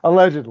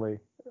Allegedly.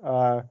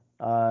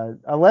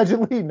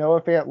 Allegedly,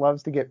 Noah Fant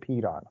loves to get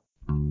peed on.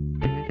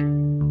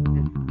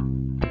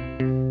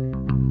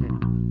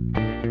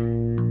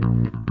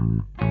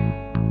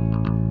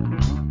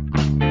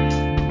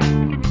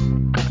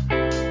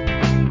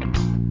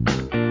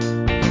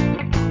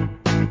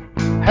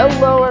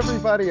 Hello,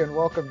 everybody, and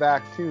welcome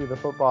back to the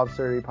Football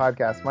Absurdity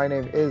Podcast. My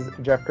name is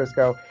Jeff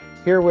Crisco,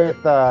 here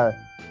with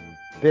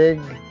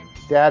Big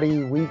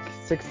Daddy Week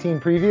 16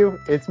 preview.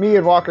 It's me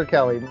and Walker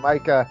Kelly.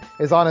 Mike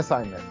is on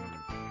assignment.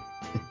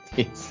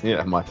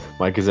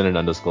 Mike is in an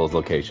undisclosed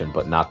location,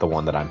 but not the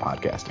one that I'm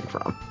podcasting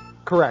from.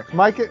 Correct.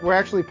 Mike, we're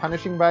actually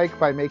punishing Mike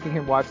by making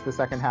him watch the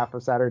second half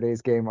of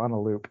Saturday's game on a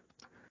loop.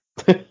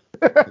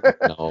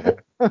 No.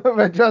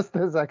 But just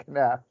the second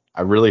half.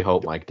 I really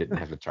hope Mike didn't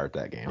have to chart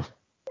that game.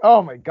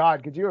 Oh my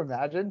God, could you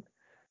imagine?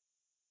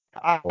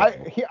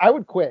 I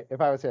would quit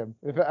if I was him.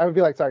 I would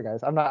be like, sorry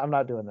guys, I'm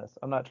not doing this.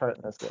 I'm not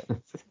charting this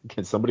game.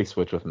 Can somebody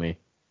switch with me?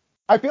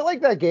 I feel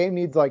like that game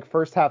needs like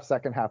first half,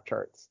 second half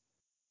charts.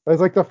 It's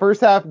like the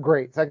first half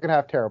great, second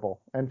half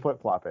terrible, and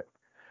flip flop it.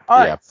 All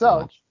right,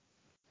 so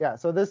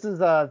this is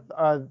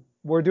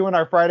we're doing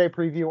our Friday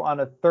preview on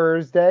a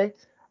Thursday.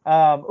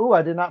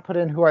 I did not put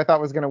in who I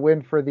thought was going to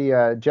win for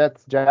the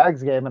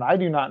Jets-Jags game, and I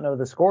do not know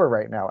the score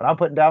right now, and I'm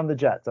putting down the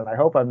Jets, and I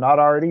hope I'm not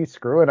already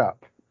screwing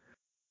up.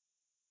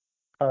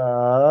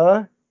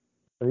 Let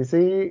me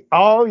see.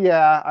 Oh,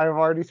 yeah, I've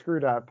already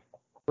screwed up.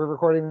 We're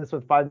recording this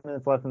with 5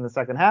 minutes left in the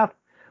second half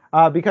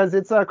because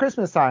it's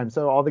Christmas time,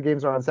 so all the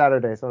games are on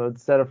Saturday. So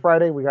instead of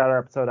Friday, we got our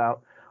episode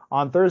out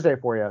on Thursday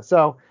for you.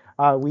 So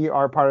we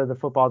are part of the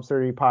Football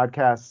Absurdity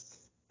Podcast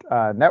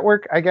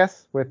network, I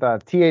guess, with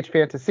TH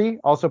Fantasy,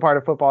 also part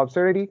of Football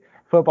Absurdity,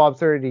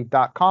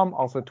 footballabsurdity.com,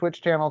 also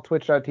Twitch channel,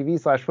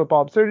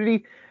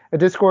 twitch.tv/footballabsurdity, a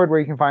Discord where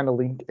you can find a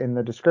link in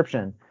the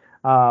description.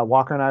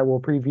 Walker and I will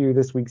preview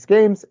this week's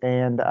games,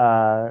 and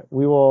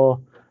we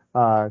will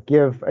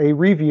give a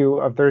review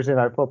of Thursday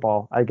Night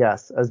Football, I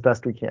guess, as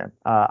best we can.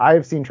 I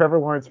have seen Trevor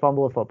Lawrence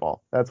fumble a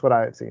football. That's what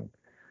I have seen.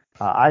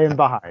 I am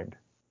behind.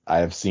 I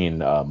have seen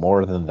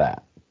more than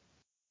that.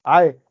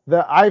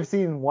 I've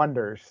seen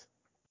wonders.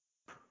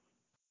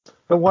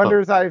 The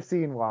wonders I've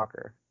seen,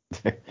 Walker.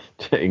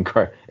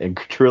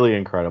 Truly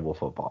incredible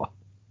football.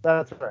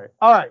 That's right.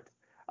 All right.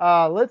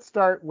 Let's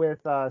start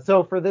with,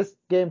 so for this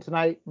game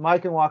tonight,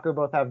 Mike and Walker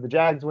both have the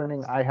Jags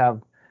winning. I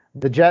have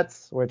the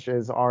Jets, which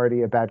is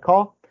already a bad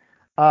call.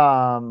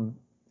 So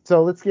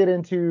let's get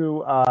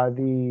into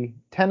the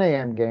 10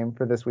 a.m. game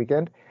for this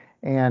weekend.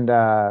 And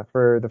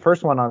for the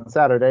first one on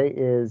Saturday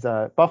is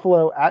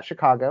Buffalo at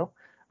Chicago.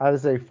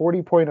 This is a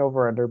 40-point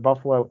over-under.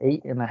 Buffalo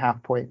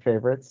 8.5-point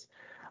favorites.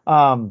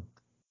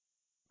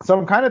 So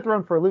I'm kind of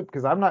thrown for a loop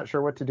because I'm not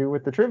sure what to do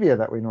with the trivia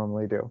that we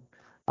normally do.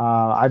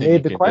 I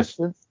made the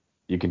questions.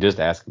 You can just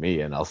ask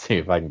me, and I'll see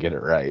if I can get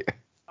it right.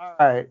 All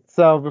right.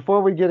 So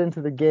before we get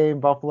into the game,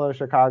 Buffalo,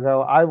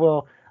 Chicago, I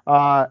will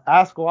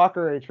ask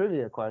Walker a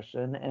trivia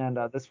question. And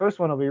this first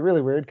one will be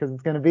really weird because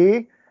it's going to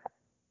be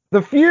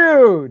the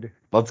feud.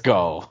 Let's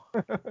go.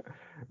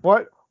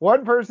 What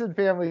one-person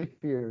family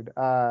feud?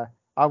 On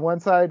one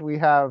side, we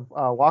have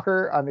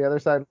Walker. On the other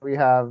side, we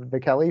have the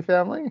Kelly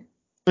family.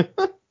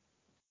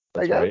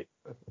 That's right.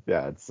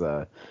 Yeah,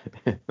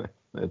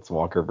 it's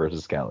Walker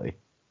versus Kelly.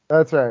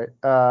 That's right.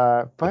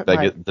 But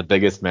the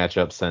biggest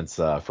matchup since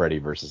Freddie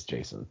versus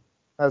Jason.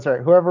 That's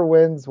right. Whoever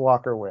wins,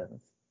 Walker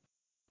wins.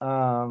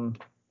 I'm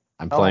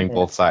playing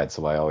both sides,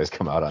 so I always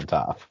come out on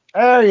top.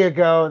 There you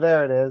go.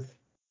 There it is.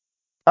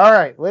 All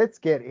right, let's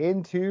get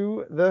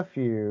into the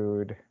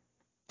feud.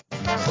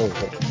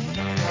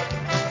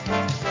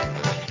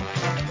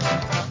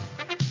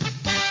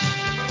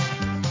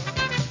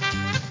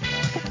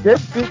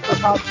 This is the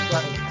top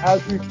right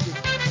as we speak.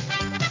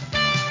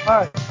 All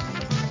right.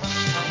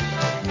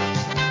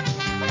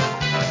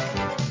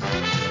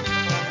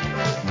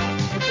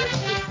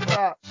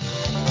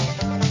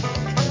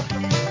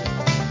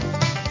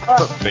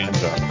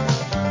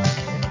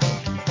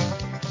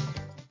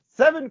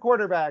 Seven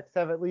quarterbacks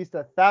have at least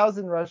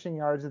 1,000 rushing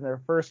yards in their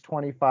first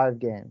 25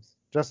 games.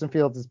 Justin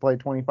Fields has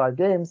played 25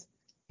 games.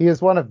 He is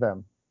one of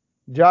them.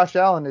 Josh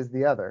Allen is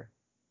the other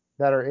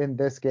that are in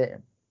this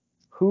game.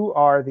 Who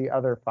are the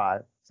other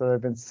five? So there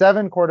have been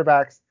 7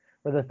 quarterbacks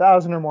with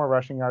 1,000 or more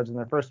rushing yards in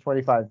their first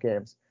 25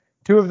 games.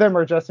 2 of them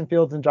are Justin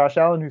Fields and Josh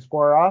Allen, who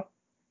score off.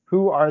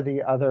 Who are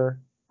the other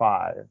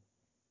 5?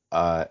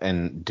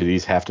 And do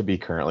these have to be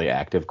currently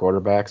active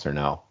quarterbacks or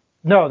no?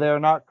 No, they're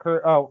not.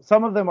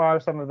 Some of them are.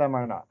 Some of them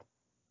are not.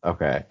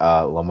 Okay.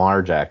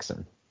 Lamar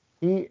Jackson.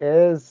 He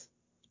is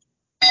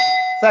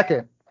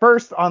second.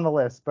 First on the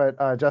list, but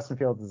Justin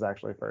Fields is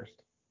actually first.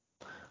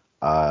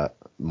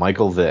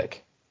 Michael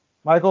Vick.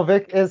 Michael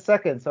Vick is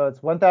second, so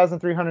it's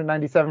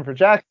 1,397 for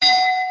Jack,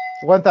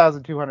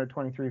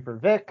 1,223 for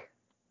Vick.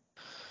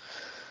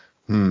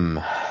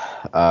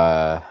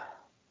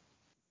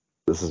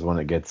 This is when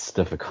it gets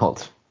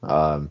difficult.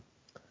 I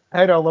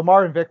know,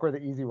 Lamar and Vick were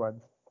the easy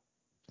ones.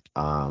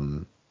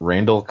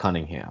 Randall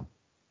Cunningham.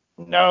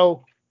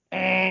 No.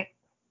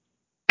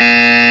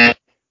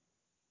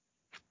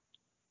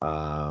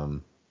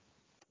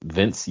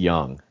 Vince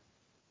Young.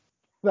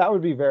 That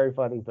would be very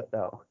funny, but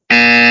no.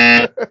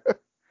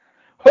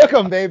 Hook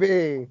 'em,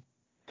 baby.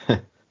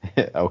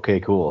 Okay,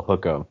 cool.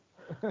 Hook 'em.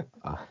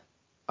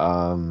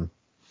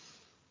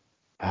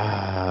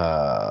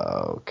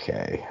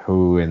 Okay.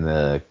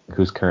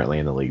 Who's currently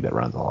in the league that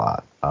runs a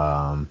lot?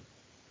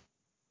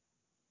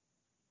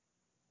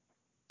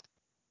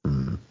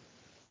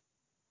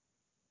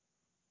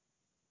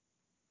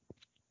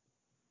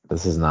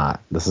 This is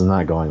not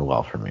going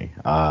well for me.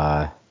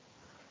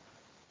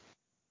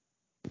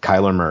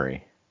 Kyler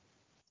Murray.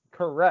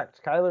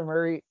 Correct. Kyler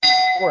Murray,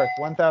 fourth,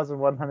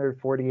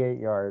 1,148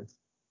 yards.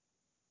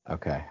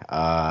 Okay.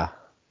 I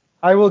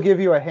will give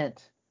you a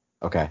hint.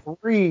 Okay.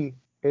 3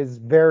 is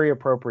very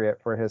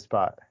appropriate for his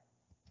spot.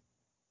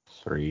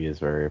 3 is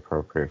very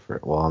appropriate for.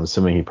 Well, I'm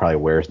assuming he probably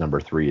wears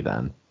number 3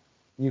 then.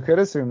 You could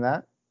assume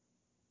that.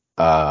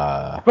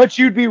 But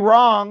you'd be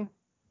wrong.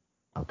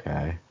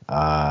 Okay.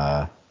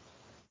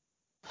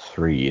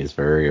 3 is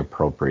very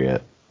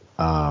appropriate.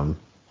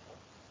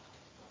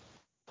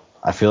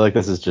 I feel like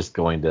this is just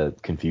going to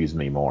confuse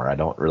me more. I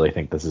don't really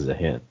think this is a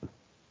hint.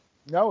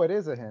 No, it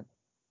is a hint.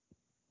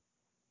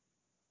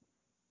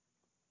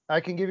 I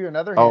can give you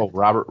another hint. Oh,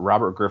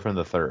 Robert Griffin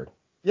III.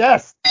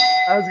 Yes.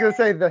 I was going to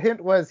say the hint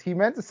was he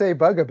meant to say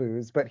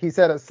bugaboos, but he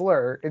said a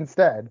slur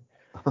instead.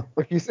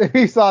 if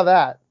you saw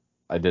that.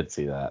 I did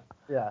see that.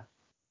 Yeah.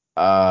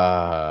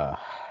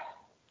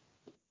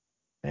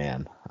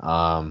 Man.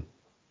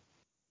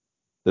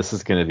 This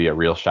is going to be a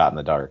real shot in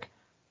the dark.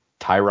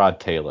 Tyrod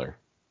Taylor.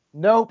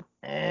 Nope.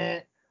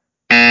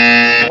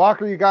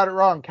 Walker, you got it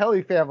wrong.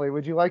 Kelly family,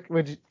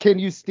 can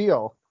you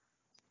steal?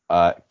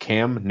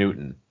 Cam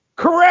Newton.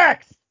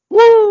 Correct!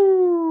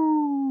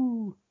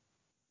 Woo!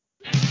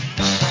 All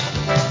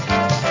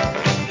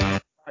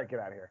right, get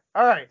out of here.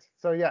 All right,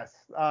 so yes,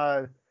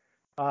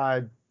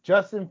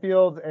 Justin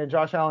Fields and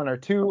Josh Allen are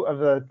 2 of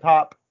the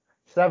top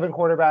 7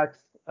 quarterbacks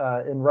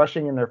in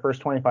rushing in their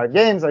first 25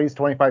 games. I use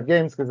 25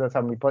 games because that's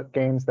how many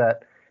games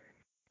that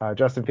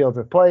Justin Fields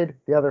have played.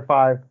 The other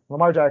 5,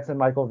 Lamar Jackson,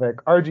 Michael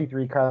Vick,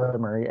 RG3, Kyler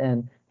Murray,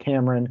 and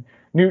Cameron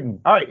Newton.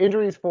 All right,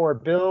 injuries for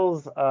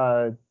Bills,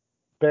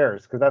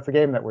 Bears, because that's the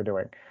game that we're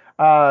doing.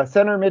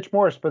 Center Mitch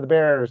Morse for the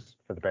Bills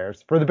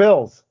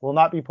will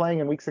not be playing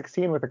in Week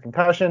 16 with a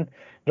concussion.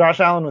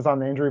 Josh Allen was on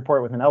the injury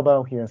report with an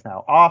elbow. He is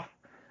now off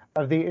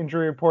of the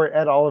injury report.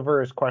 Ed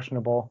Oliver is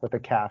questionable with a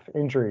calf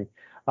injury.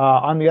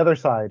 On the other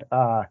side,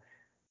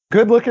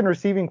 good-looking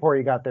receiving core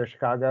you got there,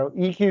 Chicago.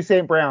 EQ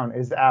St. Brown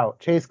is out.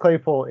 Chase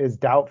Claypool is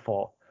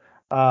doubtful.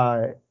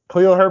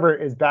 Khalil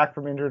Herbert is back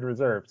from injured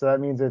reserve. So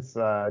that means it's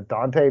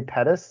Dante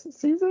Pettis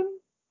season?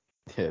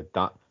 Yeah,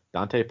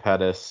 Dante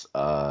Pettis,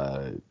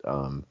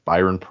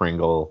 Byron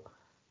Pringle,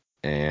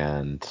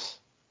 and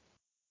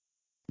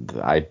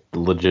I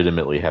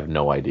legitimately have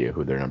no idea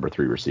who their number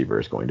 3 receiver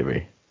is going to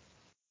be.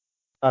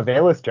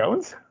 Velus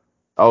Jones?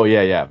 Oh,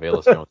 yeah.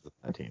 Velus Jones is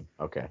on that team.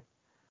 Okay.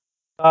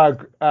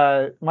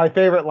 My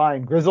favorite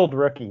line, grizzled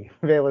rookie,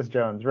 Velus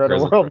Jones.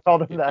 Roto-World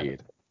called him that.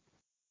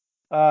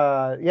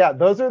 Yeah,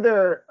 those are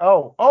their.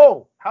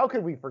 Oh, how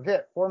could we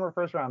forget? Former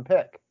first-round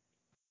pick.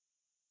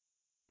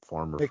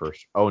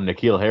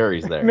 N'Keal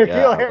Harry's there.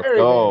 N'Keal Harry,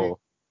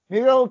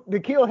 baby.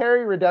 N'Keal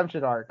Harry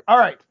redemption arc. All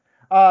right.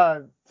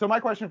 So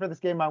my question for this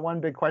game, my one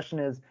big question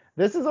is,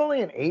 this is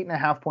only an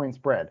 8.5 point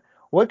spread.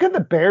 What could the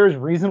Bears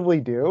reasonably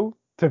do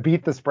to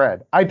beat the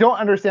spread? I don't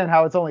understand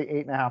how it's only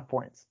 8.5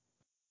 points.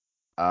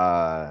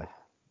 I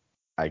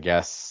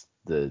guess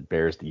the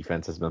Bears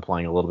defense has been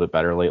playing a little bit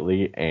better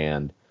lately,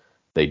 and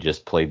they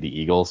just played the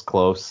Eagles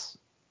close.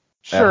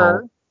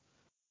 Sure.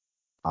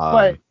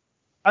 But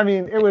I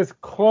mean, it was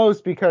close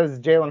because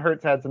Jalen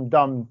Hurts had some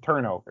dumb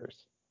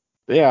turnovers.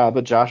 Yeah,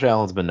 but Josh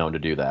Allen's been known to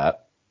do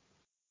that.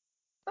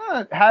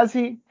 Has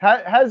he?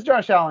 Has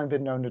Josh Allen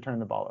been known to turn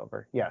the ball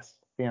over? Yes.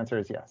 The answer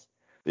is yes.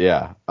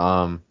 Yeah.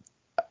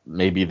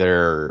 Maybe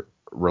they're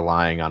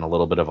relying on a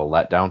little bit of a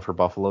letdown for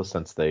Buffalo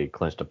since they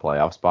clinched a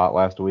playoff spot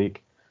last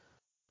week.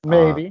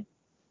 Maybe.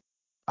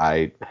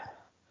 I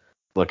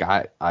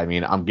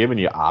mean, I'm giving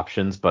you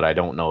options, but I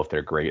don't know if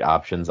they're great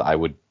options. I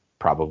would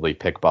probably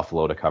pick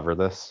Buffalo to cover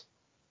this.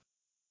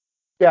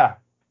 Yeah,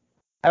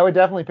 I would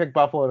definitely pick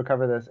Buffalo to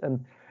cover this.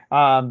 And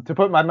to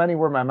put my money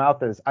where my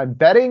mouth is, I'm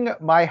betting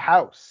my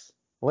house.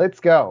 Let's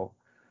go.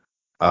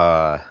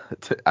 I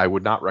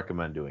would not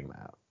recommend doing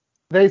that.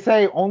 They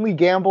say only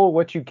gamble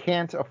what you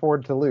can't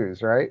afford to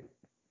lose, right?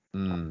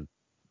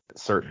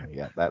 Certainly,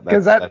 yeah.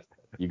 That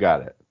you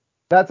got it.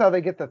 That's how they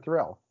get the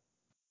thrill.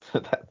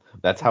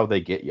 That's how they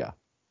get you.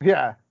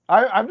 Yeah,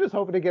 I'm just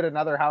hoping to get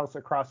another house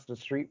across the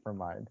street from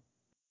mine.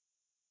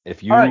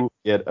 If you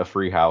get a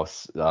free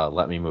house,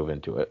 let me move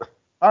into it.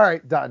 All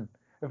right, done.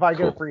 If I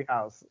get a free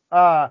house.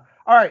 All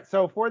right,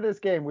 so for this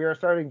game, we are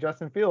starting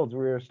Justin Fields.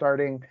 We are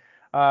starting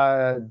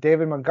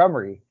David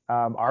Montgomery.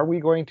 Are we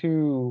going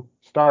to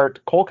start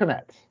Cole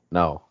Kmet?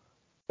 No.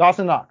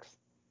 Dawson Knox?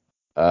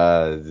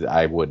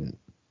 I wouldn't.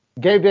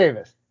 Gabe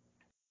Davis?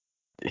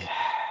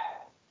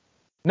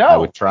 No. I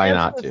would try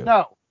not to.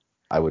 No.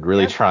 I would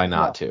really try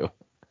not to.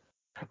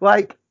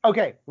 Like,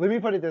 okay, let me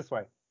put it this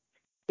way.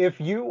 if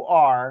you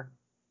are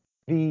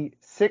the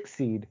 6th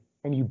seed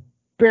and you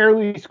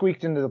barely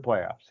squeaked into the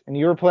playoffs and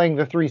you're playing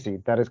the 3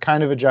 seed, that is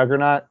kind of a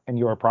juggernaut and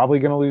you are probably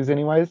going to lose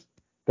anyways,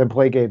 then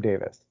play Gabe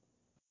Davis.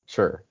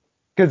 Sure.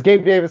 Because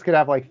Gabe Davis could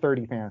have like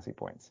 30 fantasy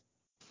points.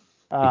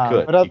 He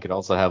could. He could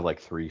also have like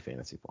 3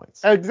 fantasy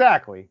points.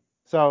 Exactly.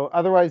 So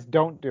otherwise,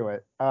 don't do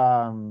it.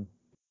 And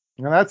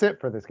that's it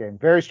for this game.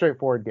 Very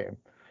straightforward game.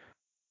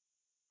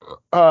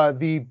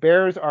 The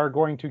Bears are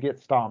going to get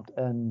stomped,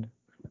 and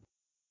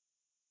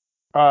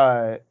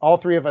all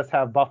 3 of us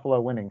have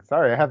Buffalo winning.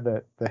 Sorry, I have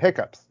the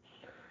hiccups.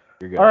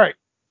 You're good. All right.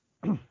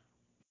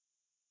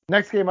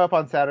 Next game up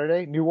on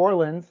Saturday, New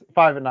Orleans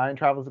 5-9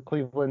 travels to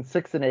Cleveland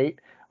 6-8.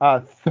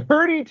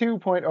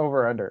 32-point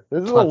over under.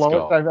 This is the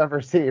lowest I've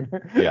ever seen.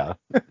 Yeah.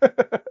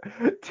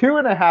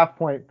 2.5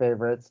 point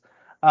favorites.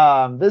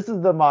 This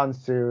is the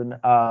monsoon.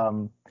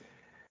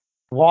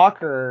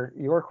 Walker,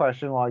 your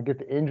question while I get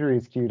the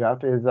injuries queued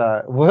up is,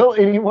 will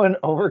anyone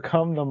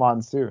overcome the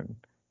monsoon?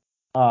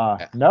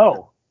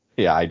 No.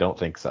 Yeah, I don't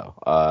think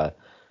so.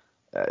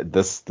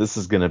 This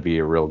is going to be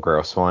a real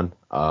gross one.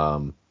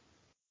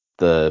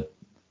 The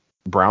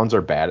Browns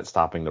are bad at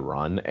stopping the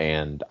run,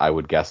 and I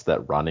would guess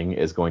that running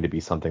is going to be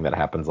something that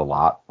happens a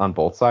lot on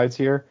both sides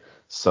here.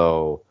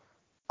 So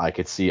I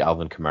could see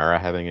Alvin Kamara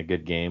having a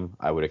good game.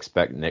 I would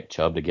expect Nick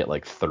Chubb to get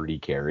like 30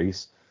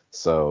 carries.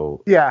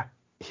 So yeah,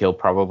 he'll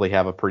probably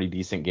have a pretty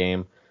decent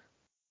game.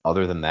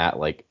 Other than that,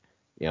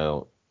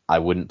 I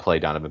wouldn't play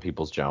Donovan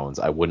Peoples-Jones.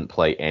 I wouldn't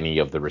play any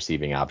of the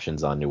receiving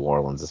options on New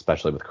Orleans,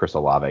 especially with Chris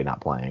Olave not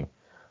playing.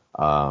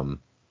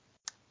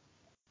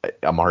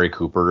 Amari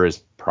Cooper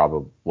and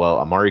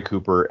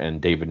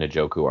David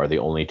Njoku are the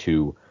only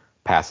 2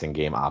 passing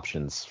game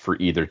options for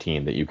either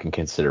team that you can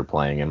consider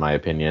playing, in my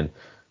opinion.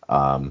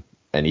 And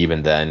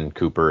even then,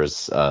 Cooper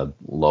is a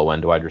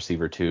low-end wide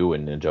receiver 2,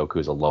 and Njoku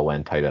is a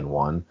low-end tight end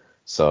 1.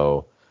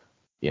 So,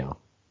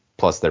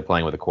 plus they're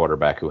playing with a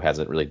quarterback who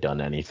hasn't really done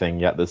anything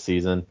yet this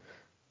season.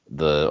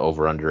 The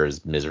over-under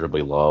is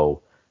miserably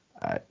low.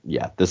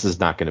 This is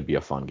not going to be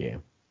a fun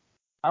game.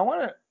 I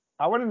want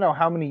to know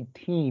how many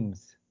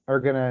teams are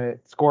going to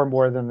score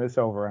more than this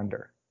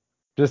over-under.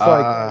 Just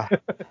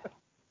like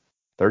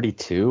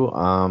 32.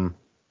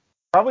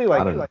 Probably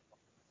like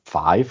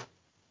 5.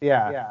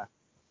 Yeah.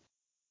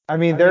 I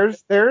mean,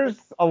 there's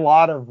a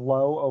lot of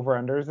low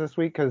over-unders this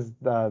week because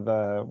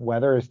the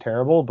weather is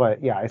terrible.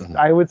 But yeah,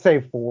 I would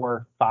say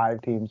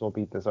 4-5 teams will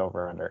beat this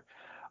over-under.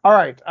 All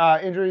right,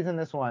 injuries in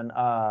this one.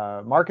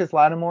 Marcus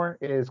Lattimore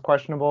is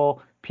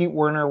questionable. Pete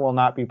Werner will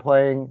not be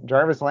playing.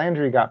 Jarvis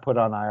Landry got put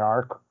on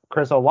IR.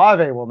 Chris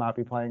Olave will not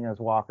be playing, as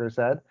Walker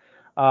said.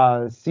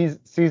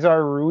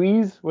 Cesar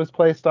Ruiz was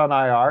placed on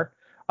IR.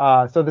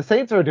 So the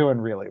Saints are doing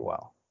really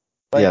well.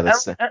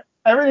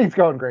 Everything's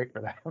going great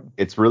for them.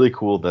 It's really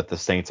cool that the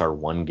Saints are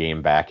 1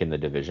 game back in the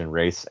division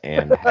race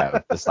and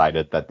have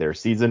decided that their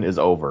season is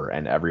over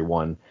and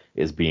everyone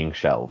is being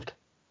shelved.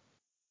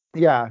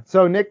 Yeah,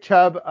 so Nick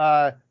Chubb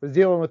was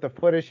dealing with a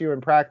foot issue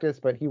in practice,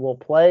 but he will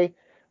play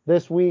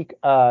this week.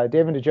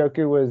 David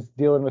Njoku was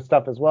dealing with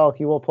stuff as well.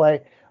 He will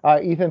play.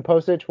 Ethan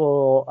Posich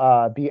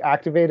will be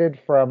activated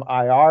from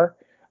IR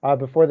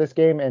before this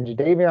game, and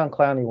Jadeveon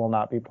Clowney will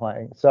not be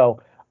playing.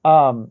 So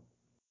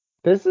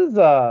this is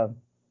a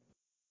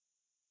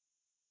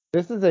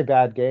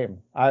bad game.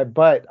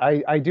 But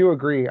I do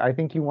agree. I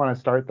think you want to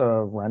start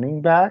the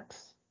running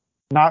backs,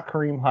 not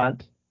Kareem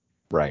Hunt.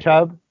 Right.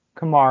 Chubb,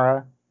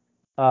 Kamara.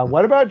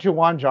 What about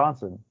Juwan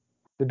Johnson,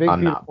 the big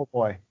beautiful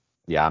boy?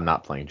 Yeah, I'm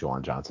not playing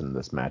Juwan Johnson in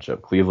this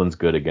matchup. Cleveland's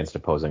good against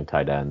opposing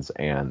tight ends,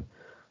 and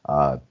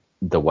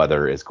the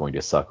weather is going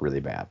to suck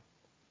really bad.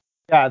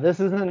 Yeah, this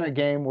isn't a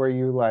game where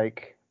you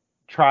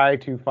try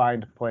to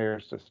find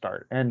players to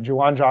start. And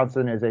Juwan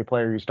Johnson is a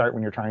player you start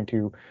when you're trying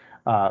to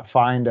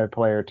find a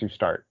player to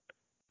start.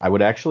 I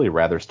would actually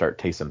rather start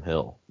Taysom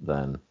Hill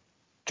than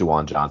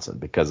Juwan Johnson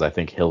because I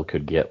think Hill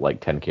could get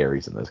 10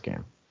 carries in this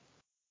game.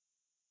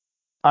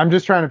 I'm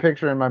just trying to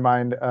picture in my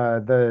mind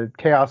the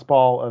chaos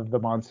ball of the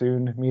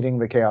monsoon meeting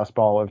the chaos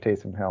ball of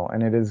Taysom Hill,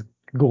 and it is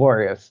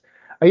glorious.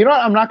 You know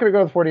what? I'm not going to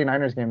go to the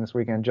 49ers game this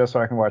weekend just so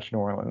I can watch New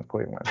Orleans,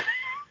 Cleveland.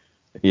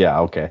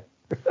 Yeah, okay.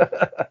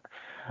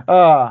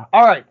 All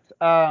right.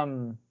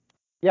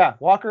 Yeah,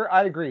 Walker,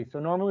 I agree. So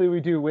normally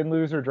we do win,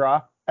 lose, or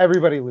draw.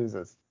 Everybody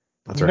loses.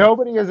 That's right.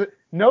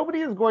 Nobody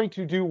is going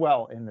to do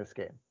well in this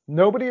game.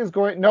 Nobody is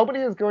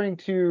going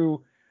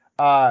to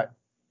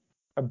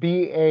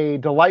be a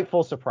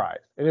delightful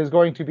surprise. It is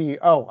going to be,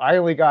 I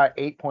only got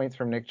 8 points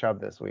from Nick Chubb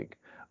this week.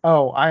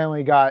 I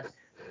only got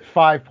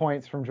 5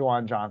 points from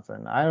Juwan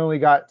Johnson. I only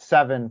got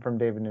 7 from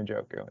David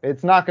Njoku.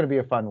 It's not going to be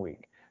a fun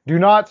week. Do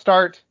not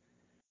start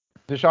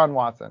Deshaun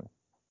Watson.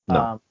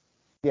 No.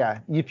 Yeah,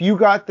 if you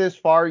got this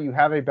far, you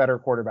have a better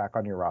quarterback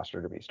on your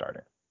roster to be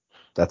starting.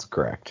 That's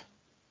correct.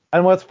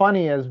 And what's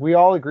funny is we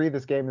all agree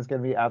this game is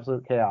going to be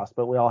absolute chaos,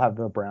 but we all have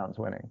the Browns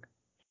winning.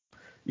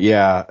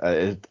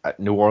 Yeah,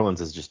 New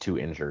Orleans is just too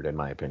injured, in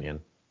my opinion.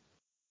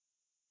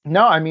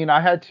 No, I mean,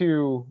 I had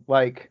to,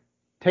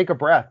 take a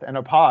breath and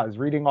a pause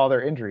reading all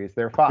their injuries.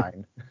 They're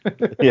fine.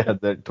 Yeah,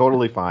 they're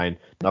totally fine.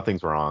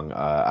 Nothing's wrong.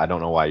 I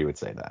don't know why you would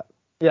say that.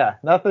 Yeah,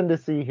 nothing to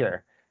see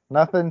here.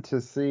 Nothing to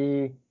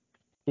see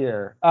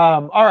here.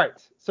 All right,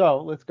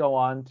 so let's go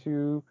on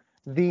to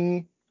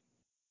the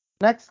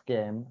next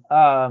game.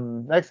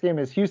 Next game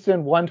is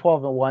Houston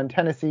 1-12-1,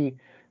 Tennessee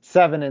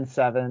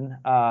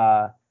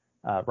 7-7.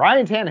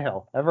 Ryan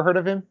Tannehill, ever heard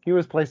of him? He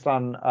was placed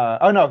on.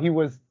 Oh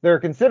no, they're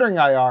considering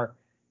IR.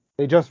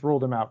 They just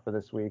ruled him out for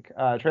this week.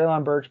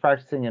 Treylon Burks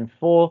practicing in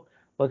full,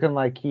 looking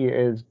like he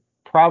is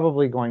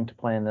probably going to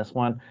play in this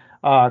one.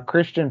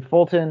 Christian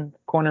Fulton,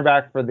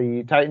 cornerback for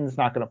the Titans,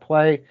 not going to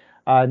play.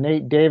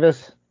 Nate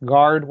Davis,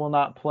 guard, will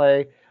not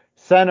play.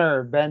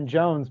 Center Ben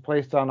Jones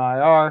placed on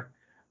IR.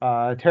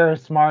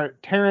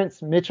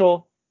 Terrence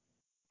Mitchell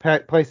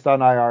placed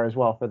on IR as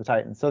well for the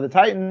Titans. So the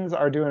Titans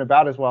are doing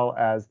about as well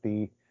as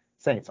the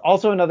Saints.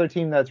 Also another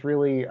team that's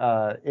really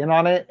in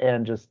on it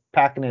and just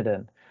packing it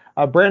in.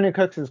 Brandon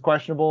Cooks is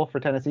questionable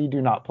for Tennessee.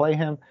 Do not play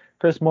him.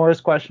 Chris Moore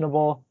is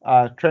questionable,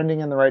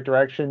 trending in the right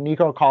direction.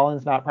 Nico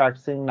Collins not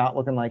practicing, not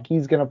looking like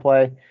he's going to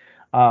play.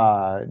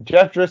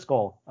 Jeff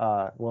Driscoll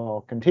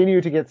will continue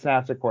to get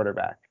snaps at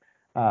quarterback.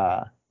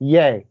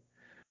 Yay.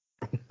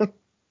 All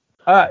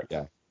right.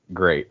 Yeah,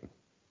 great.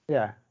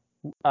 Yeah.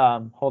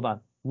 Hold on.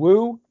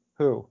 Woo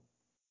who?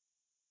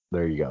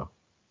 There you go.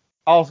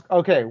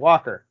 Okay,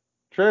 Walker.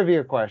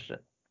 Trivia question.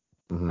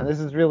 Mm-hmm. And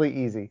this is really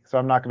easy, so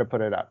I'm not going to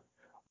put it up.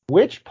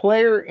 Which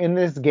player in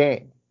this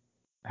game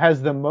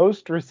has the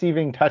most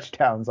receiving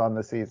touchdowns on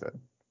the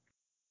season?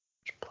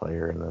 Which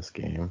player in this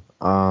game?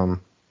 Jordan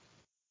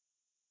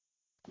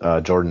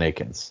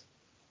Akins.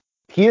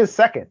 He is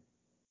second.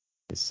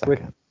 He's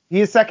second. He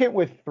is second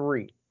with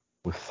 3.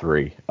 With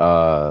 3.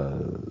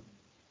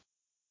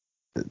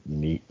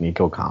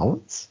 Nico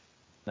Collins?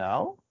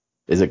 No.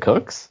 Is it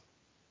Cooks?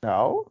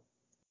 No.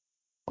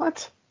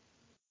 What?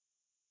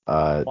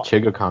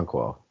 Chiga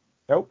Okonkwo.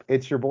 Nope.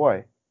 It's your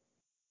boy.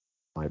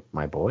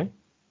 My boy?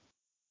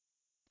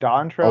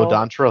 Dontrell. Oh,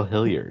 Dontrell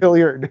Hilliard.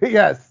 Hilliard.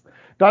 Yes.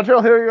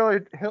 Dontrell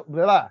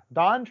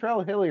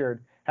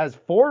Hilliard has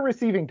 4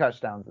 receiving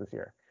touchdowns this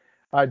year.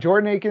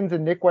 Jordan Akins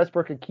and Nick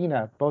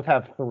Westbrook-Akina both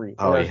have 3.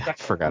 Oh yeah, I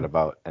forgot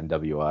about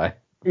NWI.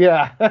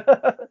 Yeah.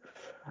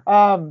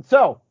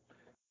 So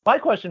my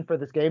question for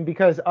this game,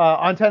 because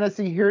on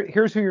Tennessee,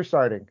 here's who you're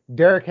starting.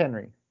 Derrick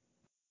Henry.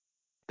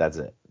 That's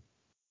it.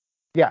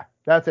 Yeah,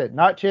 that's it.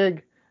 Not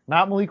Chig,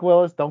 not Malik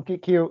Willis. Don't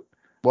get cute.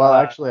 Well,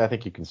 actually, I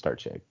think you can start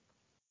Chig.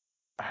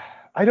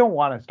 I don't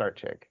want to start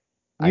Chig.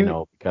 I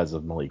know, because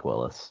of Malik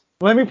Willis.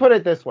 Let me put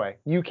it this way.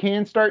 You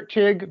can start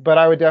Chig, but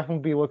I would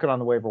definitely be looking on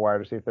the waiver wire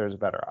to see if there's a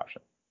better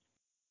option.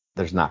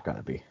 There's not going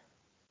to be.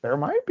 There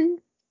might be.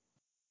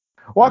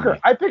 Walker,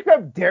 I picked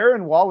up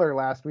Darren Waller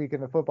last week in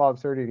the Football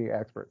Absurdity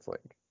Experts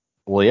League.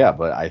 Well, yeah,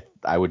 but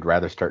I would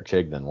rather start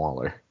Chig than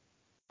Waller.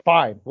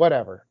 Fine,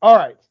 whatever. All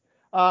right.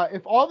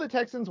 If all the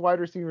Texans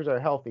wide receivers are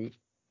healthy,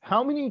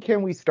 how many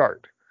can we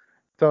start?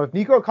 So if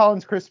Nico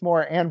Collins, Chris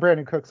Moore, and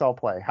Brandon Cooks all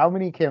play, how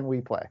many can we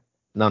play?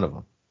 None of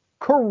them.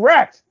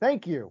 Correct.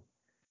 Thank you.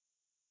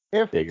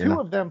 If 2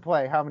 of them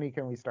play, how many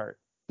can we start?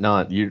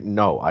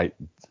 I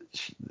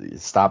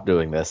stop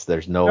doing this.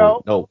 There's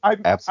no,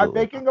 absolutely. I'm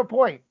making a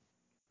point.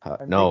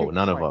 None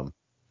of them.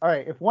 All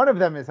right. If one of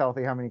them is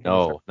healthy, how many can we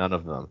start? No, none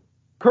of them.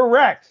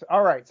 Correct.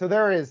 All right. So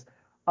there is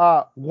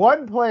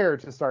 1 player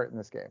to start in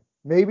this game.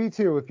 Maybe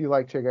 2 if you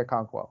like Chig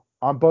Okonkwo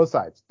on both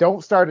sides.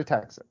 Don't start a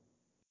Texan.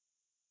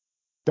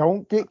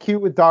 Don't get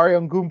cute with Dario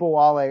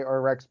Ngumbawale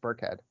or Rex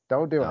Burkhead.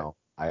 Don't do it. No,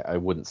 I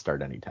wouldn't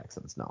start any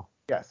Texans, no.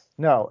 Yes.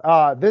 No.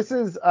 This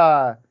is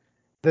the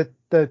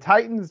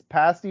Titans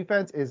pass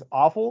defense is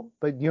awful,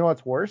 but you know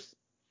what's worse?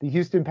 The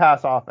Houston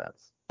pass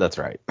offense. That's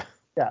right.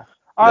 Yeah.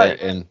 All right.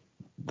 And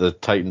the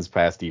Titans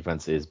pass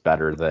defense is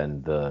better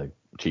than the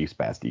Chiefs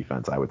pass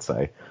defense, I would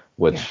say,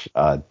 which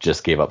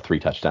just gave up 3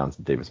 touchdowns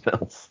to Davis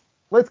Mills.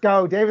 Let's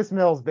go, Davis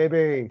Mills,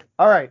 baby.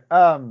 All right.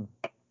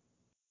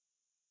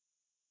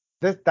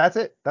 That's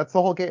it. That's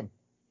the whole game.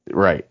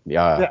 Right.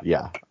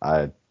 Yeah.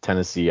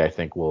 Tennessee, I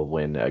think, will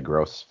win a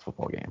gross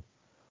football game.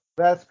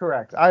 That's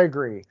correct. I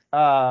agree.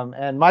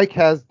 And Mike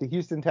has the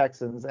Houston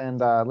Texans, and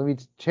let me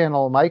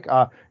channel Mike.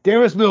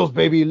 Davis Mills,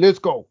 baby. Let's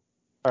go.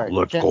 All right.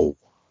 Let's go.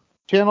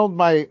 Channeled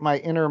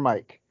my inner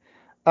Mike.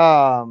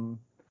 All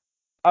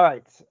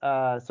right.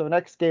 So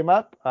next game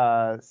up,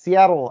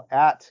 Seattle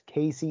at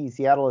KC.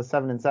 Seattle is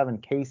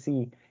 7-7.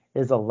 KC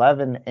is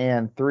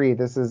 11-3.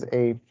 This is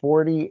a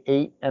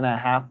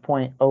 48.5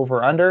 point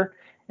over under,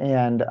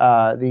 and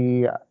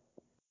the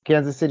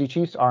Kansas City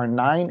Chiefs are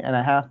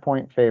 9.5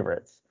 point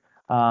favorites.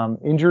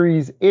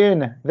 Injuries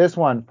in this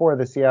one for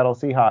the Seattle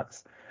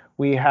Seahawks.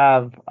 We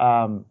have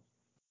Noah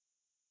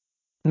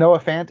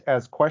Fant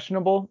as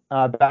questionable,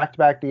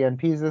 back-to-back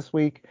DNPs this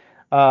week.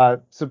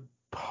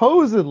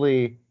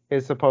 Supposedly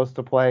is supposed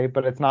to play,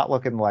 but it's not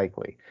looking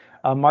likely.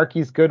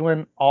 Marquise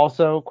Goodwin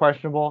also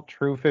questionable,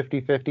 true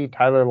 50-50.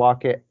 Tyler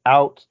Lockett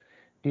out.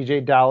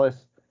 DJ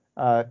Dallas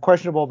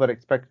questionable, but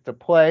expected to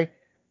play.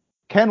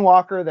 Ken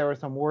Walker, there was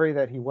some worry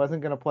that he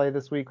wasn't going to play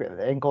this week with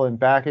ankle and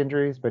back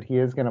injuries, but he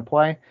is going to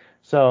play.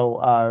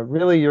 So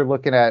really, you're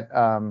looking at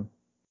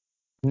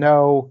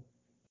no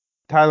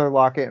Tyler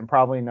Lockett and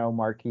probably no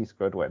Marquise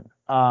Goodwin.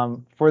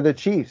 For the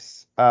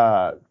Chiefs,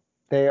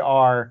 they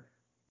are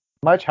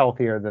much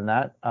healthier than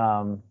that.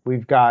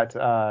 We've got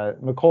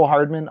Mecole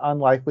Hardman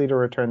unlikely to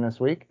return this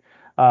week.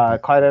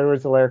 Clyde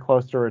Edwards-Helaire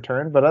close to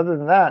return, but other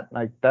than that,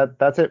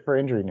 that's it for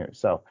injury news.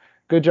 So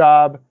good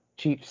job,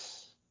 Chiefs.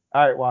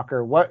 All right,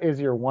 Walker, what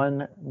is your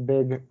one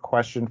big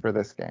question for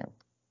this game?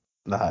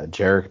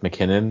 Jerick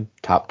McKinnon,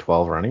 top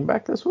 12 running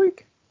back this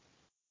week?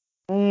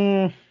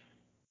 Yes.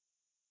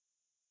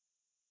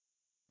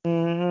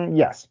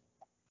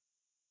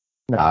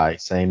 No. I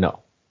say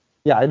no.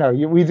 Yeah, I know.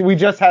 We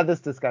just had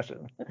this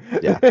discussion.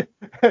 Yeah.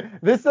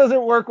 This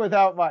doesn't work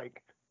without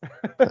Mike.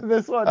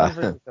 This one in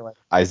particular.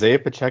 Isaiah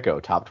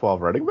Pacheco, top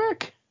 12 running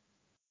back?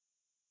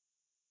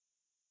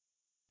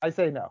 I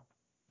say no.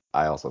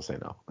 I also say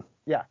no.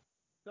 Yeah.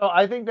 So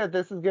I think that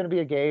this is going to be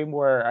a game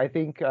where I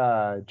think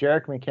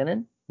Jerick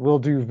McKinnon will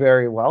do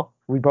very well.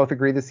 We both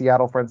agree the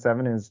Seattle front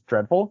seven is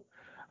dreadful.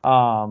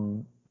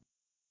 But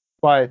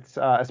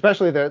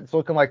especially it's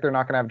looking like they're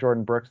not going to have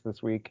Jordan Brooks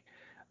this week.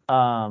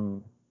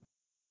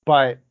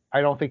 But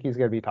I don't think he's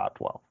going to be top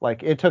 12.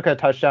 Like, it took a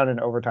touchdown in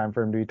overtime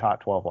for him to be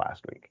top 12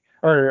 last week,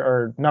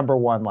 or number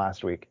one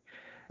last week.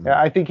 Mm-hmm.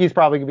 I think he's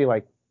probably going to be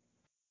like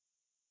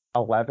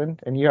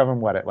 11, and you have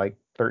him at like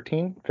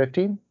 13,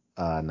 15?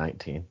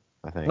 19,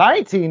 I think.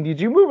 19?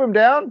 Did you move him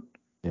down?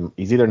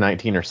 He's either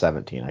 19 or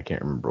 17. I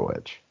can't remember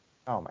which.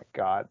 Oh my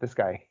God, this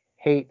guy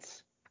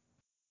hates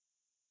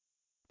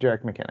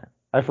Jerick McKinnon.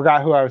 I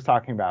forgot who I was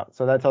talking about,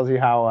 so that tells you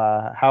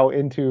how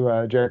into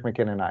Jerick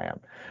McKinnon I am.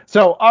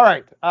 So, all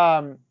right,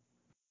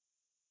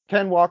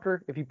 Ken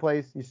Walker, if he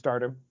plays, you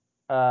start him.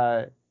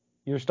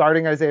 You're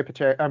starting Isaiah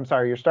Pacheco. I'm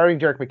sorry, you're starting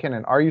Jerick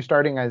McKinnon. Are you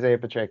starting Isaiah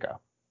Pacheco?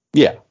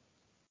 Yeah.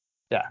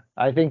 Yeah,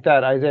 I think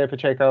that Isaiah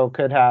Pacheco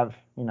could have,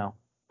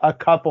 a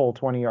couple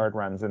 20-yard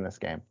runs in this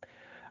game.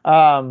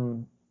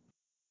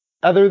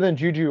 Other than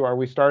Juju, are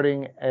we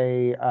starting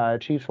a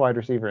Chiefs wide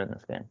receiver in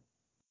this game?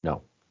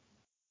 No.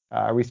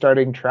 Are we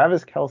starting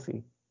Travis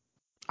Kelce?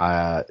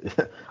 I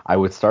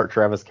would start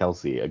Travis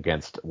Kelce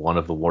against one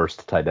of the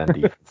worst tight end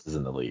defenses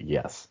in the league.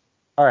 Yes.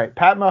 All right,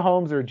 Pat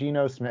Mahomes or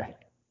Geno Smith?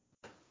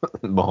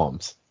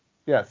 Mahomes.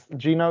 Yes.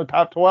 Geno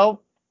top 12?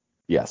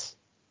 Yes.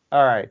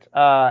 All right.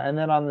 And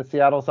then on the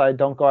Seattle side,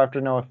 don't go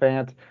after Noah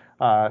Fant.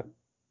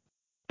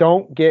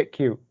 Don't get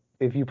cute.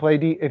 If you play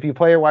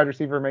a wide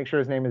receiver, make sure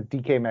his name is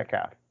DK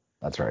Metcalf.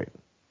 That's right.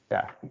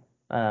 Yeah.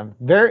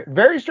 Very,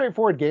 very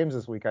straightforward games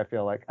this week, I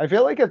feel like. I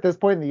feel like at this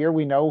point in the year,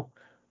 we know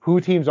who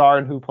teams are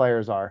and who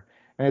players are,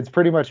 and it's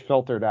pretty much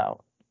filtered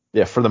out.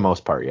 Yeah, for the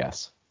most part,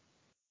 yes.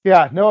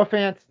 Yeah, Noah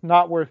Fant,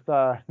 not worth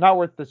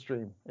the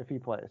stream if he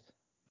plays.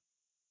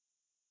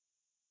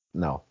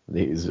 No,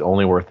 he's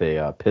only worth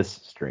a piss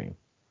stream.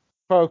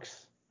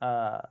 Folks,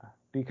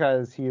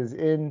 because he is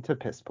into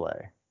piss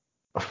play.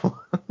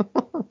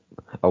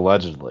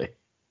 Allegedly.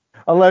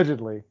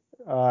 Allegedly,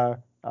 Noah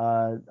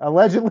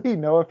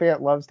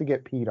Fant loves to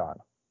get peed on.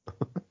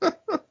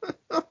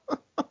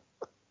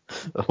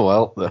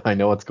 Well, I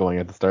know what's going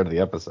at the start of the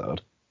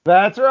episode.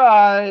 That's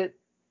right.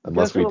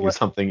 Unless we do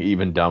something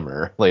even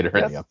dumber later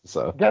in the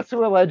episode. Guess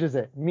who alleges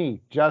it? Me,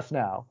 just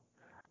now.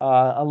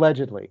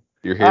 Allegedly.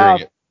 You're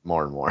hearing it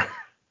more and more.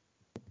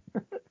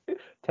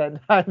 10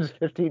 times,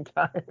 15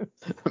 times.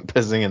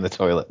 Pissing in the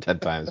toilet 10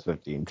 times,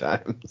 15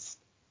 times.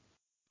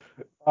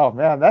 Oh,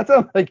 man, that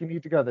sounds like you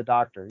need to go to the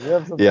doctor. You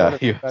have some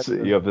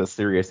you have a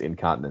serious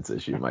incontinence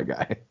issue, my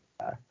guy.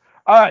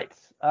 All right,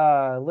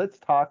 let's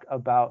talk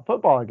about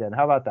football again.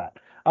 How about that?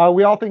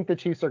 We all think the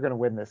Chiefs are going to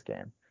win this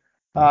game.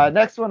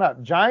 Next one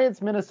up,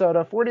 Giants,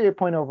 Minnesota,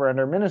 48-point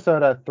over-under.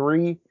 Minnesota,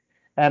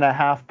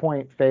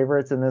 3.5-point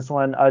favorites in this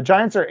one.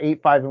 Giants are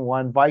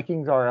 8-5-1.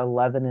 Vikings are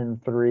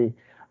 11-3.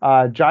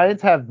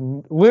 Giants have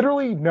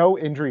literally no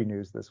injury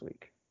news this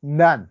week.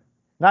 None.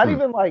 Not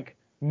even like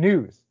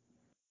news.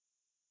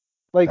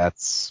 Like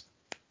that's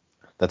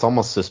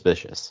almost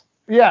suspicious.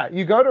 Yeah,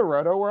 you go to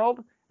Roto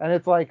World and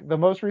it's like the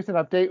most recent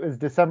update was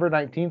December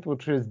 19th,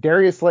 which was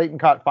Darius Slayton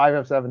caught 5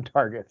 of 7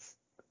 targets.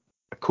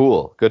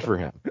 Cool. Good for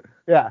him.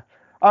 Yeah.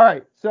 All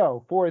right.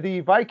 So for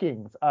the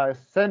Vikings,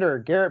 center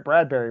Garrett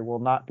Bradbury will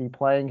not be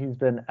playing. He's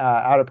been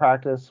out of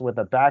practice with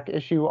a back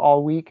issue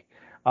all week.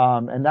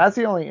 And that's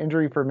the only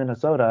injury for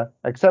Minnesota,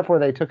 except for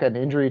they took an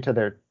injury to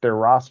their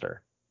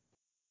roster.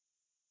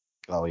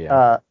 Oh,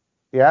 yeah.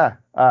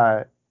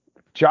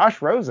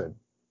 Josh Rosen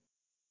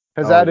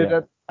has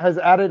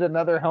added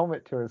another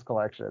helmet to his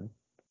collection.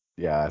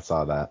 Yeah, I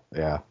saw that.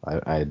 Yeah,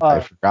 I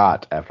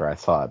forgot after I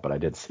saw it, but I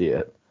did see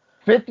it.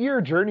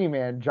 5th-year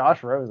journeyman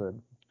Josh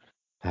Rosen.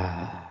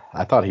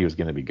 I thought he was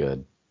going to be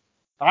good.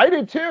 I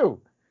did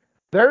too.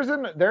 There's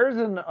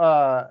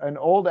an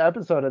old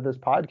episode of this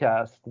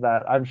podcast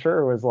that I'm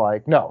sure was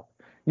like, no,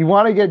 you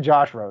want to get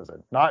Josh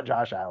Rosen, not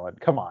Josh Allen.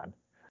 Come on.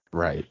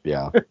 Right.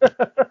 Yeah.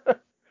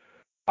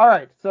 All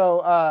right.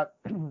 So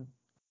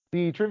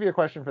the trivia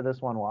question for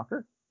this one,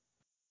 Walker.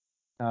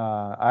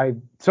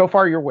 So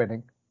far you're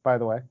winning, by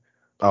the way.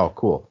 Oh,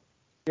 cool.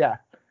 Yeah.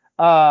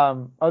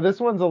 This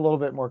one's a little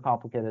bit more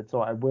complicated,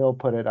 so I will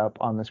put it up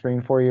on the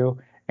screen for you.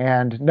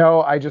 And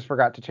no, I just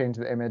forgot to change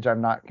the image.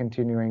 I'm not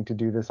continuing to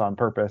do this on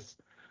purpose.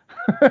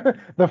 The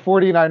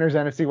 49ers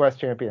NFC West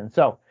champion.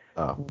 So,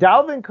 Oh,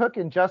 Dalvin Cook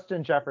and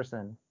Justin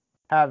Jefferson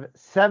have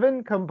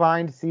 7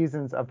 combined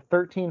seasons of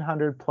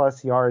 1,300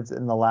 plus yards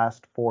in the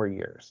last 4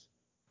 years.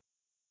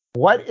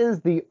 What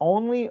is the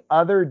only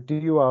other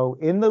duo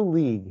in the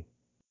league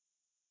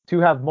to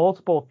have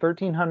multiple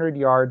 1,300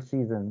 yard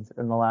seasons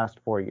in the last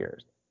 4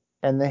 years?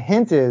 And the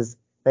hint is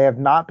they have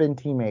not been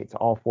teammates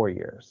all 4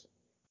 years.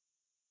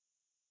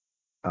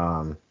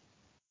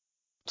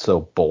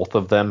 So both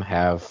of them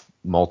have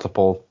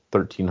multiple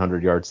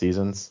 1,300 yard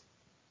seasons?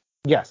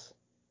 Yes.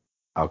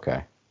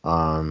 Okay.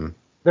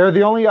 They're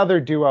the only other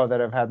duo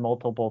that have had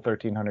multiple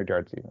 1,300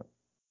 yard seasons.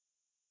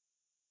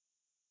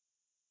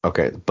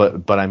 Okay,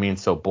 but I mean,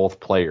 so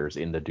both players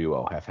in the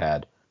duo have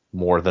had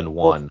more than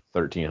one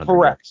 1,300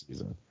 yard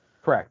season.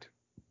 Correct.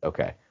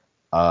 Okay.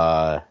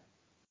 Davante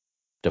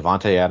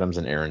Adams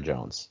and Aaron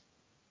Jones.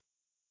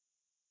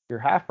 You're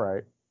half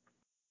right.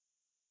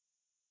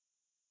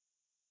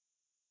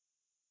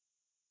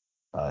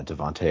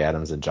 Davante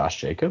Adams and Josh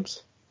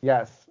Jacobs?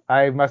 Yes.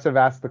 I must have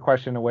asked the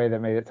question in a way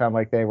that made it sound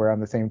like they were on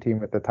the same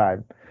team at the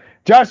time.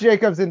 Josh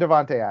Jacobs and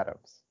Davante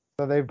Adams.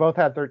 So they've both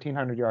had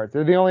 1,300 yards.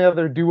 They're the only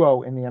other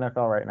duo in the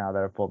NFL right now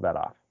that have pulled that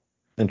off.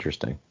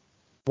 Interesting.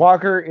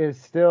 Walker is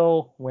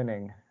still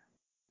winning.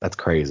 That's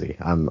crazy.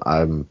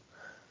 I'm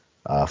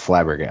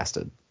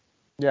flabbergasted.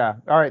 Yeah.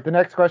 All right. The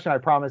next question, I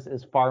promise,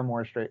 is far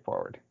more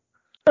straightforward.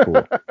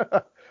 Cool.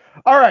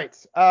 All right.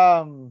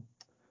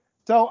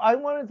 So I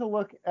wanted to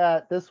look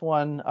at this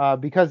one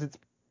because it's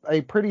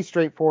a pretty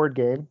straightforward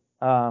game.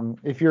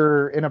 If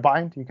you're in a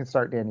bind, you can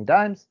start Danny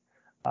Dimes.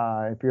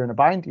 If you're in a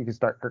bind, you can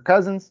start Kirk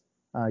Cousins.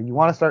 You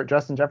want to start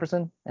Justin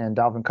Jefferson and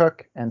Dalvin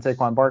Cook and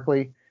Saquon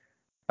Barkley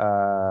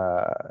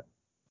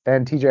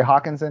and TJ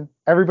Hawkinson.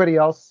 Everybody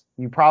else,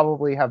 you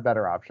probably have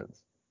better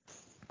options.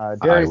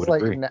 Darius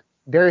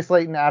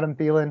Slayton, Adam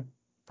Thielen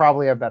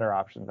probably have better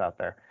options out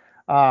there.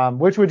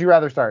 Which would you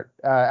rather start,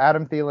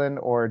 Adam Thielen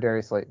or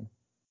Darius Slayton?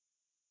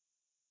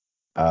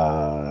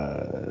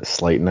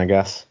 Slayton, I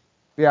guess.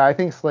 Yeah, I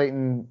think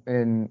Slayton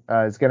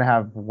is going to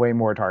have way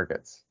more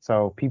targets.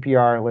 So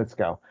PPR, let's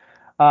go.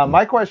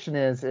 My question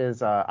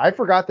is I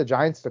forgot the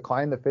Giants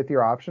declined the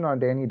 5th-year option on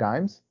Danny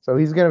Dimes, so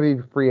he's going to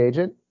be free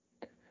agent.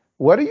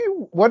 What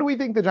do we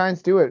think the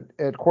Giants do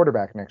at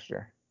quarterback next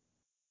year?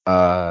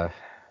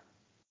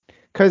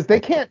 Because they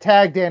can't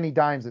tag Danny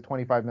Dimes at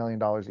 $25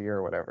 million a year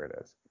or whatever it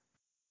is.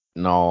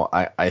 No,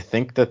 I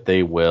think that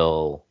they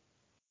will.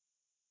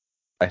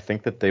 I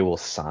think that they will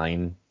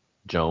sign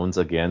Jones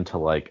again to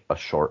like a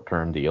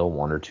short-term deal,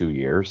 1 or 2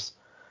 years,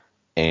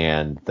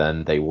 and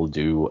then they will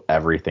do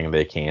everything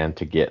they can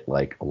to get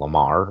like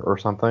Lamar or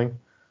something.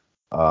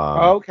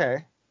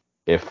 Okay.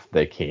 If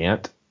they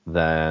can't,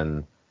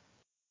 then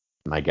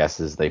my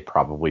guess is they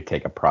probably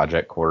take a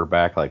project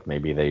quarterback. Like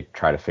maybe they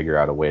try to figure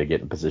out a way to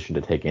get in position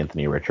to take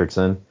Anthony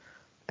Richardson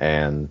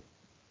and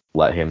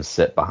let him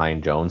sit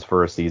behind Jones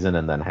for a season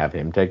and then have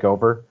him take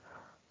over.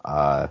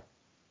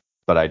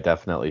 But I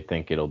definitely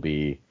think it'll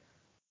be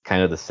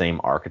kind of the same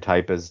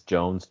archetype as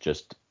Jones,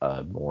 just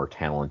a more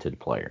talented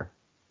player.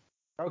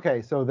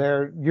 Okay, so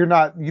you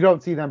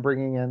don't see them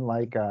bringing in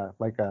like a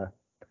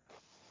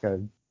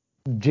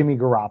Jimmy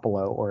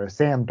Garoppolo or a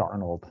Sam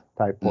Darnold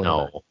type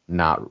quarterback.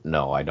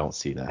 No, I don't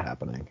see that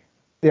happening.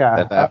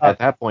 Yeah. At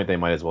that point, they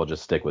might as well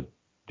just stick with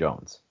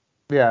Jones.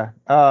 Yeah.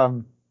 Yeah,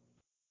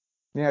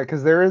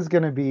 because there is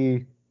going to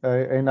be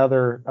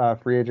another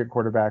free agent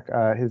quarterback.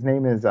 His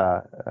name is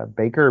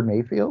Baker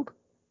Mayfield.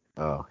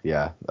 Oh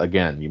yeah.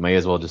 Again, you may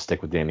as well just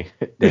stick with Danny.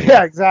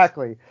 Yeah,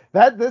 exactly.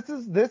 This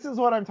is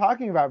what I'm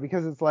talking about,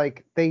 because it's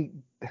like they're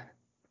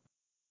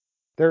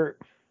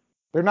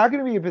not going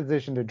to be in a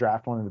position to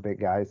draft one of the big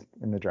guys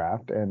in the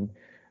draft, and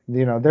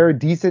they're a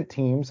decent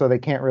team, so they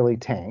can't really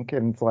tank,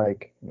 and it's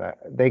like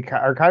they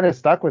are kind of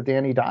stuck with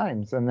Danny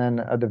Dimes and then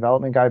a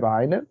development guy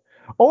behind him.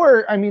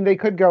 Or I mean, they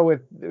could go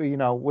with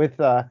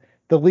the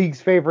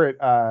league's favorite,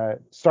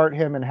 start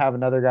him and have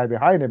another guy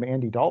behind him.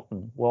 Andy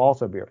Dalton will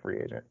also be a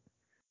free agent.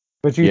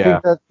 But you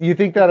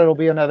think that it'll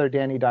be another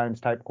Danny Dimes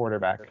type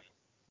quarterback?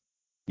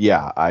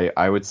 Yeah,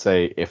 I would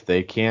say if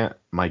they can't,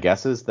 my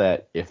guess is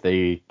that if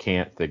they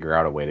can't figure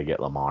out a way to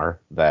get Lamar,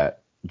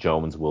 that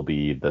Jones will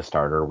be the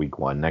starter week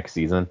 1 next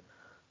season.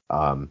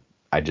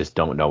 I just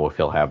don't know if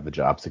he'll have the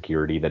job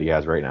security that he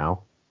has right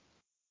now.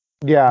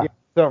 Yeah.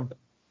 So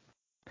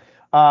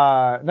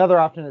another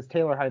option is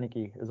Taylor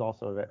Heinicke is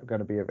also going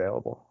to be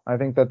available. I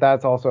think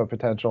that's also a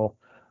potential.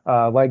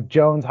 Like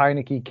Jones,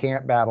 Heinicke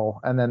can't battle,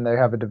 and then they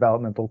have a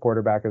developmental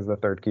quarterback as the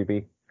third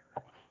QB.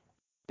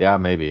 Yeah,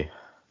 maybe.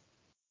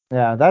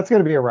 Yeah, that's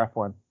going to be a rough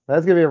one.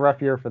 That's going to be a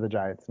rough year for the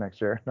Giants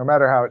next year, no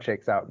matter how it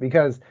shakes out,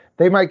 because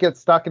they might get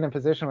stuck in a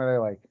position where they're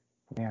like,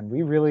 man,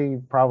 we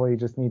really probably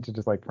just need to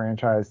just like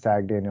franchise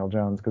tag Daniel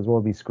Jones because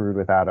we'll be screwed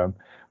without him,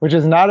 which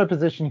is not a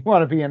position you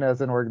want to be in as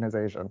an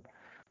organization.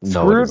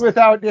 No, Screwed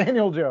without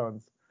Daniel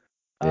Jones.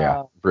 Yeah,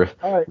 All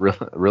right.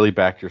 really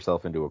backed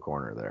yourself into a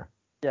corner there.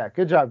 Yeah,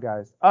 good job,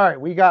 guys. All right,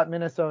 we got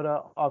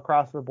Minnesota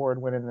across the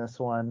board winning this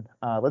one.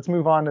 Let's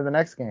move on to the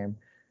next game.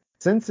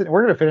 Since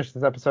we're going to finish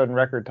this episode in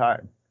record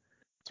time.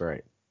 That's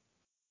right.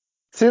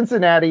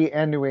 Cincinnati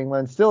and New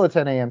England, still a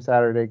 10 a.m.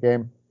 Saturday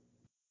game.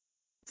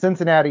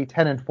 Cincinnati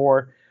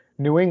 10-4,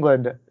 New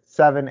England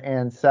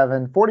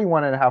 7-7,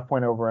 41.5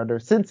 point over under.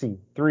 Cincy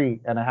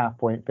 3.5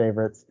 point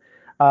favorites.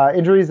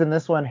 Injuries in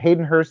this one: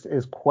 Hayden Hurst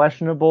is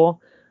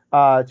questionable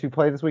to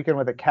play this weekend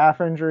with a calf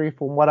injury.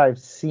 From what I've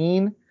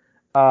seen,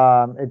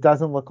 it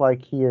doesn't look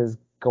like he is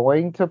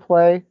going to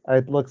play.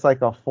 It looks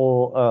like a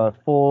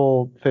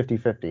full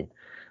 50-50.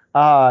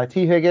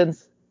 T.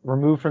 Higgins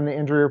removed from the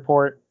injury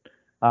report.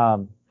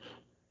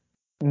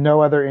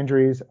 No other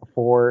injuries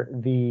for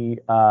the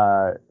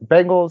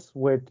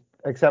Bengals,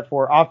 except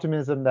for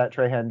optimism that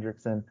Trey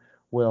Hendrickson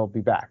will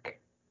be back.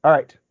 All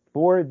right,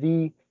 for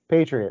the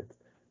Patriots,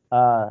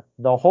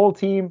 the whole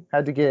team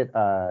had to get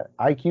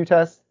IQ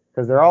tests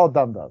because they're all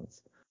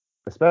dum-dums,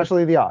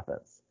 especially the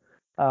offense.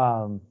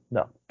 No.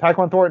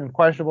 Tyquan Thornton,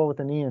 questionable with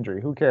a knee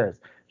injury. Who cares?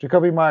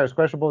 Jakobi Meyers,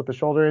 questionable with the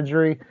shoulder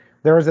injury.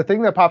 There was a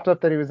thing that popped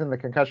up that he was in the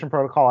concussion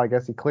protocol. I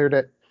guess he cleared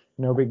it.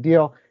 No big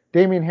deal.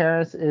 Damian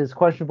Harris is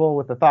questionable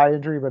with a thigh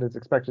injury, but is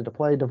expected to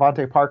play.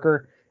 Devontae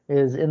Parker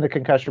is in the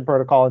concussion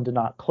protocol and did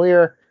not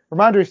clear.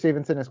 Rhamondre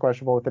Stevenson is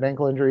questionable with an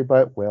ankle injury,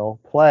 but will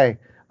play.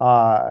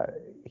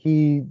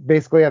 He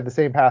basically had the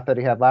same path that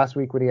he had last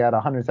week when he had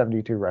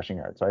 172 rushing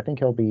yards. So I think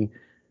he'll be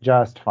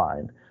just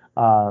fine.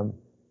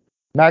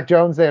 Mac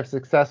Jones, they have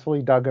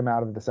successfully dug him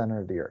out of the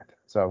center of the earth.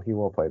 So he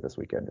will play this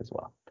weekend as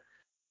well.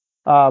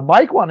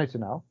 Mike wanted to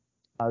know,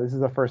 this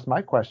is the first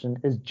Mike question,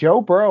 is Joe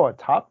Burrow a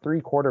top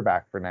 3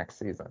 quarterback for next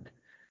season?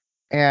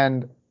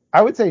 And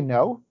I would say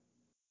no,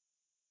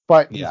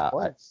 but he's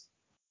close.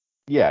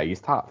 Yeah, he's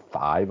top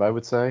 5, I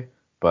would say.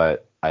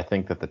 But I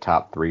think that the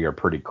top 3 are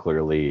pretty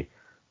clearly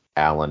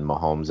Allen,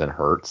 Mahomes, and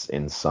Hurts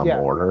in some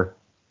order.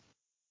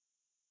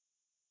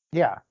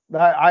 Yeah,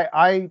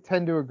 I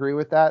tend to agree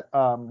with that.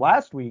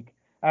 Last week,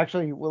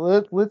 actually,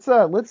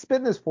 let's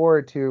spin this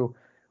forward to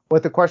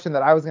what the question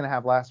that I was going to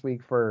have last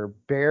week for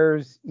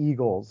Bears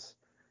Eagles,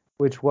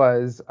 which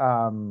was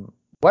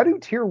what do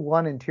tier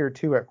 1 and tier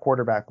 2 at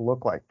quarterback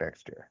look like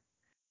next year?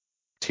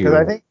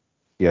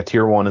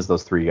 Tier 1 is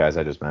those 3 guys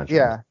I just mentioned.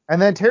 Yeah, and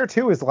then tier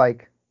 2 is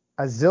like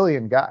a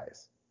zillion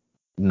guys.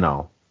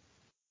 No.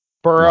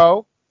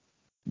 Burrow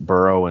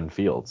and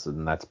Fields,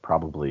 and that's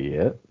probably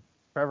it.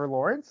 Trevor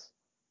Lawrence?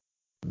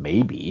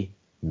 Maybe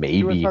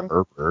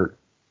Herbert.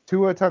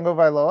 Tua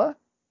Tagovailoa?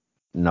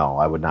 No,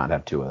 I would not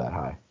have Tua that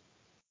high.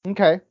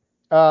 Okay.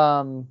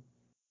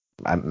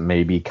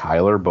 Maybe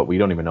Kyler, but we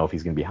don't even know if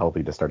he's going to be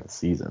healthy to start the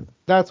season.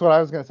 That's what I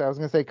was going to say. I was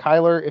going to say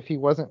Kyler, if he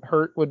wasn't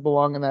hurt, would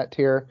belong in that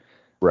tier.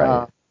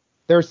 Right.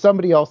 There's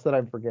somebody else that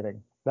I'm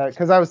forgetting,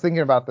 because I was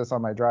thinking about this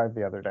on my drive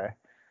the other day.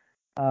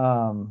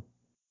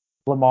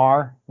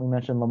 Lamar. We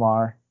mentioned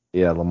Lamar.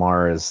 Yeah,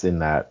 Lamar is in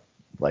that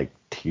like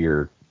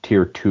tier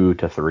 2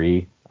 to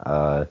 3.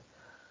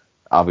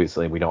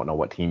 Obviously, we don't know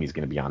what team he's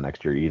going to be on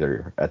next year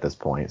either at this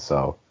point.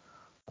 So,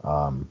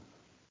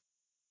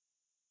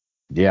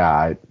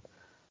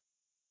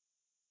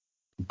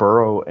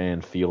 Burrow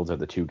and Fields are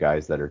the 2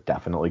 guys that are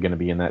definitely going to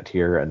be in that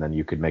tier, and then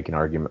you could make an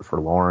argument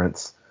for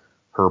Lawrence,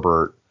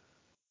 Herbert,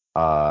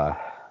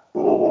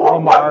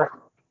 Lamar.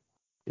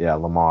 Yeah,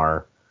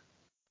 Lamar,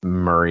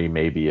 Murray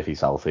maybe if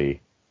he's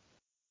healthy,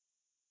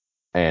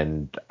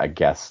 and I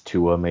guess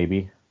Tua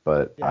maybe,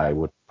 but I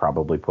would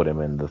probably put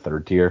him in the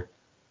 3rd tier.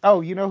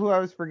 Oh, you know who I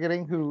was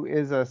forgetting? Who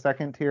is a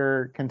 2nd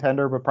tier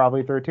contender, but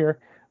probably 3rd tier?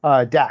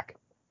 Dak.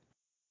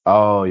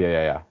 Oh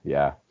yeah.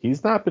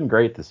 He's not been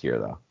great this year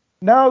though.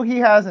 No, he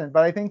hasn't.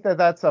 But I think that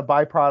that's a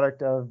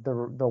byproduct of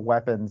the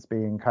weapons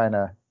being kind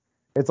of.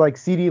 It's like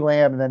CeeDee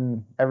Lamb, and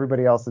then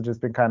everybody else has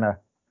just been kind of.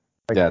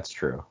 That's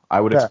true.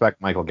 I would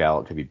expect Michael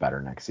Gallup to be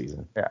better next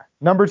season. Yeah.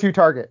 Number 2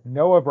 target,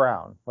 Noah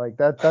Brown. Like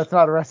that's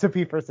not a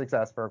recipe for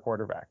success for a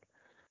quarterback.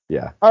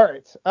 Yeah. All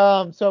right.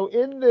 So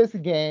in this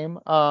game,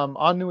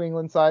 on New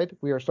England side,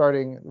 we are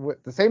starting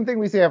with the same thing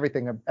we say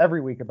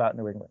every week about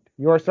New England.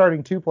 You are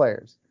starting 2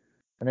 players.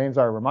 The names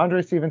are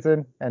Rhamondre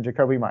Stevenson and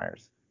Jakobi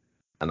Meyers.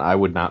 And I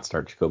would not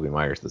start Jakobi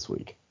Meyers this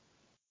week.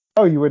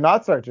 Oh, you would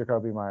not start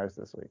Jakobi Meyers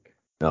this week?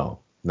 No,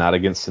 not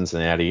against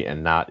Cincinnati,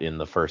 and not in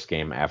the first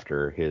game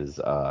after his.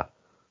 Oh,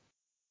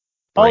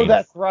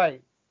 that's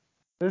right.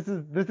 This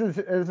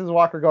is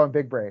Walker going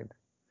big brain.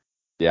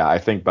 Yeah, I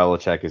think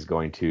Belichick is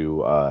going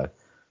to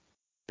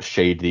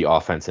shade the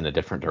offense in a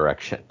different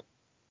direction.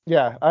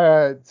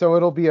 Yeah. So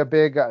it'll be a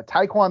big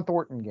Tyquan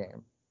Thornton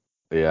game.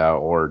 Yeah,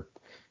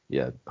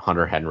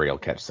 Hunter Henry will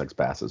catch 6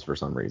 passes for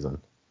some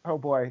reason. Oh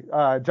boy,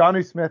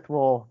 Jonnu Smith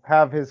will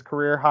have his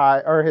career high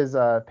or his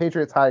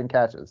Patriots high in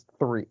catches,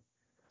 3.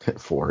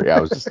 4. Yeah,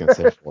 I was just gonna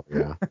say 4.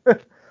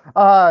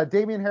 Yeah.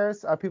 Damian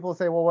Harris. People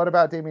say, well, what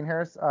about Damian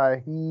Harris?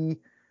 He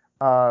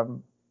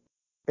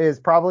is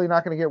probably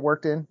not going to get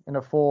worked in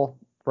a full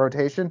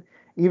rotation.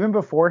 Even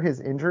before his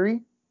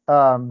injury,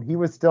 he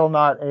was still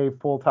not a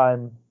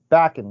full-time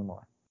back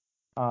anymore.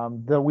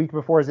 The week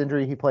before his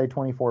injury, he played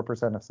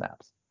 24% of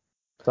snaps.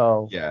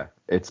 So Yeah,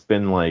 it's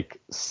been like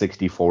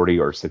 60-40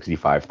 or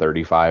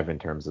 65-35 in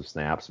terms of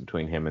snaps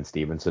between him and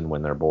Stevenson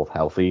when they're both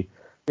healthy.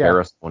 yeah,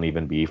 Harris won't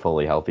even be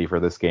fully healthy for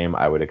this game.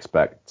 I would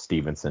expect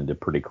Stevenson to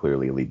pretty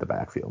clearly lead the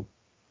backfield.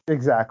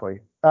 exactly.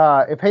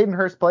 If Hayden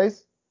Hurst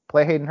plays,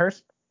 play Hayden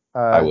Hurst.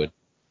 I would.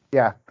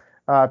 Yeah.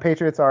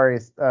 Patriots are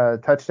a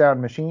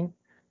touchdown machine,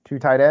 2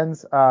 tight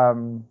ends.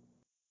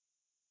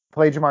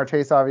 Play Jamar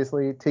Chase,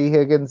 obviously. T.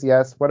 Higgins,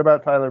 yes. What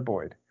about Tyler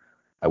Boyd?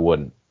 I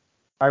wouldn't.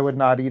 I would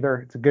not either.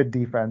 It's a good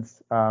defense.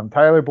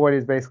 Tyler Boyd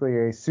is basically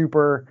a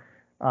super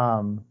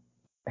um,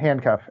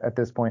 handcuff at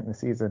this point in the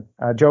season.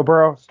 Joe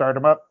Burrow, start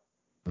him up.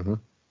 hmm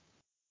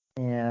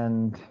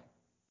And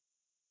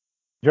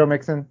Joe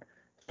Mixon,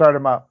 start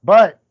him up.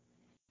 But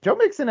Joe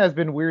Mixon has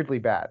been weirdly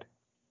bad.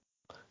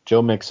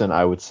 Joe Mixon,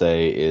 I would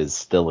say, is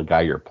still a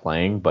guy you're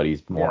playing, but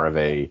he's more Yeah. of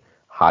a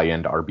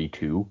high-end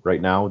RB2 right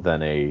now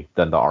than the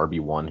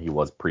RB1 he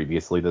was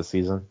previously this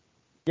season.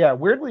 Yeah,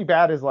 weirdly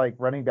bad is like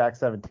running back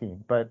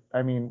 17. But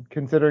I mean,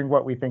 considering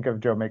what we think of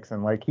Joe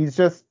Mixon, like he's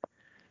just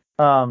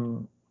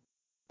um,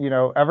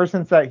 ever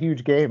since that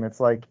huge game, it's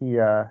like he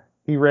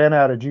ran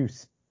out of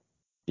juice.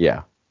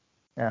 Yeah,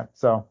 Yeah.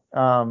 So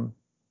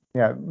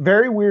yeah,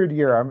 very weird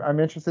year. I'm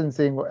interested in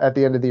seeing at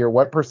the end of the year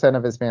what percent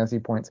of his fantasy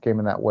points came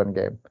in that one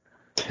game.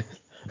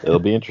 it'll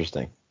be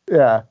interesting,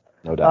 Yeah.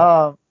 no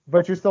doubt.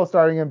 But you're still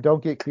starting him.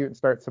 Don't get cute and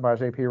start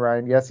Samaje P.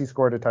 Ryan. Yes, he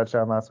scored a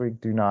touchdown last week.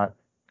 Do not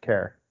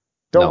care.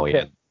 No, Don't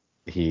care.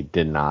 he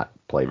did not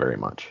play very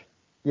much.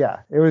 Yeah,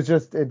 it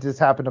just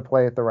happened to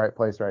play at the right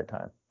place, right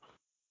time.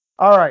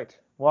 All right,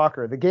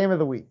 Walker, the game of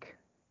the week.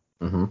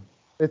 hmm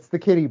It's the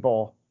Kitty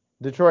Bowl.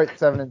 Detroit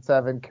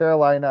 7-7,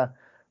 Carolina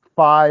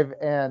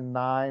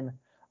 5-9.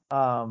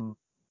 Um,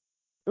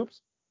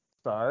 oops,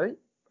 sorry.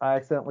 I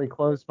accidentally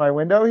closed my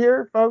window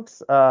here,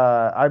 folks.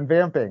 I'm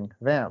vamping.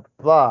 Vamp.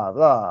 Blah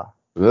blah.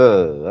 All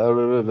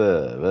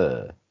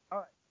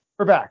right,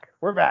 we're back.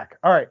 We're back.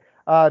 All right.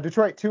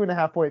 Detroit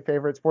 2.5 point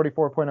favorites,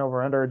 44 point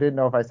over under. Didn't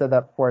know if I said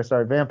that before I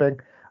started vamping.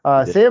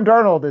 Sam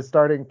Darnold is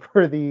starting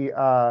for the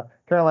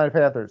Carolina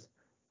Panthers.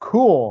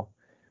 Cool.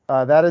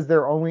 That is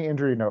their only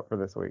injury note for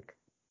this week.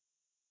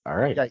 All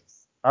right,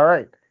 Yikes. All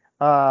right.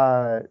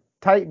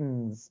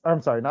 Titans.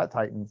 I'm sorry, not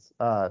Titans.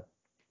 Lions.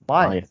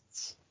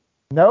 Lions.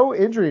 No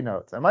injury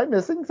notes. Am I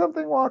missing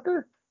something,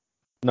 Walker?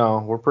 No,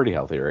 we're pretty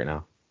healthy right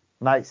now.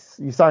 Nice.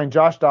 You signed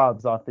Josh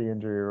Dobbs off the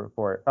injury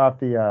report, off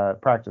the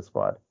practice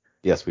squad.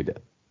 Yes, we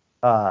did.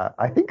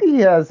 I think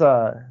he has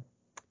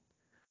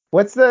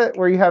what's the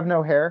where you have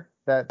no hair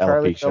that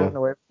Charlie Alopecia. went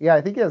away? Yeah,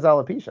 I think he has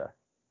alopecia.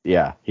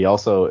 Yeah, he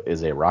also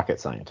is a rocket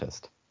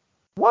scientist.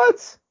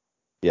 What?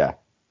 Yeah,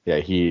 yeah.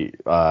 He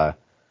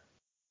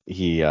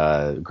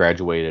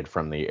graduated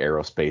from the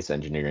aerospace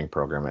engineering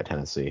program at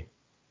Tennessee.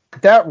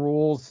 That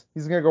rules.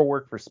 He's gonna go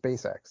work for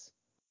SpaceX.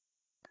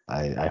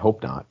 I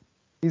hope not.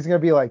 He's gonna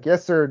be like,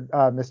 yes, sir,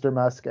 Mr.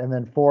 Musk, and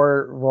then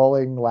 4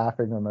 rolling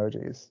laughing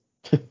emojis.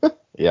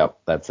 Yep,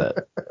 that's it.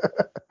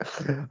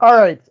 All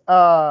right.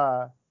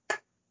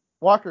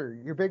 Walker,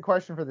 your big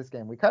question for this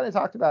game. We kind of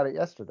talked about it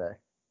yesterday.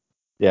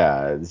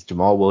 Yeah, is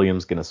Jamal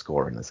Williams gonna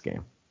score in this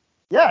game?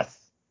 Yes.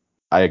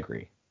 I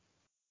agree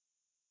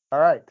All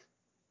right.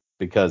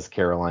 because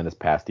Carolina's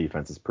pass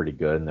defense is pretty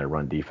good and their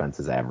run defense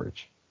is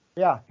average.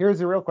 Yeah. Here's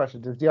the real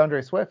question: does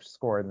DeAndre Swift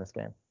score in this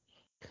game?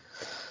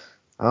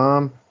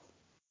 Um,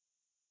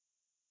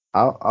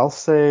 I'll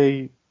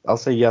say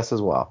yes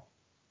as well.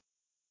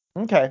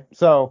 Okay.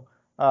 So,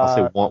 I'll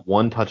say uh,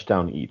 one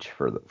touchdown each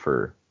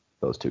for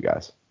those two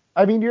guys.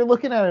 I mean, you're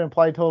looking at an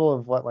implied total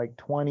of what, like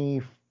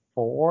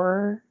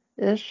 24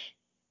 ish?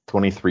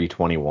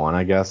 23-21,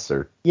 I guess,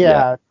 or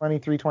yeah, Yeah,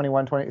 23,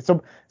 21, 20.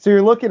 So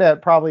you're looking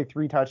at probably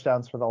 3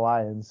 touchdowns for the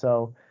Lions.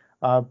 So,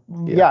 yeah,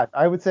 yeah,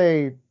 I would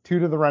say 2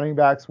 to the running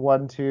backs,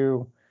 1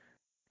 to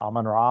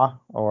Amon Ra,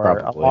 or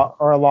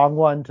probably. a long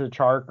one to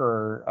Chark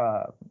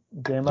or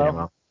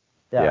Jamo.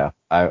 JMO.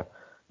 Yeah,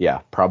 Yeah,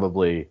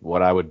 probably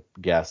what I would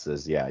guess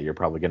is you're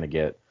probably gonna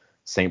get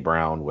St.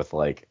 Brown with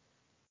like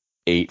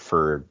 8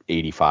 for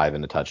 85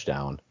 and a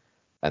touchdown,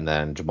 and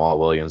then Jamal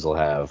Williams will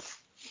have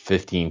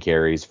 15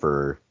 carries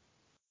for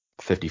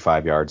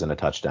 55 yards and a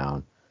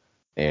touchdown,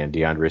 and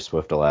DeAndre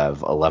Swift will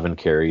have 11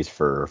 carries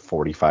for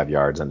 45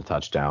 yards and a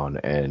touchdown,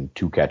 and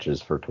 2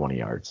 catches for 20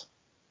 yards.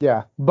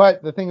 yeah.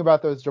 But the thing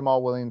about those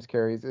Jamal Williams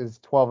carries is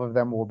 12 of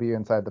them will be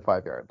inside the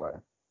 5-yard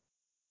line.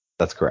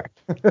 That's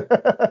correct.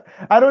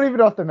 I don't even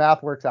know if the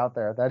math works out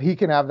there that he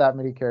can have that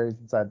many carries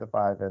inside the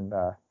 5 and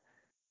And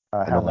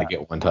have only that.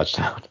 get one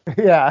touchdown.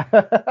 Yeah,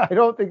 I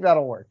don't think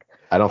that'll work.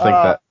 I don't think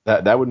Uh,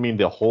 that would mean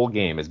the whole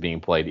game is being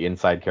played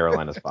inside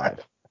Carolina's 5.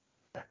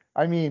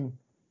 I mean,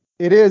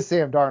 it is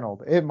Sam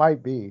Darnold. It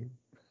might be.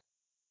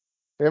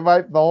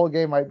 The whole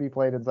game might be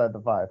played inside the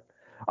 5.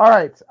 All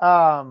right.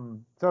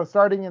 So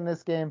starting in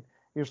this game,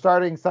 you're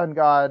starting Sun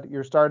God,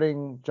 you're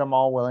starting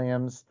Jamal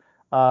Williams,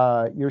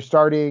 you're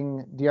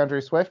starting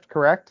DeAndre Swift,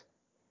 correct?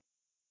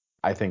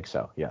 I think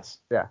so. Yes.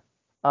 Yeah.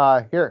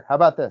 Here, how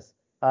about this?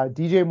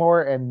 DJ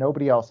Moore and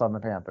nobody else on the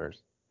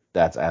Panthers.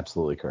 That's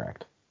absolutely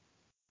correct.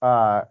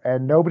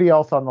 and nobody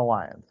else on the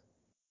Lions.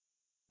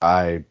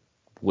 I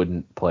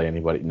wouldn't play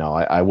anybody. No,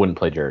 I wouldn't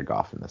play Jared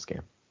Goff in this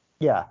game.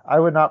 Yeah, I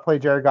would not play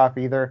Jared Goff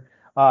either.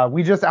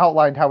 We just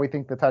outlined how we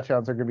think the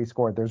touchdowns are going to be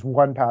scored. There's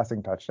one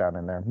passing touchdown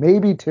in there,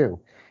 maybe two,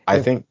 I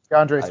if think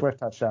DeAndre Swift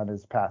touchdown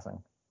is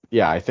passing.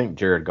 Yeah, I think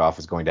Jared Goff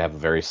is going to have a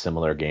very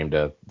similar game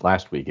to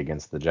last week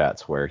against the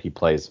Jets, where he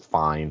plays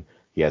fine.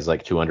 He has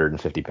like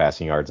 250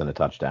 passing yards and a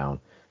touchdown,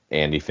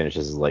 and he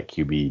finishes as like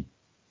QB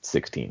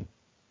 16.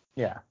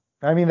 Yeah,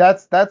 I mean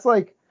that's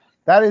like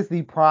that is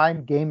the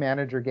prime game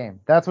manager game.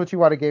 That's what you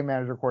want a game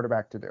manager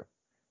quarterback to do.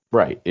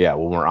 Right. Yeah.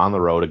 When we're on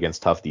the road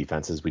against tough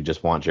defenses, we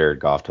just want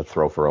Jared Goff to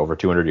throw for over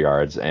 200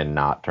 yards and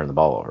not turn the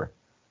ball over.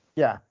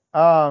 Yeah.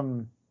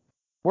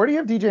 Where do you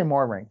have DJ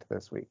Moore ranked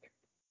this week?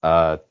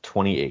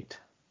 28.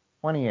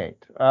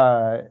 28.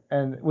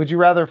 And would you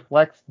rather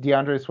flex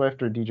DeAndre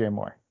Swift or DJ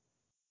Moore?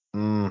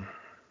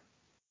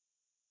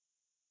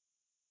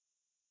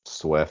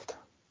 Swift.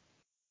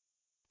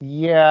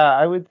 Yeah,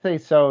 I would say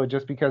so,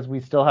 just because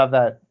we still have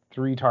that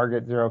 3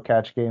 target, 0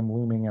 catch game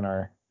looming in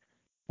our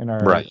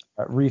Right.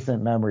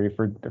 recent memory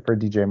for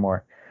DJ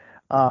Moore.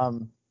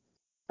 Um,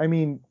 I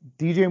mean,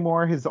 DJ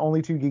Moore, his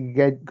only two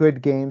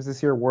good games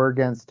this year were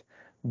against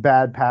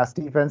bad pass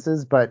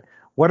defenses, but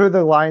what are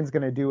the Lions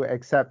going to do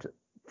except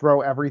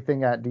throw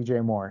everything at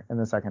DJ Moore in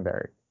the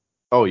secondary?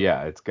 Oh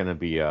yeah, it's gonna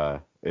be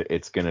Jeff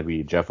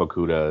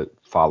Okuda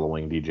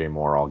following DJ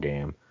Moore all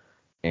game,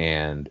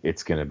 and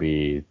it's gonna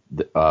be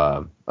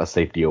a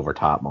safety over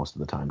top most of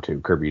the time too.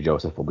 Kirby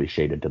Joseph will be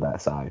shaded to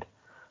that side.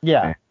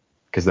 Yeah.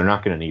 Because they're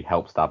not going to need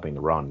help stopping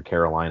the run.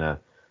 Carolina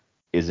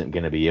isn't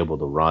going to be able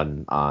to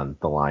run on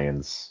the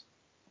Lions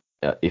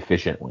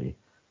efficiently.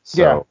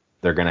 So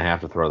they're going to have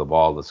to throw the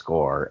ball to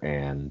score,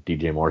 and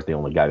DJ Moore's the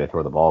only guy they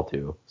throw the ball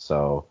to.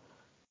 So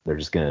they're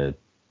just going to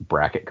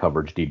bracket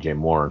coverage DJ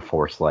Moore and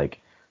force like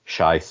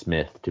Shi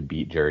Smith to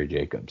beat Jerry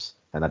Jacobs,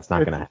 and that's not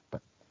going to happen.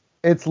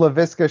 It's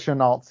Laviska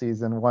Shenault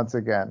season once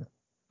again.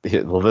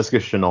 Laviska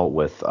Shenault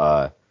with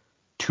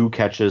 2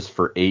 catches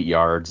for 8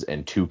 yards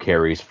and 2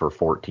 carries for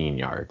 14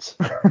 yards.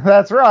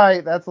 That's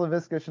right. That's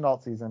Laviska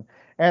Shenault season.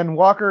 And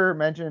Walker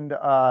mentioned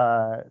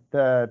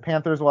the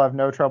Panthers will have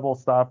no trouble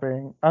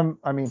stopping.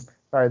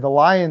 The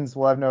Lions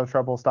will have no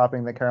trouble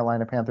stopping the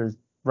Carolina Panthers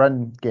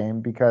run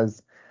game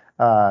because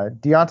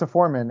Deonta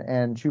Foreman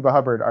and Chuba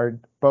Hubbard are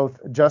both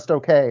just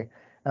okay,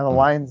 and the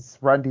Lions'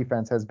 run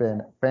defense has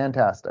been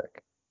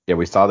fantastic. Yeah,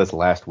 we saw this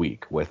last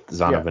week with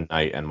Zonovan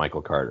Knight and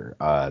Michael Carter.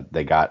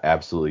 They got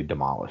absolutely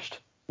demolished.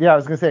 Yeah, I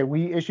was going to say,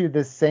 we issued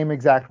this same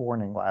exact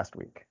warning last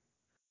week.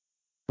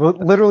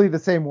 Literally the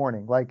same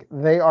warning. Like,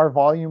 they are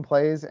volume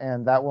plays,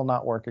 and that will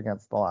not work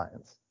against the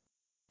Lions.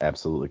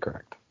 Absolutely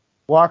correct.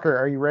 Walker,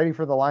 are you ready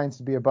for the Lions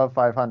to be above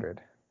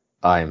 500?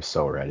 I am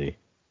so ready.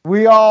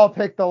 We all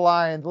picked the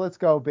Lions. Let's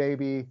go,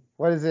 baby.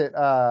 What is it?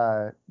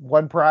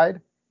 One pride?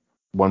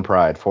 One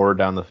pride. Forward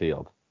down the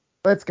field.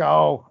 Let's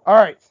go. All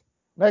right.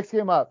 Next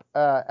game up,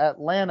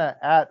 Atlanta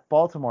at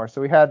Baltimore.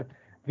 So we had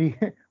the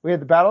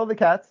Battle of the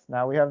Cats.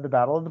 Now we have the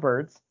Battle of the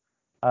Birds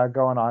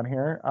going on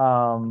here.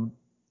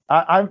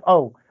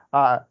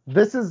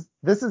 This is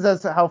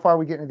as to how far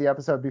we get into the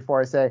episode before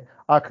I say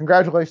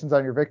congratulations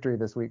on your victory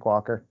this week,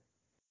 Walker.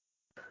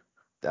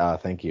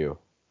 Thank you.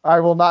 I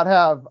will not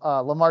have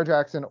Lamar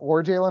Jackson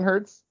or Jalen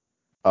Hurts.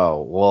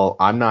 Oh, well,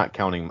 I'm not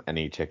counting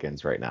any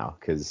chickens right now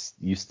because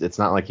it's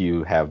not like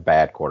you have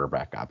bad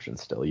quarterback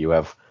options still. You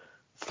have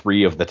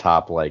 3 of the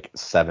top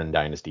 7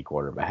 dynasty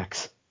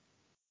quarterbacks.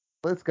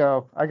 Let's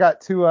go. I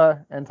got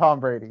Tua and Tom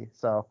Brady.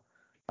 So,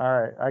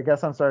 all right. I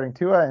guess I'm starting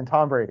Tua and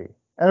Tom Brady.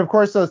 And of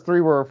course, those 3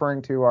 we're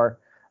referring to are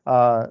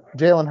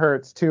Jalen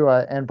Hurts,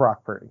 Tua, and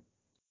Brock Purdy.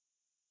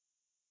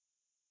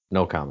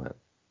 No comment.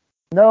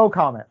 No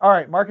comment. All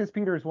right. Marcus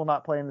Peters will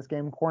not play in this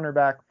game.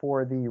 Cornerback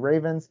for the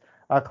Ravens.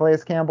 Calais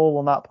Campbell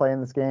will not play in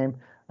this game.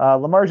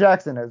 Lamar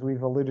Jackson, as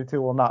we've alluded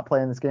to, will not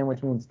play in this game,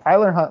 which means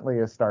Tyler Huntley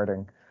is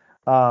starting.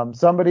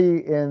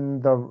 Somebody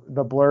in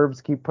the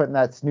blurbs keep putting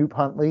that Snoop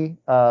Huntley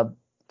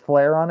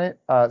flair on it.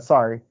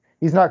 Sorry,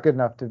 he's not good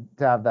enough to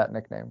have that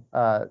nickname.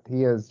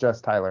 He is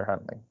just Tyler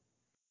Huntley.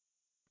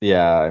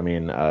 Yeah, I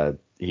mean,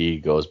 he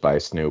goes by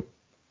Snoop,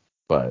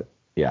 but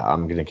yeah,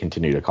 I'm gonna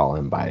continue to call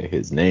him by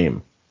his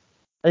name.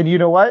 And you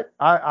know what?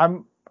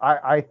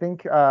 I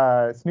think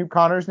Snoop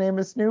Connor's name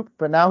is Snoop,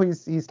 but now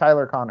he's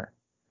Tyler Connor.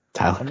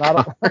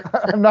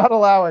 I'm not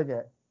allowing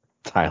it.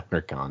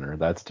 Tyler Connor,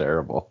 that's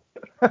terrible.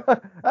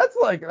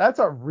 That's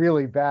a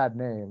really bad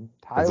name.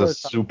 That's a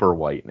super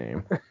white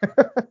name.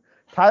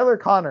 Tyler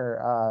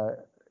Connor.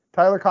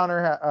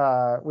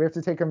 We have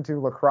to take him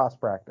to lacrosse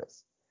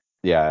practice.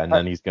 Yeah, and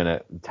then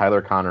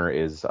Tyler Connor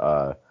is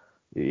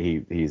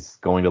he's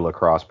going to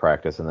lacrosse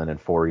practice, and then in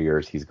 4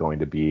 years he's going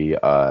to be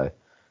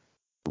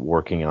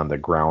working on the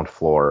ground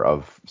floor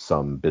of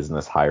some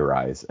business high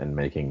rise and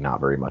making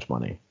not very much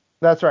money.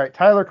 That's right.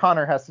 Tyler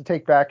Connor has to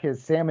take back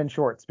his salmon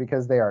shorts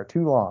because they are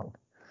too long.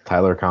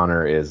 Tyler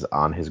Connor is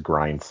on his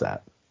grind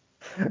set.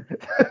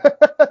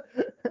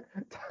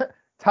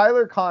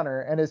 Tyler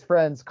Connor and his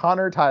friends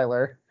Connor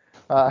Tyler.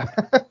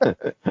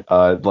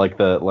 Like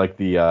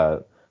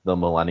the the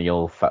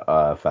Millennial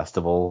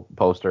Festival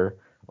poster.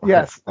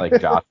 Yes. It's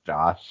like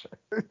Josh.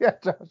 Yeah,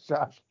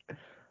 Josh.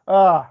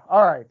 All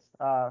right.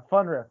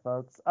 Fun riff,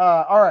 folks.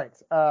 All right.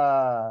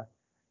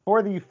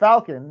 For the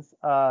Falcons,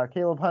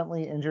 Caleb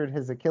Huntley injured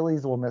his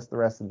Achilles, will miss the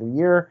rest of the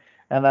year,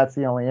 and that's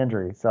the only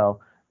injury. So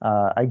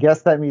I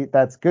guess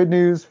that's good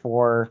news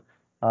for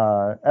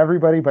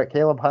everybody but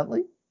Caleb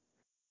Huntley.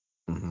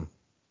 Mm-hmm.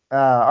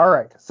 All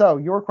right. So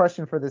your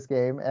question for this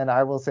game, and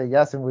I will say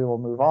yes, and we will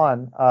move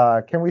on.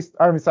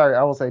 I'm sorry.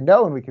 I will say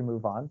no, and we can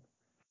move on.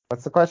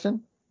 What's the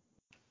question?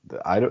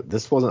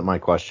 This wasn't my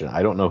question.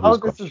 I don't know whose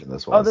question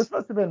this was. Oh, this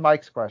must have been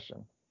Mike's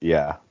question.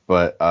 Yeah,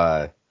 but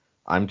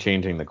I'm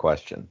changing the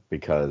question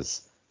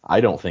because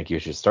I don't think you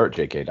should start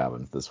J.K.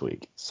 Dobbins this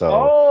week.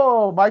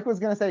 So, Mike was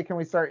going to say, can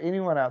we start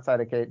anyone outside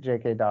of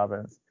J.K.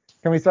 Dobbins?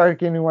 Can we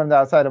start anyone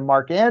outside of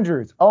Mark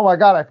Andrews? Oh my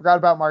God, I forgot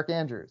about Mark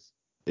Andrews.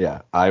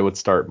 yeah, I would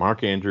start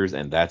Mark Andrews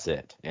and that's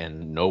it,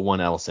 and no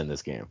one else in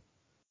this game.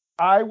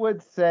 I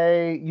would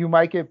say you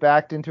might get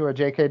backed into a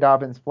J.K.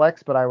 Dobbins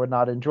flex, but I would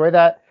not enjoy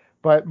that.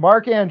 But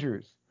Mark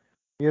Andrews,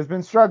 he has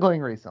been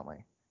struggling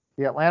recently.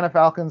 The Atlanta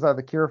Falcons are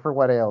the cure for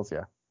what ails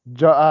you.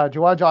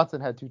 Juwan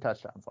Johnson had 2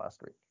 touchdowns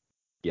last week.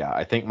 Yeah,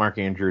 I think Mark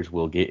Andrews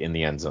will get in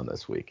the end zone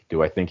this week.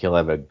 Do I think he'll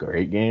have a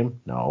great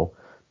game? No,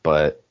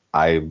 but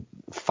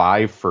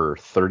 5 for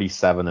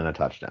 37 and a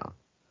touchdown.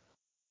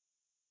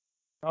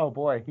 Oh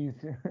boy,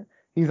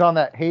 he's on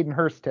that Hayden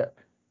Hurst tip.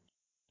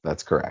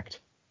 That's correct.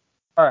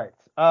 All right.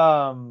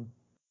 So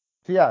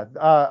yeah,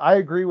 I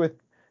agree with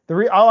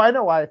I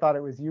know why I thought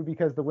it was you,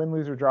 because the win,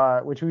 lose, or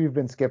draw, which we've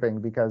been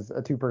skipping because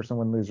a 2-person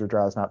win, lose, or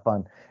draw is not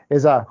fun,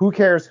 is who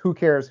cares, who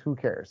cares, who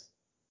cares.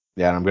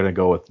 Yeah, and I'm gonna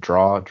go with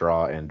draw, and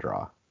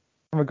draw.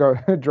 I'm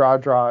gonna go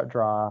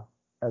draw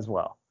as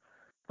well.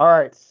 All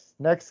right,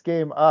 next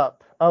game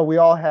up. Oh, we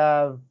all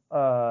have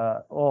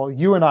well,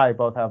 you and I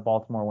both have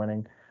Baltimore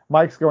winning.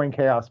 Mike's going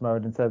chaos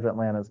mode and says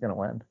Atlanta's gonna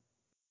win.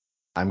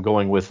 I'm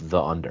going with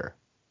the under.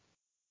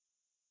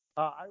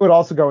 I would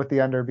also go with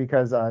the under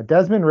because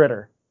Desmond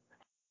Ridder.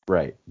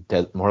 Right.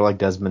 More like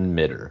Desmond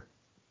Mitter.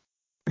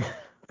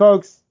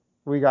 Folks,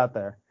 we got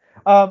there.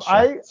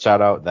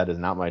 Shout out. That is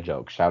not my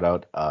joke. Shout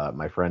out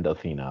my friend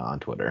Athena on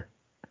Twitter.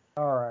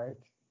 All right.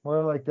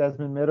 More like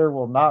Desmond Mitter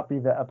will not be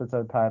the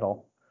episode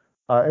title.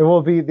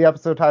 The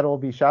episode title will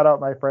be shout out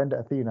my friend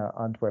Athena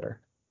on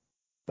Twitter.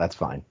 That's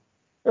fine.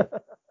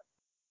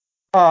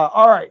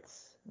 All right.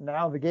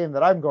 Now the game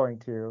that I'm going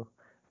to.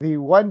 The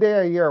one day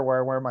a year where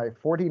I wear my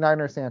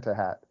 49er Santa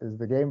hat is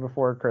the game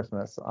before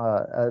Christmas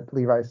at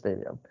Levi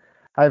Stadium.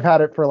 I've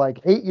had it for like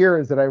 8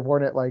 years and I've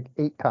worn it like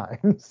 8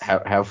 times.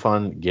 Have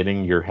fun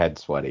getting your head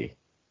sweaty.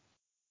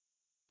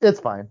 It's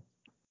fine.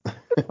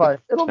 It's fine.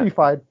 It'll be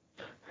fine.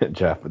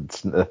 Jeff,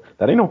 that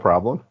ain't no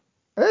problem.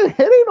 It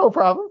ain't no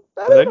problem.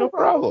 That ain't no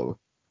problem.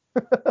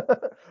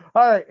 All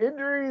right.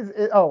 Injuries.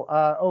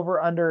 Over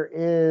under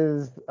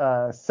is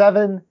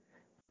 7.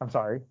 I'm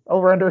sorry.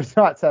 Over under is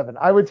not 7.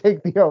 I would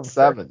take the over.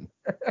 7.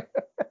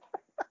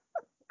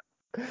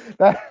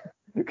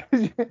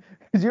 Could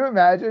you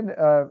imagine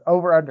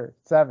over under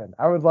 7?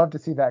 I would love to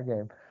see that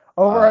game.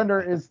 Over under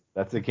is.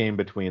 That's a game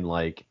between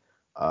like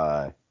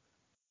that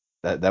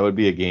would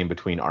be a game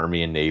between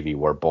Army and Navy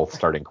where both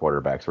starting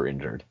quarterbacks were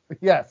injured.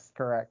 Yes,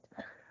 correct.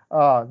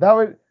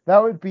 That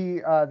would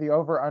be the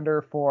over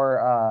under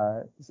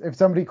for if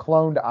somebody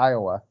cloned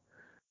Iowa.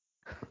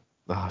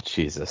 Oh,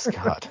 Jesus,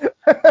 God.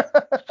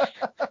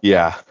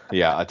 Yeah,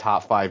 a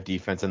top 5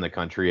 defense in the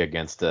country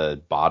against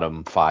a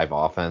bottom 5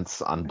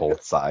 offense on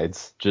both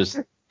sides. Just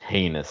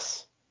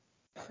heinous.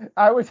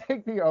 I would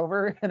take the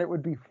over, and it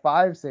would be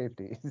 5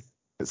 safeties.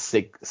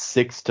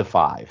 6 to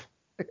 5.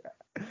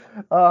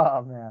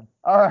 Oh, man.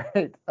 All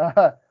right.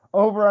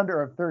 Over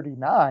under of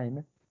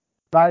 39.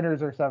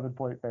 Niners are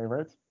 7-point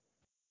favorites.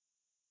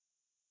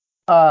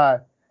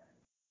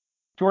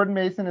 Jordan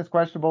Mason is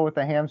questionable with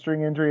a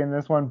hamstring injury in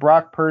this one.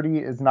 Brock Purdy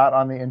is not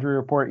on the injury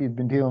report. He's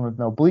been dealing with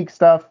no oblique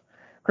stuff.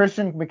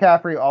 Christian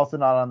McCaffrey also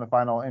not on the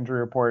final injury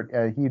report.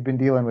 He'd been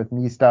dealing with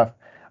knee stuff.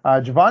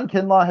 Javon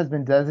Kinlaw has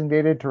been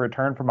designated to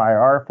return from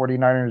IR,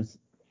 49ers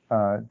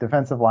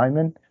defensive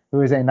lineman,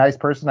 who is a nice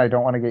person. I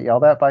don't want to get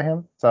yelled at by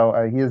him.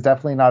 So he is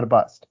definitely not a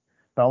bust.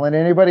 Don't let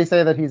anybody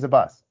say that he's a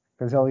bust,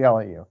 because he'll yell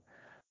at you.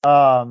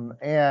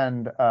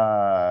 And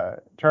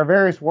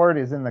Charvarius Ward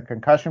is in the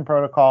concussion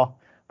protocol,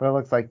 but it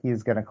looks like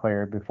he's going to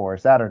clear before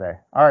Saturday.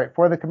 All right,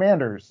 for the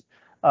Commanders,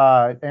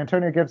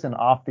 Antonio Gibson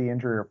off the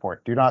injury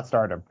report. Do not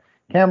start him.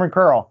 Cameron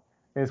Curl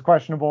is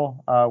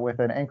questionable with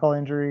an ankle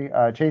injury.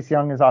 Chase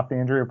Young is off the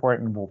injury report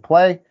and will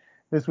play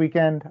this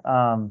weekend.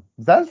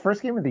 Is that his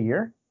first game of the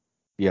year?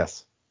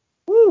 Yes.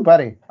 Woo,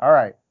 buddy. All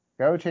right,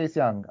 go Chase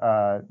Young.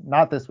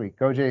 Not this week.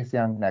 Go Chase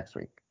Young next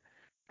week.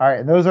 All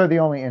right, and those are the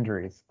only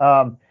injuries.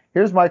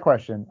 Here's my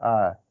question.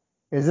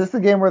 Is this the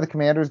game where the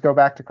Commanders go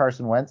back to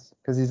Carson Wentz?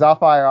 Because he's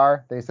off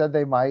IR. They said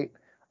they might.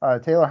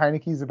 Taylor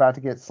Heineke's about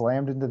to get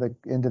slammed into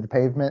the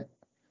pavement.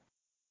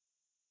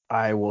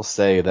 I will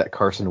say that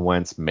Carson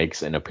Wentz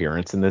makes an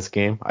appearance in this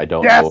game. I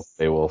don't know if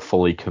they will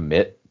fully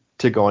commit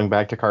to going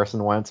back to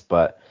Carson Wentz,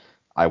 but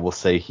I will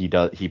say he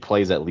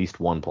plays at least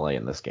one play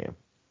in this game.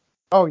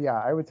 Oh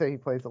yeah, I would say he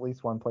plays at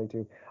least one play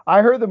too.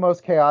 I heard the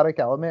most chaotic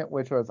element,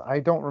 which was I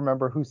don't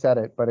remember who said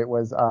it, but it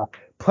was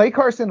play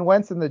Carson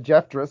Wentz in the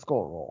Jeff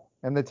Driscoll role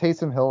and the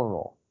Taysom Hill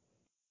role.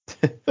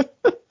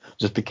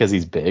 Just because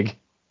he's big.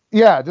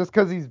 Yeah, just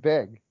because he's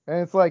big. And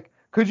it's like,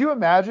 could you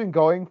imagine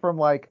going from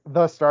like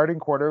the starting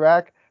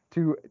quarterback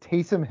to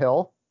Taysom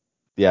Hill?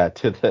 Yeah,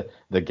 to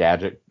the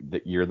gadget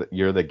that you're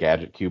the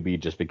gadget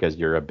QB just because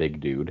you're a big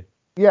dude.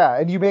 Yeah,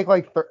 and you make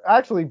like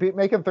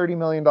making $30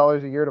 million a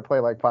year to play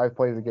like 5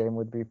 plays a game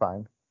would be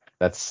fine.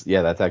 That's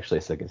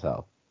actually sick as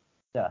hell.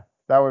 Yeah,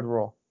 that would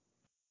rule.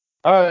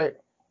 All right,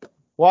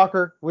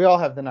 Walker, we all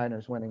have the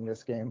Niners winning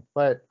this game,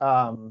 but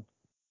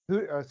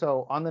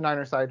so on the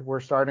Niners side,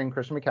 we're starting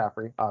Christian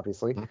McCaffrey,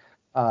 obviously.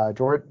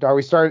 George,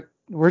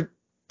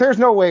 there's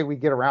no way we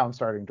get around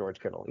starting George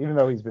Kittle, even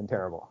though he's been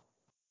terrible.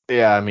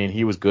 Yeah, I mean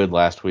he was good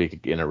last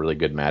week in a really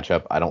good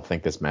matchup. I don't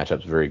think this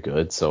matchup's very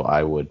good, so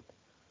I would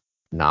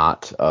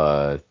not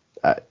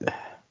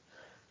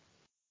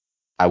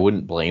I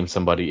wouldn't blame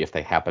somebody if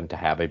they happen to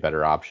have a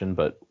better option,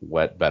 but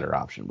what better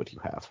option would you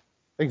have?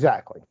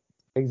 Exactly.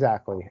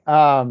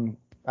 Brandon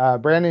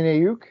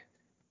Ayuk,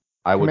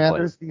 I would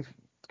play.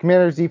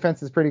 Commanders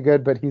defense is pretty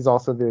good, but he's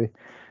also the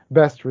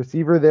best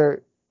receiver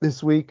there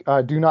this week.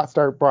 Do not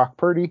start Brock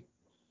Purdy.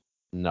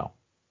 No.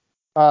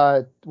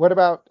 What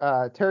about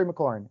Terry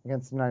McLaurin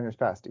against the Niners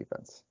pass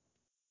defense?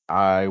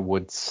 I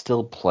would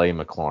still play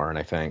McLaurin,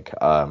 I think.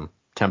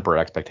 Temper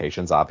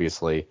expectations,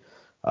 obviously.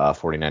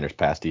 49ers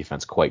pass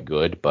defense quite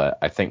good, but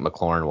I think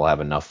McLaurin will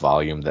have enough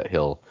volume that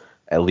he'll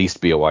at least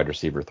be a wide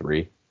receiver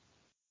 3.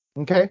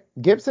 Okay.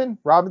 Gibson,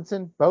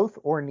 Robinson, both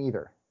or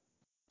neither?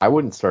 I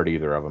wouldn't start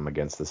either of them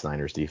against this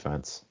Niners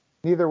defense.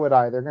 Neither would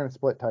I. They're going to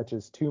split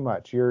touches too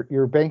much.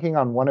 You're banking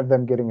on one of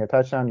them getting a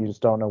touchdown. You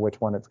just don't know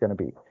which one it's going to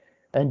be.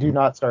 And do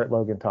not start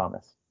Logan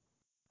Thomas.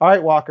 All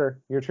right, Walker,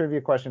 your trivia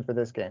question for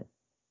this game.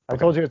 I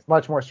told you it's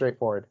much more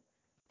straightforward.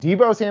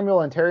 Deebo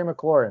Samuel and Terry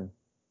McLaurin.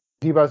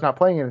 Deebo's not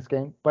playing in this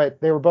game,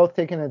 but they were both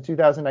taken in the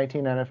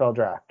 2019 NFL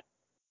Draft.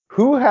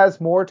 Who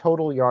has more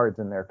total yards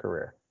in their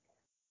career?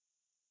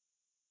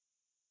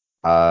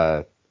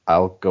 I'll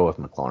go with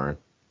McLaurin.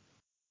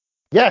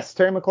 Yes,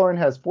 Terry McLaurin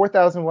has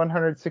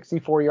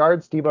 4,164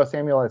 yards. Deebo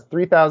Samuel has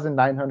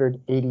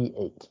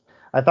 3,988.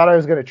 I thought I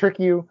was going to trick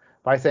you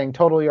by saying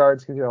total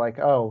yards because you're like,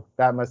 oh,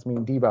 that must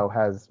mean Deebo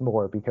has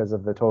more because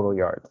of the total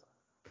yards.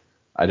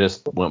 I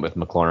just went with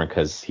McLaurin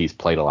because he's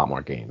played a lot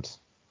more games.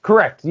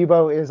 Correct.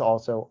 Deebo is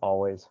also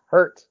always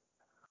hurt.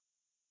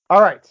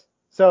 All right.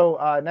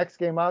 So next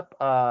game up,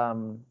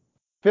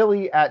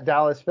 Philly at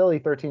Dallas. Philly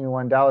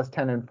 13-1, Dallas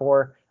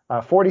 10-4.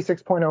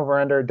 46-point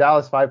over/under.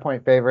 Dallas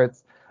 5-point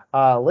favorites.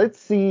 Let's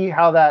see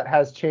how that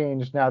has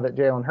changed now that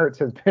Jalen Hurts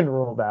has been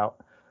ruled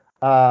out.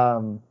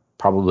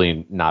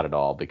 Probably not at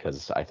all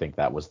because I think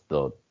that was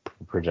the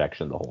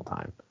projection the whole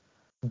time.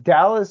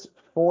 Dallas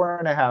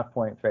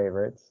 4.5-point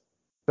favorites.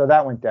 So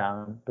that went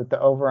down, but the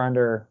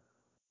over/under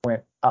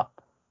went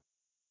up.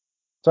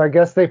 So I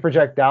guess they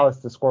project Dallas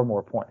to score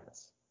more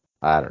points.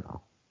 I don't know.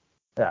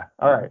 Yeah.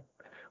 All right.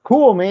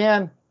 Cool,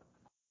 man.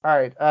 All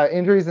right.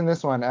 Injuries in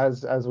this one,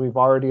 as we've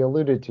already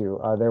alluded to,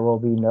 there will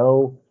be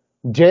no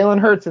Jalen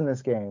Hurts in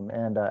this game.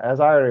 And as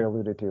I already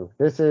alluded to,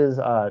 this is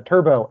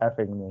turbo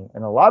effing me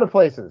in a lot of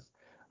places.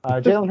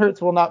 Jalen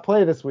Hurts will not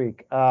play this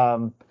week.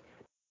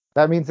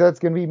 That means that's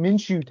going to be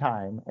Minshew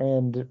time.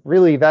 And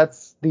really,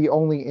 that's the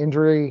only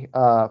injury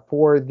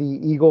for the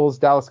Eagles.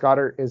 Dallas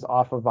Goedert is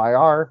off of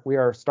IR. We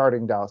are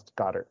starting Dallas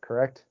Goedert,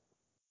 correct?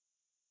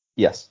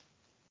 Yes.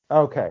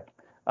 Okay.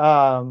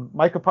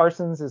 Micah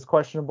Parsons is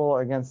questionable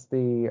against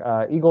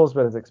the Eagles,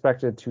 but is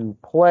expected to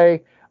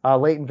play.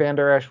 Leighton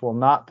Vander Esch will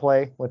not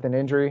play with an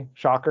injury.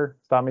 Shocker.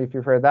 Stop me if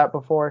you've heard that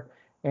before.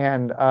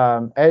 And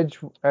edge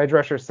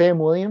rusher Sam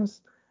Williams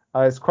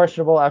is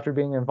questionable after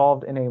being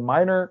involved in a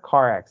minor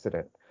car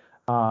accident,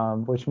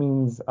 which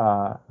means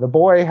the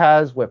boy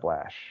has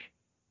whiplash.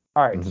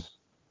 All right. Mm-hmm.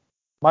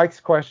 Mike's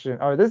question.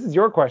 Oh, this is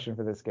your question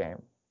for this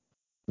game.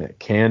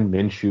 Can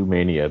Minshew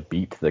Mania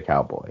beat the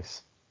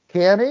Cowboys?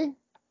 Can he?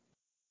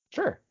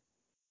 Sure.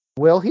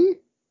 Will he?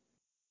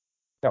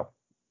 No.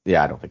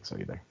 Yeah, I don't think so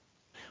either.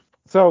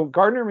 So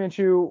Gardner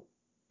Minshew,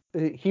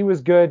 he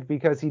was good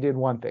because he did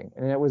one thing,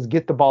 and it was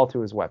get the ball to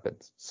his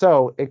weapons.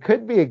 So it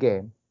could be a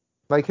game.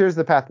 Like, here's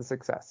the path to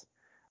success.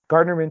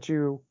 Gardner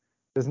Minshew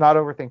does not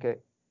overthink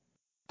it.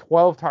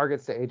 12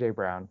 targets to A.J.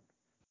 Brown.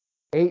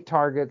 8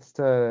 targets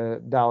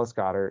to Dallas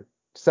Goedert.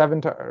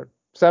 7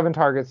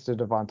 targets to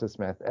Devonta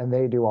Smith, and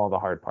they do all the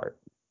hard part.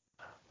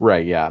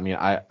 Right, yeah. I mean,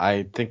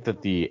 I think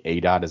that the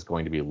ADOT is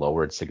going to be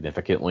lowered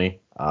significantly.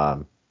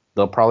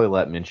 They'll probably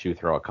let Minshew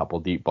throw a couple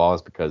deep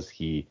balls because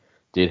he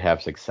did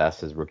have success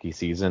his rookie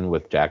season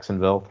with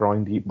Jacksonville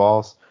throwing deep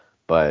balls.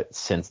 But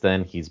since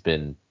then, he's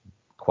been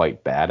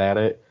quite bad at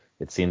it.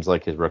 It seems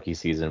like his rookie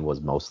season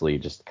was mostly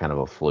just kind of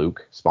a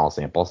fluke, small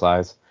sample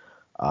size.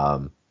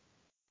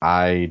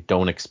 I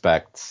don't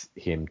expect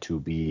him to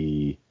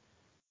be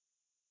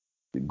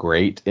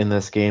great in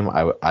this game.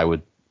 I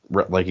would,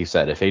 like you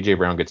said, if A.J.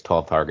 Brown gets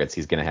 12 targets,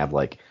 he's going to have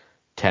like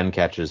 10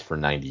 catches for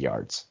 90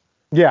 yards.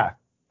 Yeah.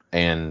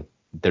 And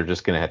they're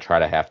just going to try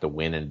to have to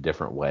win in a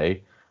different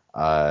way.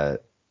 Or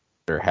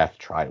have to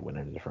try to win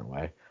in a different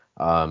way.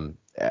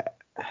 I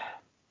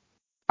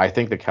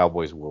think the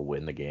Cowboys will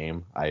win the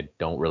game. I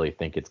don't really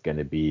think it's going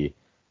to be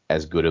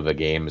as good of a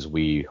game as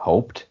we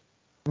hoped.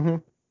 Mm-hmm.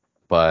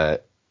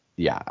 But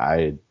yeah,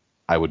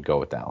 I would go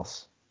with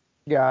Dallas.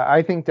 Yeah,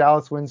 I think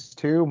Dallas wins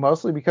too,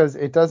 mostly because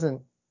it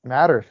doesn't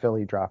matter if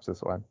Philly drops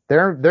this one.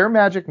 Their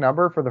magic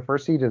number for the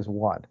first seed is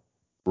 1.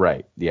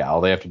 Right. Yeah.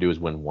 All they have to do is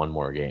win one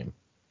more game.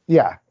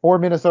 Yeah, or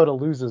Minnesota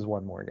loses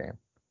one more game.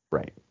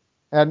 Right.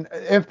 And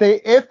if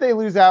they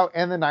lose out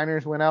and the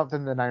Niners win out,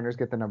 then the Niners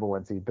get the number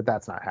 1 seed, but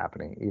that's not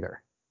happening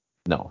either.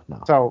 No.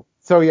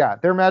 So yeah,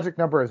 their magic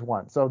number is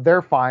 1. So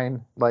they're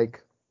fine,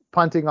 like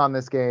punting on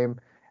this game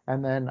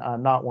and then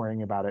not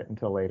worrying about it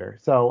until later.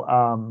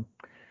 So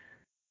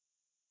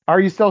are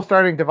you still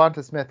starting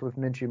Devonta Smith with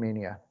Minshew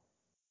Mania?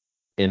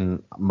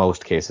 In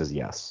most cases,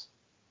 yes.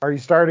 Are you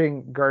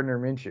starting Gardner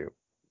Minshew?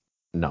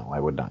 No, I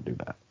would not do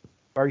that.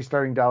 Are you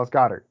starting Dallas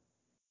Goedert?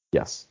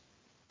 Yes.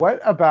 What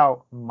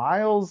about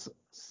Miles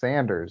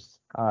Sanders?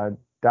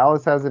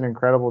 Dallas has an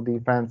incredible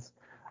defense.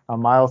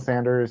 Miles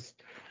Sanders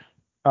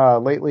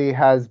lately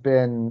has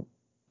been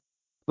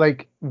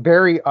like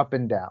very up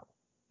and down.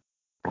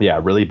 Yeah,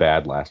 really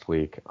bad last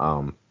week.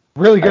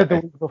 Really good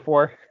the week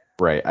before.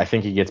 Right. I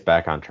think he gets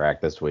back on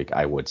track this week.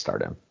 I would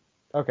start him.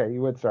 Okay,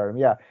 you would start him.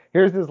 Yeah.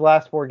 Here's his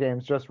last 4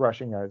 games, just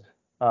rushing yards.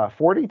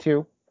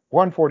 42,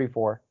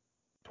 144,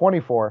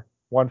 24,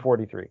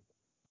 143.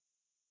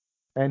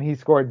 And he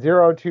scored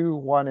 0, 2,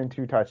 1, and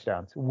 2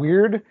 touchdowns.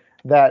 Weird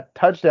that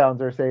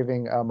touchdowns are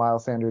saving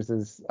Miles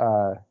Sanders'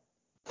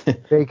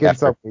 bacon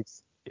some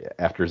weeks.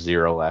 After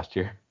 0 last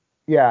year.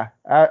 Yeah,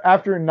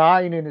 after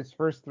 9 in his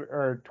first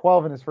or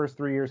 12 in his first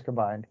 3 years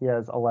combined, he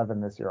has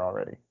 11 this year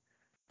already.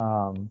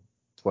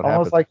 What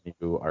almost happens like when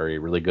you are a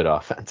really good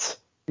offense?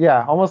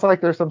 Yeah, almost like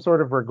there's some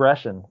sort of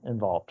regression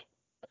involved.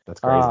 That's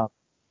crazy. All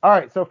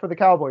right, so for the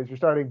Cowboys, you're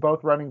starting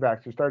both running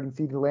backs. You're starting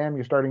CeeDee Lamb,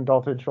 you're starting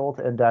Dalton Schultz,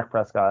 and Dak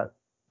Prescott.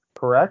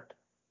 Correct?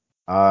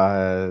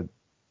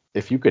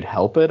 If you could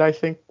help it, I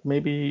think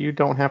maybe you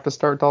don't have to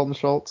start Dalton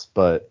Schultz,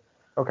 but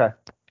Okay.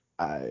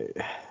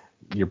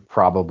 You're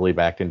probably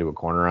backed into a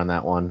corner on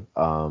that one.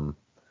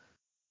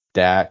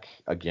 Dak,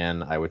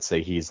 again, I would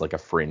say he's like a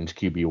fringe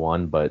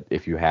QB1, but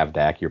if you have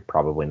Dak, you're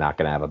probably not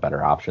going to have a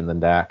better option than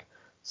Dak.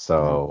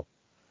 So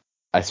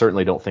I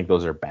certainly don't think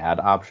those are bad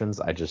options.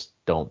 I just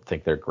don't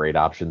think they're great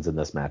options in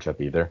this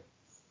matchup either.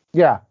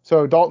 Yeah,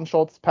 so Dalton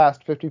Schultz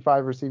passed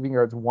 55 receiving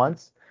yards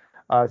once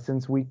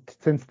since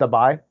the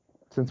bye,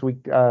 since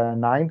week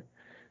 9,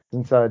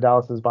 since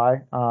Dallas's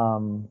bye.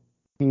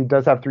 He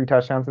does have 3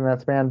 touchdowns in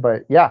that span,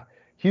 but yeah,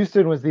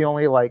 Houston was the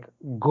only like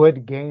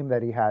good game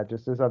that he had.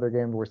 Just his other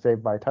games were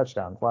saved by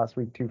touchdowns. Last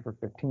week, 2 for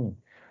 15.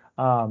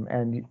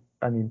 And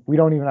I mean, we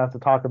don't even have to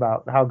talk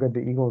about how good the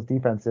Eagles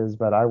defense is,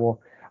 but I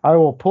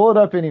will pull it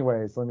up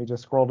anyways. Let me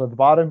just scroll to the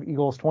bottom.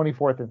 Eagles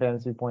 24th in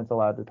fantasy points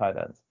allowed to tight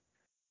ends.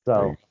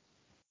 So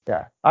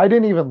yeah, I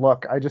didn't even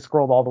look. I just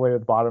scrolled all the way to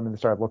the bottom and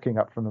started looking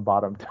up from the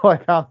bottom till I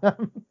found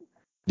them.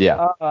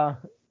 Yeah.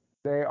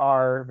 They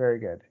are very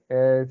good.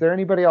 Is there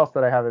anybody else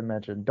that I haven't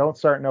mentioned? Don't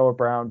start Noah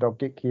Brown. Don't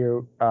get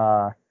cute.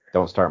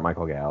 Don't start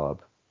Michael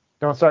Gallup.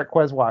 Don't start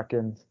Quez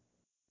Watkins.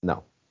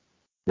 No.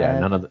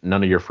 Yeah, and,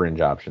 none of your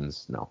fringe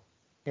options. No.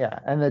 Yeah,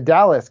 and the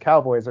Dallas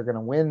Cowboys are going to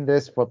win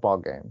this football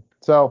game.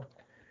 So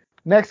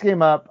next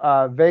game up,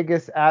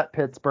 Vegas at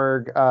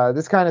Pittsburgh.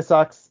 This kind of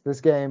sucks, this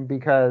game,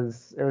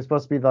 because it was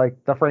supposed to be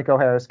like the Franco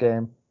Harris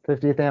game,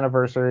 50th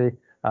anniversary,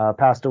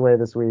 passed away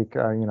this week,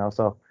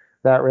 so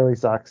that really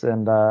sucks.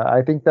 And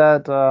I think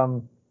that,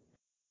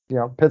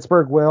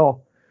 Pittsburgh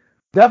will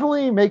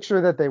definitely make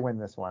sure that they win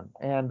this one.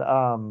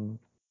 And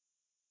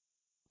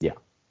yeah,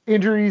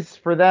 injuries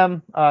for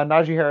them,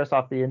 Najee Harris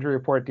off the injury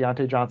report,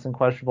 Deontay Johnson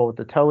questionable with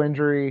the toe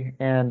injury,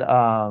 and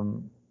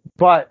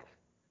but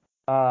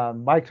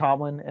Mike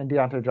Tomlin and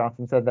Deontay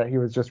Johnson said that he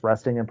was just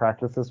resting in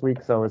practice this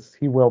week, so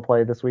he will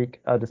play this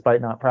week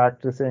despite not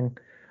practicing.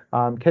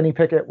 Kenny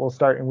Pickett will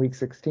start in week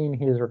 16.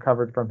 He has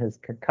recovered from his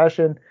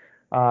concussion.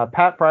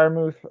 Pat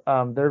Freiermuth,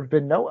 there have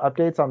been no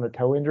updates on the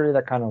toe injury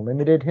that kind of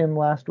limited him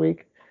last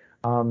week.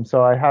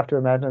 So I have to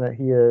imagine that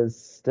he is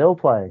still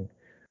playing.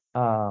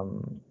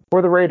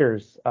 For the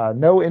Raiders,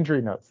 no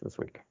injury notes this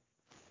week.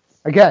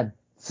 Again,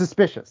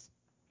 suspicious.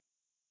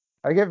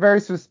 I get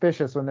very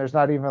suspicious when there's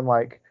not even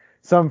like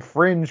some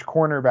fringe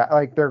cornerback,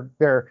 like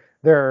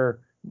their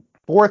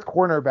fourth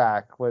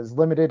cornerback was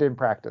limited in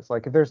practice.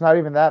 Like if there's not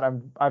even that,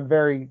 I'm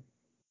very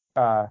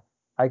I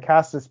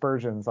cast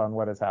aspersions on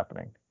what is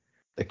happening.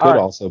 It could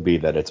also be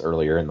that it's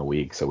earlier in the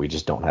week, so we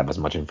just don't have as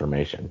much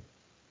information.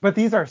 But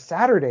these are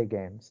Saturday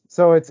games,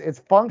 so it's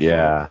functional.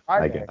 Yeah,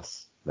 I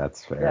guess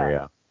that's fair.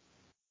 Yeah.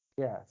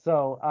 Yeah.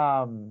 So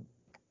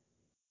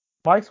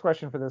Mike's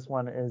question for this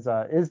one is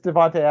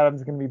Devontae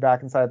Adams going to be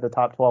back inside the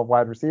top 12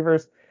 wide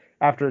receivers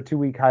after a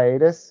 2-week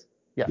hiatus?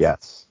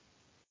 Yes.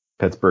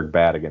 Pittsburgh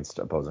bad against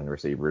opposing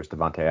receivers.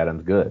 Devontae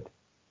Adams good.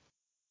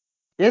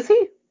 Is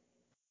he?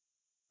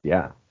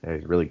 Yeah,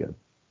 he's really good.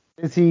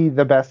 Is he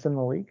the best in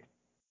the league?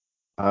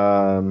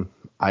 I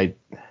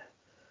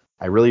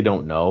really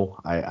don't know.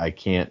 I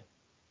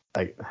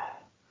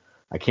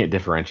I can't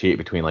differentiate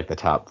between like the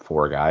top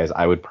four guys.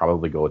 I would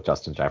probably go with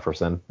Justin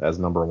Jefferson as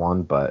number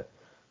one, but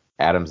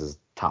Adams is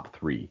top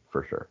three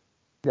for sure.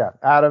 Yeah,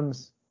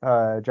 Adams,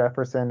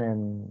 Jefferson,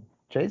 and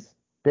Chase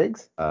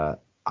Diggs. I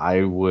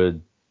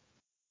would.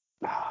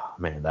 Oh,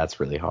 man, that's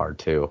really hard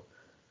too.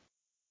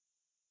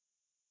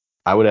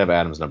 I would have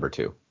Adams number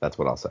two. That's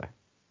what I'll say.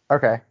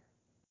 Okay,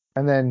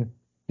 and then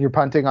you're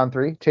punting on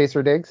three, Chase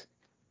or Diggs?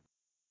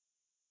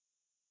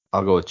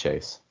 I'll go with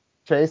Chase.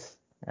 Chase.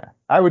 Yeah,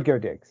 I would go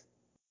Diggs.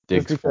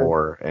 Diggs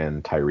four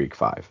and Tyreek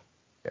five.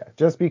 Yeah,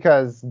 just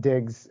because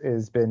Diggs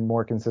has been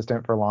more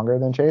consistent for longer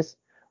than Chase.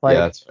 Like,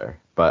 yeah, that's fair.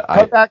 But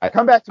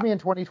come back to me in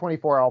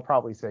 2024. I'll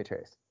probably say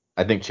Chase.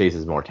 I think Chase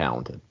is more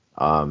talented.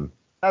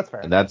 That's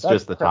fair. And that's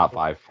just the top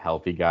five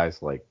healthy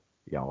guys. Like,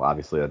 you know,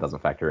 obviously that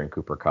doesn't factor in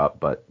Cooper Kupp,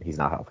 but he's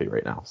not healthy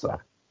right now. So yeah,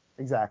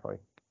 exactly.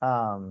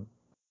 So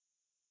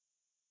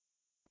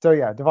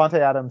yeah, Davante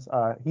Adams,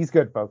 he's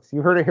good, folks.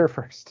 You heard it here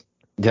first.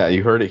 Yeah,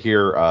 you heard it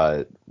here.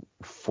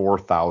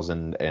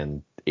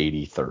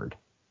 4,083rd.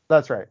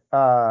 That's right.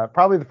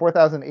 Probably the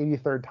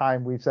 4,083rd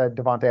time we've said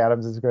Davante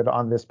Adams is good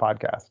on this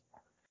podcast.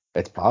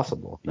 It's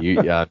possible.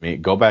 I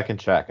mean, go back and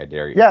check. I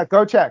dare you. Yeah,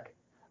 go check.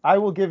 I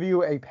will give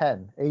you a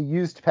pen, a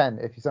used pen,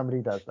 if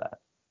somebody does that.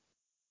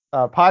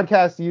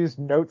 Podcast used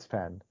notes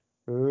pen.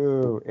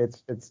 Ooh,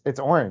 it's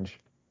orange.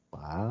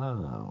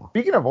 Wow.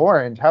 Speaking of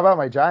orange, how about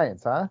my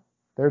Giants, huh?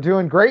 They're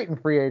doing great in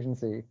free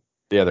agency.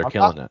 Yeah, they're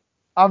killing it.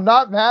 I'm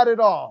not mad at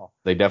all.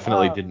 They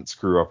definitely didn't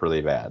screw up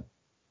really bad.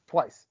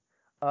 Twice.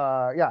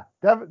 Yeah,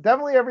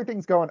 definitely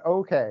everything's going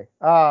okay.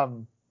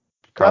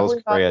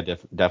 Carlos Correa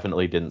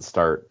definitely didn't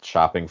start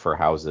shopping for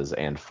houses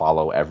and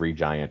follow every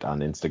Giant on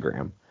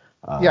Instagram.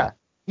 Yeah.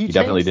 He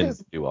definitely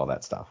didn't do all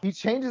that stuff. He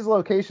changed his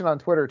location on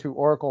Twitter to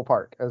Oracle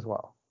Park as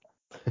well.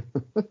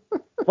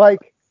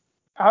 Like,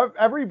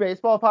 every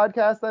baseball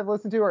podcast I've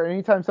listened to, or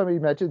anytime somebody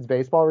mentions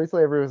baseball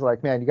recently, everyone's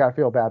like, man, you got to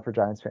feel bad for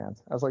Giants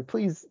fans. I was like,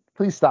 please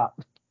stop.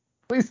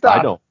 Please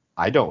stop.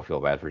 I don't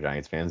feel bad for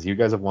Giants fans. You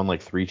guys have won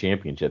like 3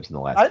 championships in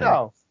the last 10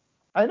 years.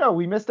 I know.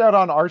 We missed out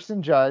on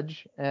Arson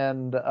Judge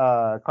and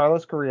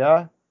Carlos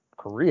Correa.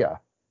 Carlos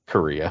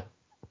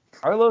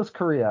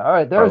Correa. All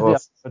right,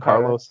 there's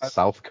Carlos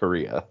South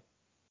Korea.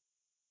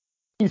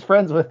 He's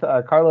friends with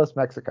Carlos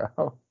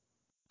Mexico.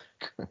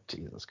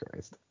 Jesus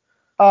Christ.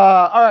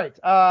 All right.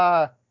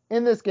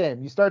 In this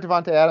game, you start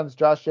Davante Adams,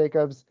 Josh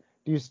Jacobs.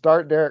 Do you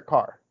start Derek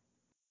Carr?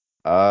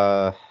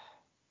 I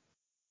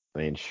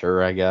mean,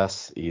 sure, I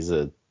guess. He's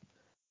a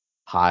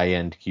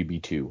high-end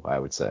QB2, I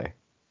would say.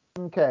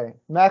 Okay.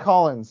 Mac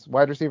Hollins,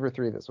 wide receiver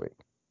 3 this week.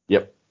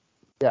 Yep.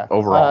 Yeah.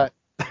 Overall.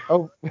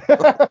 I'm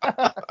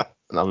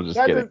just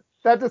kidding.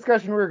 That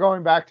discussion we were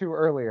going back to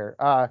earlier.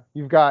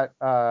 You've got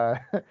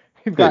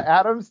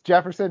Adams,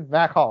 Jefferson,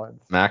 Mac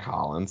Hollins. Mac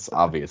Hollins,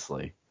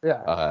 obviously.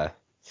 Yeah.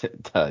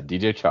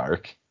 DJ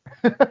Chark.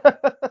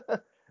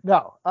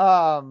 No.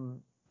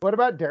 What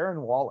about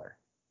Darren Waller?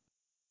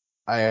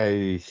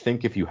 I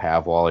think if you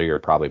have Waller, you're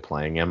probably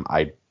playing him.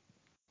 I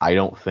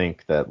don't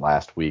think that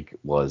last week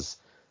was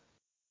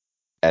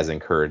as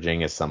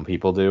encouraging as some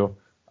people do.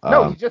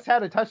 No, he just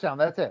had a touchdown.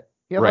 That's it.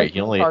 He had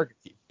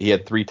he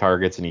had 3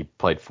 targets and he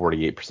played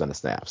 48% of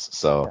snaps.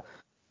 So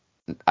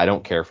yeah. I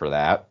don't care for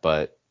that,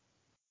 but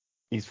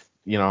he's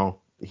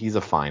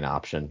a fine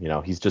option.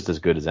 He's just as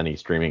good as any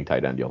streaming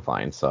tight end you'll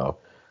find. So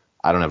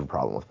I don't have a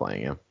problem with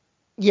playing him.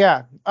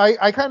 Yeah,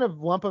 I kind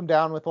of lump him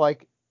down with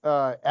like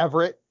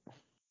Everett.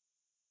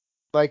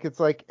 Like, it's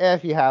like,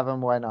 if you have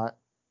him, why not?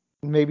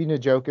 Maybe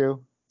Njoku.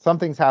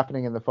 Something's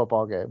happening in the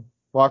football game.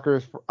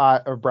 Walker's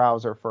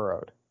brows are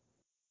furrowed.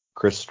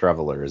 Chris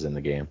Streveler is in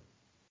the game.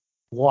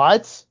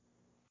 What?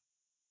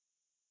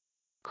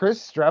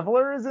 Chris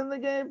Streveler is in the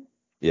game?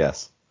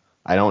 Yes.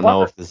 I don't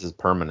know if this is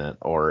permanent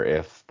or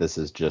if this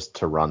is just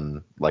to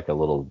run like a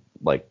little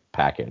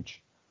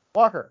package.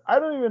 Walker, I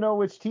don't even know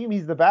which team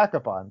he's the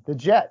backup on. The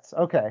Jets.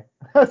 Okay.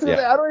 I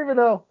don't even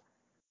know.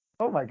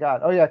 Oh my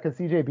God. Oh yeah, because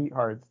CJ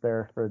Beathard's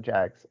there for the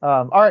Jags.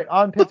 All right,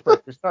 on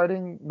Pittsburgh, you're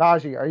starting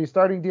Najee. Are you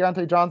starting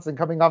Deontay Johnson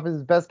coming off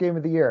his best game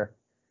of the year?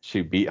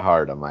 Shoot, beat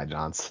hard on my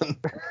Johnson.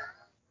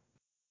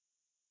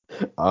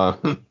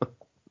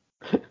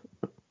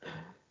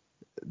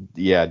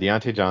 Yeah,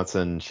 Deontay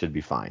Johnson should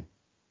be fine.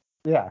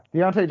 Yeah,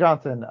 Deontay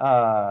Johnson,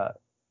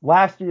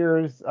 last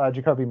year's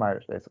Jacoby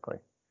Myers, basically.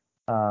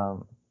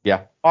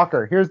 Yeah.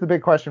 Walker, here's the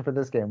big question for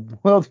this game.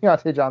 Will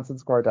Deontay Johnson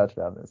score a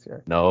touchdown this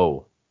year?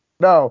 No,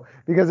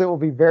 because it will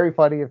be very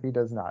funny if he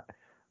does not.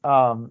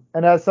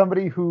 And as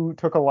somebody who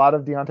took a lot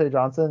of Deontay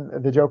Johnson,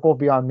 the joke will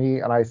be on me,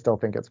 and I still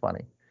think it's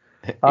funny.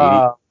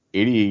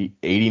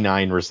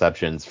 89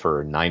 receptions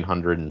for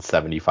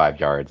 975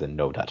 yards and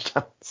no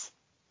touchdowns.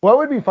 What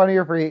would be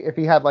funnier if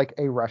he had like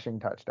a rushing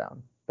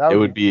touchdown? It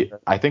would be.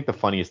 I think the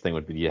funniest thing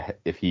would be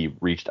if he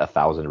reached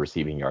 1,000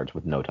 receiving yards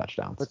with no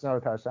touchdowns.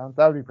 That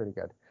would be pretty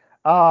good.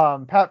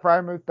 Pat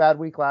Freiermuth, bad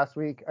week last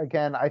week.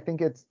 Again, I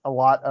think it's a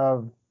lot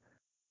of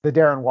the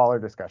Darren Waller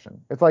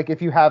discussion. It's like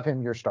if you have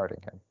him, you're starting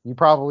him. You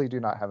probably do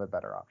not have a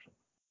better option.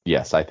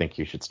 Yes, I think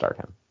you should start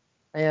him.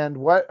 And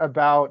what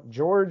about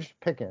George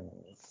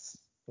Pickens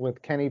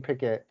with Kenny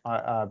Pickett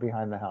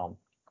behind the helm?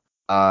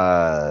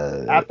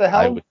 At the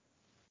helm?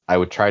 I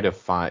would try to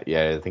find.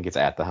 Yeah, I think it's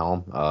at the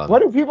helm.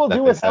 What do people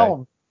do with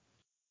helm?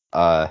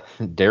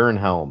 Darren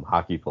Helm,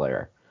 hockey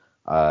player.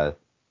 Ed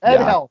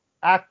yeah, Helm,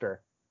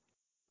 actor.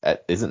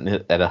 Isn't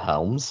it Ed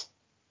Helms?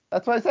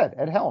 That's what I said.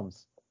 Ed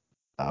Helms.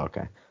 Oh,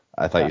 okay.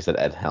 I thought you said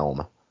Ed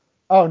Helm.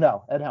 Oh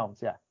no, Ed Helms.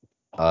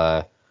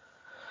 Yeah.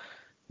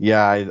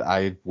 Yeah,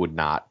 I would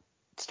not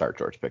start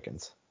George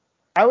Pickens.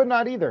 I would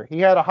not either. He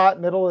had a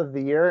hot middle of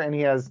the year, and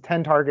he has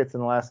 10 targets in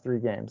the last 3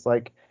 games.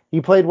 Like, he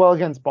played well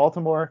against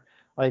Baltimore.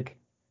 Like,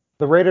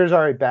 the Raiders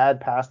are a bad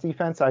pass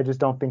defense. I just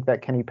don't think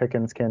that Kenny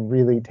Pickens can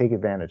really take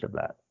advantage of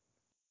that.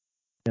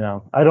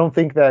 I don't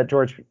think that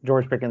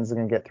George Pickens is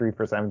going to get 3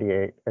 for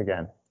 78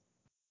 again.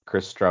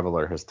 Chris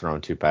Streveler has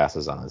thrown 2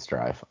 passes on his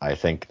drive. I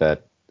think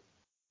that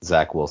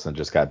Zach Wilson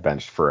just got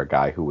benched for a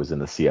guy who was in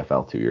the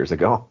CFL 2 years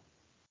ago.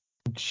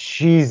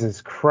 Jesus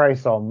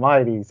Christ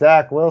almighty.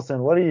 Zach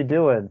Wilson, what are you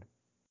doing?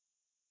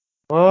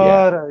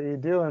 What are you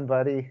doing,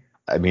 buddy?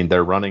 I mean,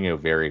 they're running a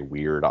very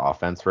weird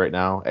offense right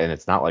now, and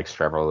it's not like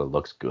Streveler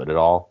looks good at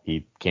all.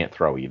 He can't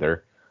throw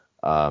either.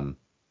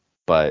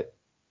 But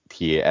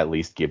he at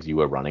least gives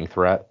you a running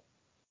threat,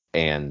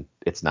 and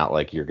it's not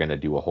like you're going to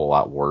do a whole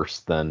lot worse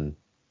than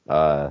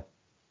Zach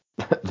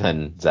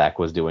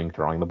was doing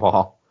throwing the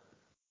ball.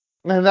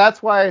 And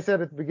that's why I said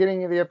at the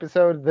beginning of the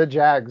episode, the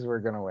Jags were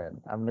going to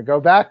win. I'm going to go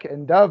back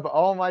and dub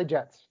all my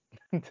Jets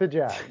to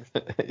Jags.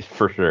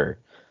 For sure.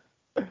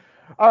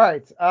 All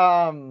right.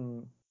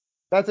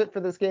 That's it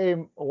for this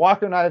game.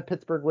 Walker and I have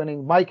Pittsburgh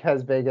winning. Mike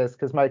has Vegas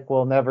because Mike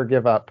will never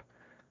give up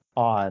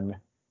on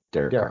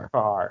Derek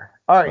Carr.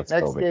 All right, let's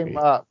next game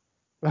up.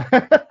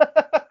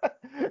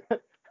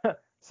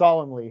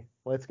 Solemnly,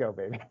 let's go,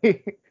 baby.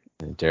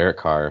 Derek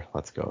Carr,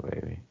 let's go,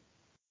 baby.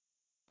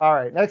 All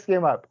right, next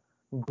game up.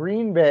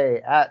 Green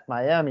Bay at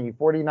Miami,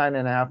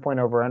 49.5 point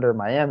over under.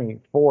 Miami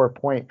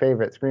 4-point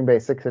favorites. Green Bay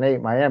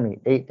 6-8. Miami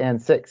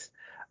 8-6.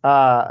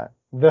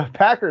 The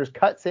Packers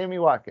cut Sammy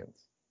Watkins.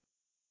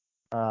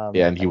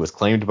 And he was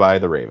claimed by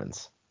the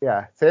Ravens.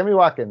 Yeah, Sammy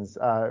Watkins,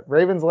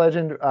 Ravens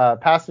legend,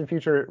 past and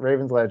future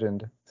Ravens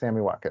legend,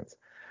 Sammy Watkins.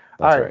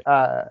 That's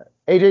all right.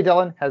 A.J.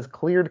 Dillon has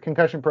cleared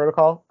concussion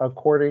protocol,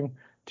 according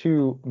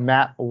to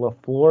Matt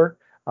LaFleur.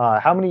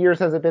 How many years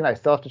has it been? I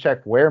still have to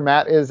check where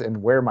Matt is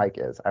and where Mike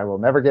is. I will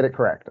never get it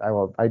correct.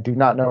 I do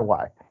not know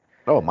why.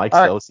 Oh, Mike's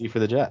the OC for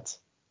the Jets.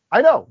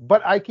 I know,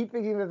 but I keep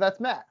thinking that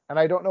that's Matt, and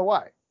I don't know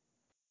why.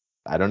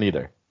 I don't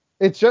either.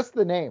 It's just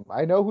the name.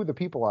 I know who the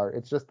people are.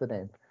 It's just the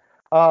name.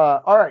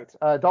 All right.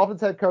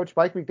 Dolphins head coach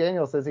Mike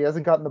McDaniel says he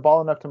hasn't gotten the ball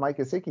enough to Mike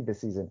Gesicki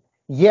this season.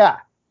 Yeah.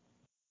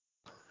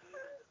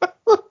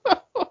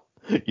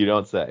 You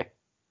don't say.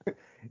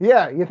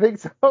 Yeah, you think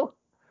so?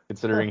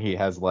 Considering he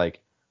has 0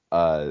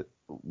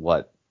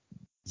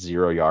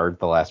 yards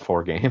the last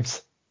 4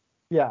 games.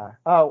 Yeah.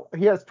 Oh,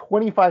 he has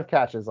 25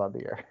 catches on the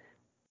year.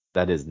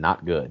 That is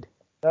not good.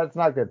 That's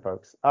not good,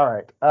 folks. All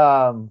right.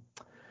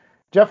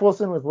 Jeff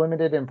Wilson was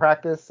limited in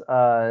practice.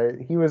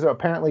 He was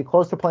apparently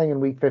close to playing in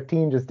week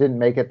 15, just didn't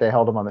make it. They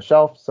held him on the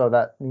shelf, so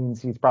that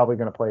means he's probably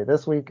going to play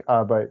this week,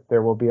 but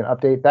there will be an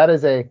update. That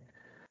is a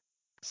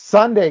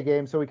Sunday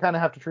game, so we kind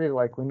of have to treat it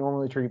like we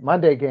normally treat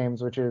Monday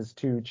games, which is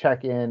to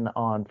check in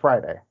on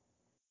Friday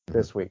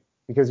this week,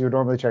 because you would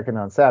normally check in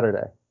on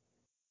Saturday.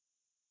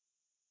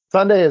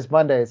 Sunday is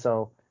Monday,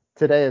 so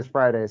today is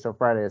Friday, so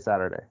Friday is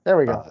Saturday. There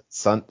we go.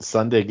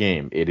 Sunday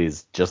game, it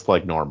is just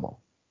like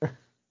normal.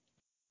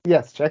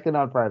 Yes, check in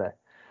on Friday.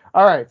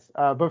 All right,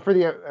 but for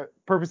the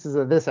purposes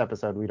of this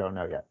episode, we don't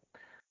know yet.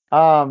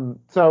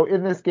 So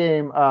in this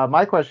game,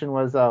 my question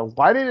was,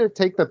 why did it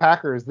take the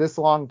Packers this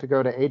long to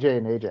go to AJ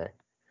and AJ?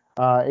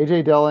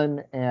 AJ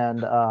Dillon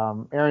and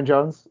Aaron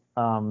Jones,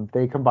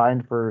 they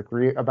combined for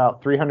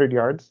about 300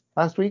 yards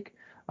last week.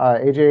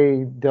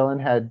 AJ Dillon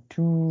had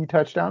 2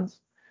 touchdowns,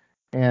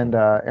 and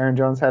Aaron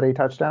Jones had a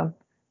touchdown.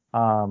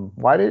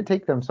 Why did it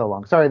take them so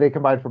long? Sorry, they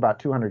combined for about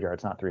 200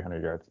 yards, not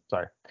 300 yards.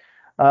 Sorry.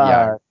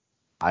 Yeah,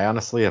 I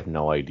honestly have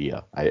no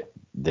idea.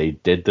 They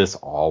did this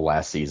all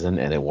last season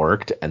and it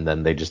worked, and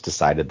then they just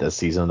decided this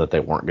season that they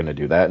weren't going to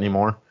do that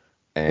anymore,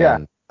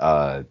 and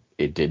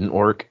it didn't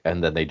work,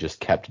 and then they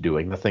just kept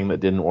doing the thing that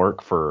didn't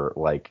work for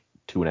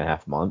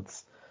 2.5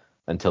 months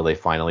until they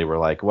finally were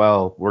like,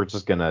 well, we're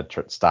just going to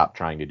stop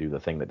trying to do the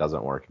thing that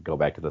doesn't work and go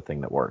back to the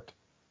thing that worked.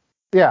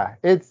 Yeah,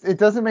 it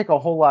doesn't make a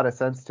whole lot of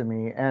sense to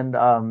me, and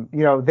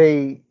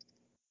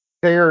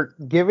they're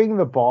giving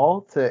the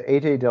ball to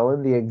AJ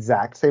Dillon the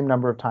exact same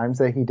number of times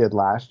that he did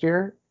last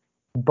year,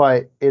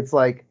 but it's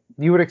like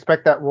you would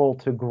expect that role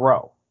to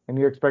grow and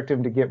you expect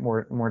him to get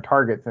more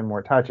targets and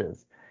more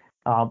touches,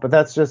 but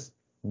that's just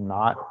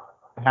not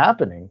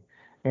happening.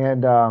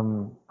 And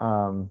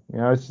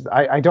it's just,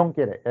 I don't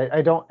get it.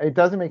 It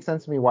doesn't make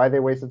sense to me why they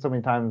wasted so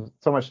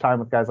much time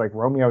with guys like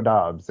Romeo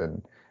Doubs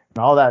and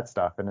all that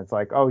stuff. And it's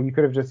like, oh, you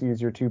could have just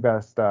used your 2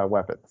 best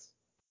weapons.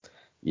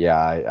 Yeah,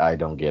 I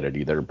don't get it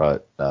either,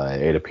 but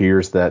it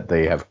appears that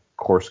they have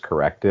course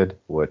corrected,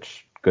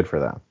 which good for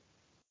them.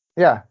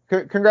 Yeah,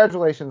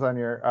 congratulations on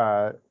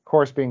your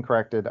course being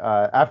corrected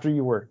after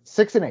you were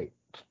 6-8.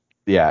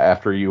 Yeah,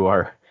 after you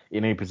are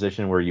in a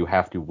position where you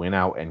have to win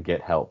out and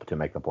get help to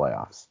make the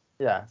playoffs.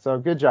 Yeah, so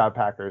good job,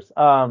 Packers.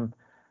 Uh,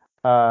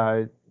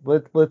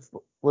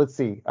 let's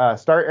see.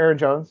 Start Aaron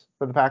Jones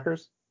for the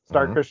Packers.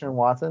 Start hmm Christian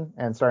Watson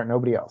and start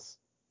nobody else.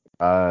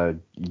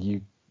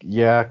 You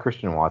yeah,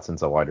 Christian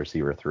Watson's a wide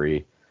receiver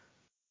 3.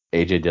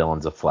 AJ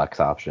Dillon's a flex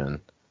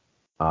option.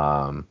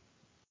 Um,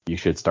 you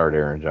should start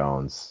Aaron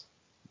Jones.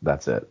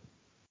 That's it.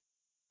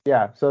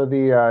 Yeah, so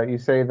the you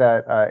say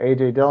that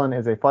AJ Dillon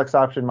is a flex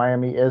option.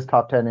 Miami is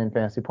top 10 in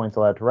fantasy points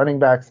allowed to running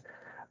backs.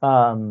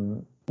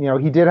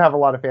 He did have a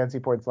lot of fantasy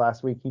points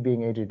last week, he being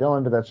AJ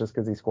Dillon, but that's just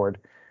because he scored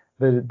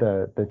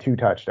the 2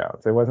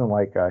 touchdowns. It wasn't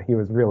like he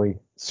was really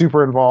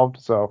super involved.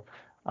 So,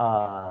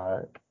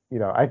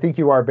 I think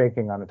you are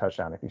banking on a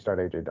touchdown if you start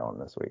AJ Dillon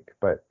this week.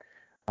 But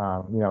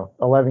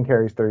 11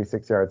 carries,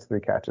 36 yards, 3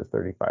 catches,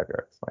 35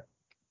 yards. Like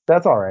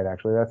that's all right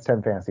actually. That's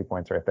 10 fantasy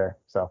points right there.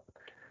 So.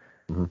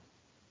 hmm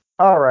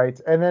All right.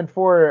 And then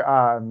for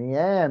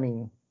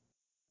Miami,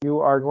 you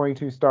are going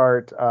to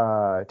start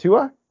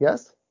Tua,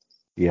 yes?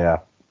 Yeah.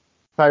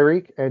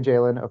 Tyreek and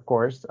Jalen, of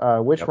course.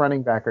 Which Yep.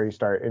 running back are you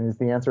start? And is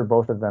the answer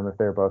both of them if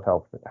they're both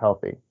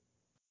healthy?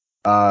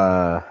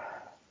 Uh,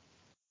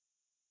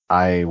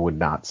 I would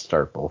not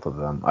start both of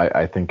them.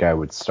 I think I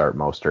would start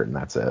Mostert and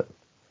that's it.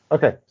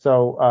 Okay,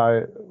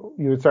 so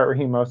you would start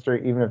Raheem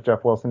Mostert even if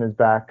Jeff Wilson is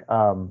back.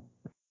 I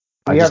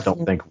We just have don't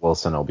seen, think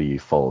Wilson will be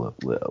full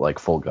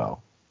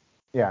go.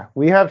 yeah,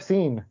 we have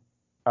seen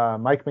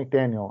Mike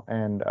McDaniel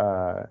and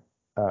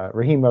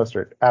Raheem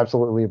Mostert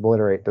absolutely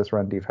obliterate this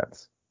run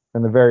defense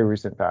in the very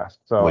recent past.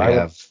 So We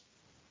have.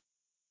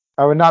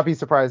 I would not be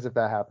surprised if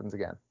that happens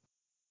again.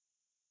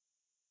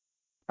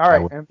 All I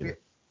right, would.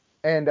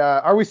 and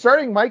are we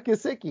starting Mike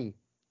Gesicki?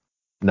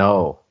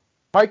 No.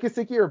 Mike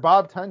Gesicki or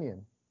Bob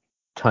Tunyon?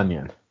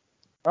 Tunyon.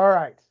 All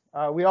right,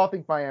 we all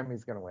think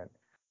Miami's going to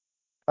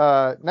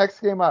win. Next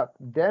game up,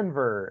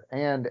 Denver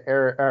and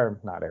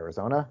not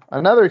Arizona,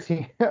 another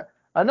team,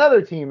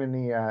 another team in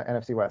the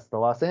NFC West, the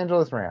Los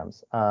Angeles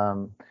Rams.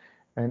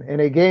 And in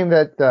a game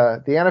that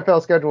the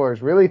NFL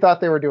schedulers really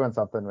thought they were doing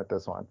something with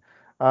this one.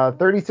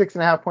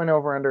 36.5 point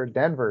over under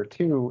Denver,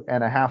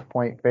 2.5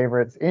 point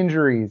favorites.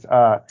 Injuries.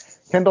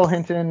 Kendall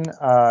Hinton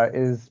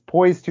is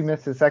poised to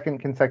miss his second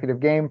consecutive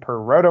game per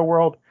Roto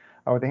World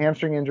with a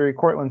hamstring injury.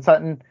 Cortland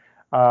Sutton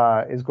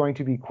is going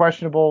to be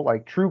questionable,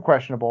 like true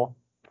questionable,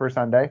 for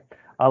Sunday.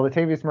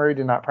 Latavius Murray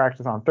did not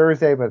practice on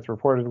Thursday, but it's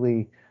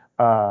reportedly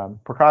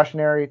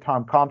precautionary.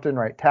 Tom Compton,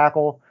 right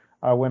tackle,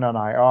 went on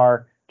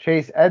IR.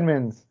 Chase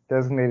Edmonds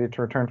designated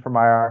to return from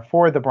IR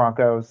for the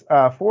Broncos.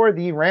 For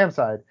the Rams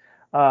side,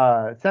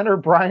 center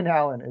Brian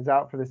Allen is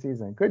out for the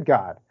season. Good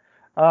God.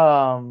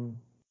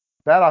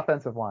 That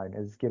offensive line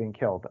is getting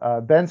killed.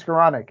 Ben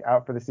Skoranek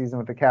out for the season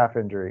with a calf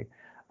injury.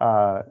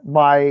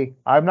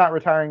 I'm not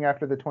retiring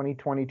after the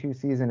 2022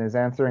 season is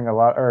answering a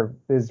lot or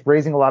is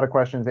raising a lot of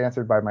questions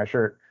answered by my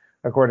shirt,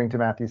 according to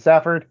Matthew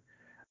Stafford.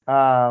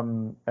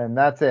 And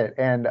that's it.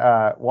 And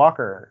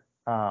Walker,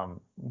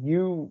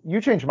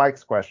 you changed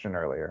Mike's question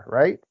earlier,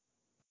 right?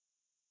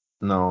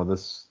 No,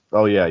 this.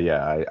 Oh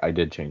yeah. I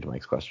did change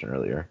Mike's question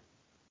earlier.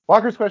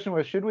 Walker's question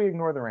was, should we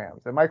ignore the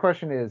Rams? And my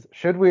question is,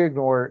 should we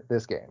ignore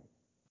this game?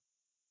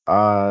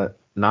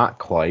 Not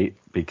quite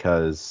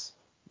because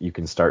you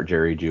can start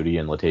Jerry Jeudy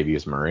and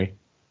Latavius Murray,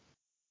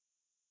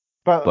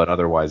 But but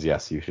otherwise,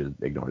 yes, you should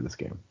ignore this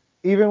game.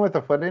 even with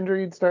a foot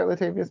injury, you'd start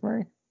Latavius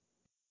Murray?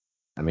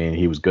 I mean,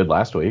 he was good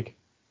last week.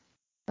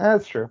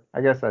 That's true.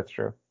 I guess that's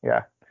true.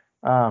 Yeah.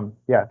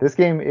 Yeah, this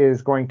game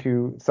is going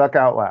to suck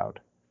out loud.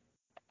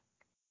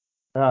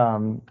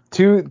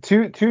 Two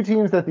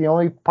teams that the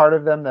only part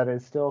of them that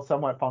is still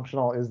somewhat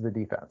functional is the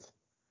defense.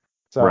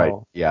 Right.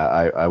 So Yeah,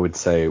 I would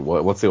say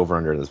what's the over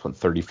under this one?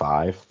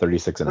 35,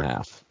 36 and a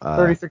half.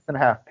 36 and a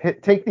half.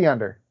 Take the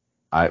under.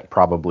 I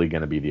probably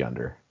going to be the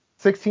under.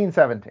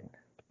 16-17.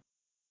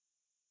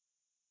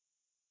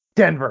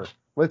 Denver.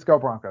 Let's go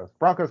Broncos.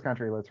 Broncos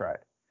country. Let's ride.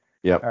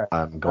 Yep, All right.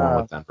 I'm going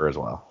with Denver as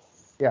well.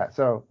 Yeah.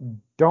 So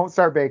don't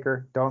start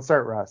Baker. Don't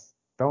start Russ.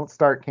 Don't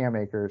start Cam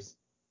Akers.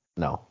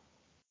 No.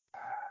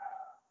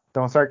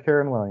 Don't start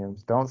Karen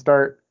Williams. Don't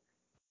start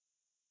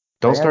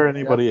Don't start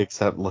anybody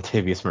except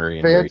Latavius Murray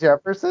and Van Jerry.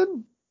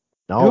 Jefferson.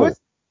 Who No. is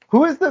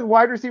who is the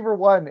wide receiver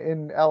one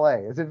in LA?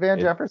 Is it Van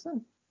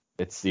Jefferson?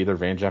 It's either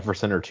Van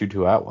Jefferson or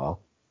Tutu Atwell.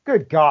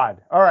 Good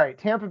God. All right.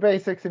 Tampa Bay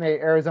 6-8,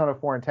 Arizona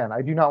 4-10.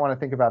 I do not want to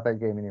think about that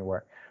game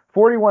anymore.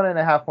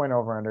 41.5 point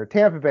over under.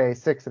 Tampa Bay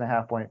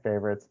 6.5 point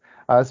favorites.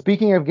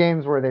 Speaking of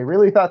games where they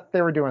really thought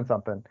they were doing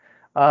something,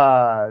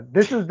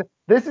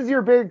 this is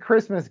your big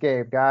Christmas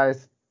game,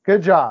 guys.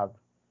 Good job.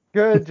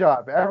 Good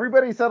job.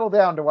 Everybody settle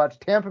down to watch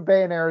Tampa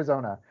Bay and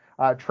Arizona.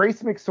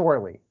 Trace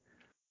McSorley.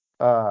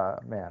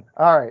 Man.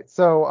 All right.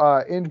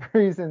 So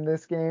injuries in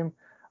this game.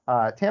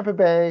 Tampa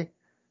Bay.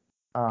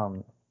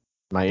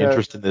 My The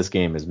interest in this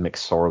game is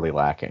McSorley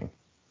lacking.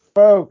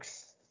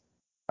 folks.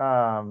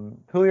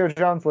 Julio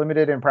Jones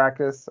limited in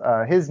practice.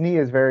 His knee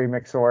is very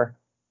McSore.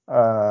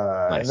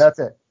 And Nice. that's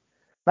it.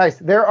 Nice.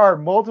 There are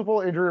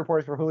multiple injury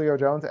reports for Julio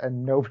Jones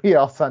and nobody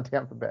else on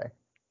Tampa Bay.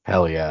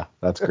 Hell yeah,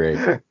 that's great.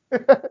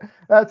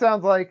 That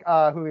sounds like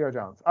Julio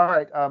Jones. All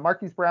right.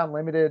 Marquise Brown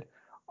limited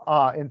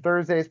in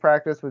Thursday's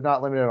practice, was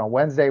not limited on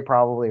Wednesday,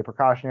 probably a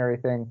precautionary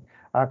thing.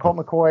 Colt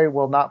McCoy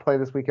will not play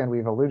this weekend.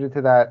 We've alluded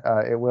to that.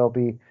 It will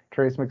be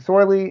Trace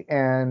McSorley,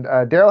 and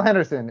Darrell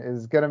Henderson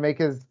is going to make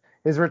his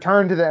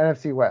return to the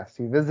NFC West.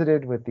 He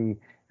visited with the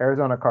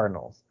Arizona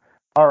Cardinals.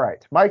 All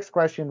right. Mike's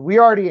question, we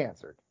already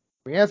answered.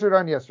 We answered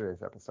on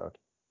yesterday's episode.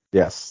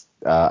 Yes,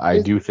 I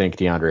do think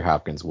DeAndre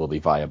Hopkins will be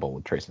viable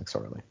with Trace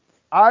McSorley.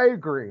 I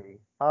agree.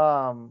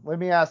 Let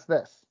me ask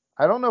this.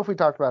 I don't know if we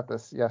talked about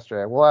this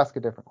yesterday. We'll ask a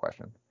different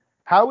question.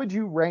 How would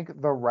you rank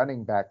the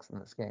running backs in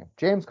this game?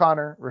 James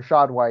Conner,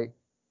 Rashad White,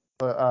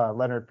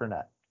 Leonard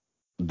Fournette.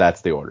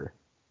 That's the order.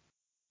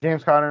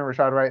 James Conner,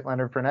 Rashad White,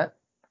 Leonard Fournette.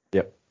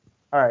 Yep.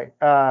 All right.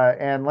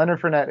 And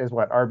Leonard Fournette is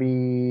what?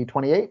 RB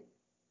 28?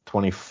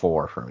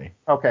 24 for me.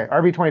 Okay,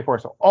 RB 24.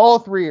 So all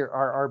three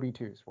are RB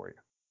 2s for you.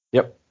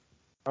 Yep.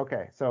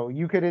 Okay, so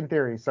you could, in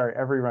theory, start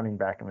every running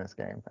back in this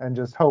game and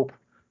just hope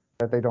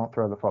that they don't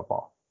throw the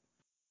football.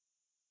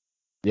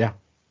 Yeah.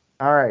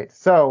 All right.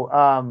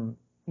 So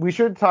we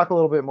should talk a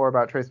little bit more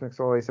about Trace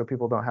McSorley so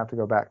people don't have to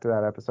go back to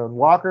that episode.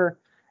 Walker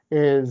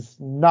is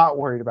not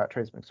worried about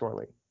Trace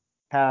McSorley.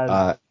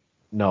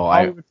 No,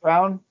 Hollywood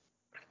Brown.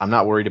 I'm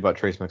not worried about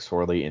Trace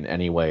McSorley in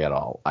any way at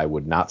all. I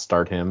would not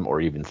start him or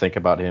even think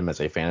about him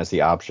as a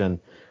fantasy option.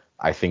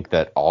 I think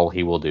that all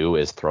he will do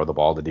is throw the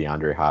ball to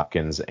DeAndre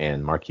Hopkins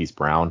and Marquise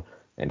Brown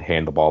and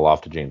hand the ball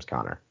off to James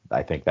Conner.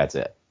 I think that's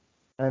it.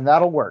 And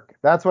that'll work.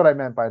 That's what I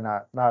meant by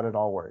not at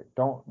all worried.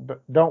 Don't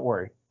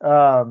worry.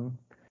 All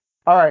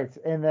right.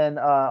 And then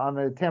on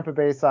the Tampa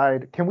Bay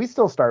side, can we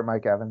still start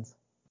Mike Evans?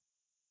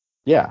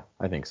 Yeah,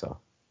 I think so.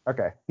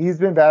 Okay. He's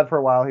been bad for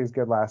a while. He was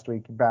good last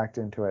week. He backed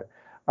into it.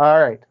 All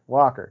right.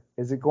 Walker,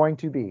 is it going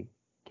to be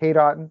Cade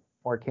Otton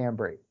or Cam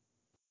Brate?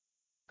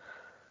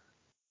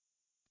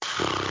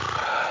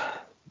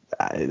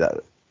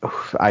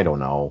 I don't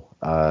know.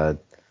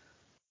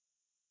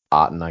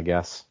 Otten, I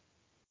guess.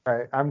 All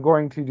right. I'm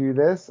going to do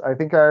this. I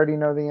think I already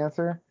know the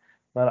answer,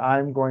 but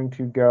I'm going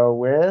to go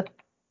with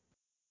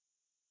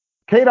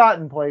Cade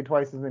Otton. Played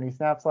twice as many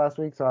snaps last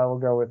week, so I will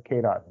go with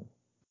Cade Otton.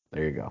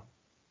 There you go.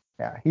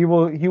 Yeah, he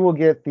will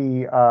get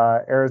the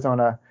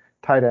Arizona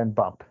tight end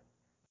bump.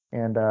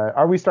 And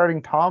are we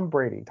starting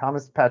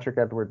Thomas Patrick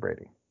Edward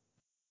Brady?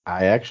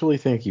 I actually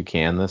think you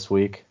can this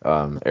week.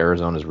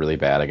 Arizona is really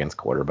bad against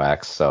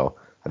quarterbacks, so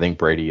I think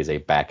Brady is a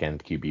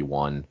back-end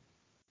QB1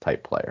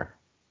 type player.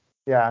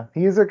 Yeah,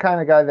 he's the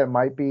kind of guy that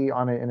might be in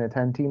a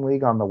 10-team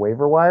league on the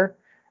waiver wire.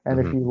 And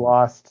if you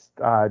lost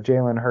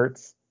Jalen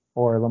Hurts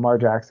or Lamar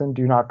Jackson,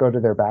 do not go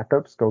to their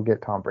backups. Go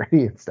get Tom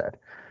Brady instead.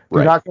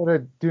 Do not go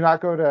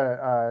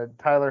to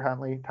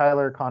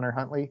Tyler Connor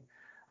Huntley,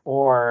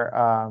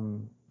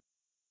 or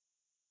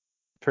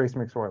Trace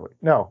McSorley.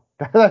 No,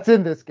 that's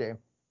in this game.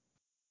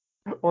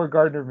 Or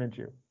Gardner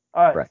Minshew.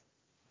 All right.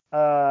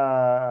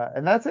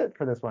 And that's it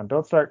for this one.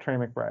 Don't start Trey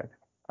McBride.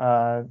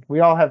 We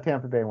all have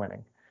Tampa Bay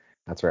winning.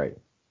 That's right.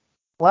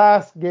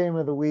 Last game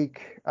of the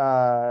week,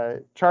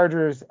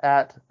 Chargers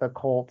at the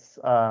Colts.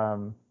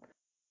 Do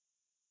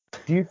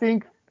you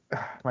think?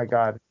 My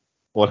God.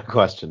 What a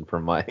question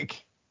from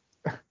Mike.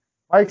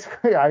 Mike's.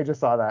 Yeah, I just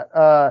saw that.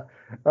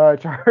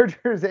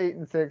 Chargers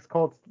 8-6,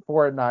 Colts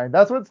 4-9.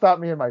 That's what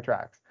stopped me in my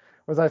tracks.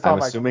 I'm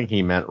assuming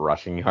he meant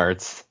rushing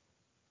yards.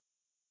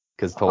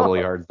 Because total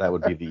yards, that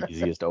would be the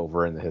easiest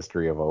over in the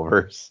history of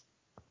overs.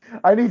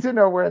 I need to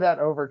know where that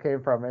over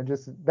came from, and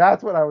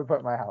that's what I would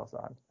put my house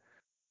on.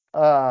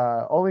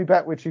 Only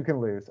bet which you can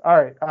lose. All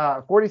right,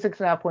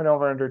 46.5 point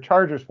over under.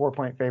 Chargers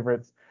 4-point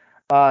favorites.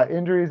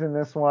 Injuries in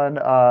this one.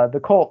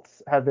 The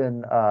Colts have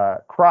been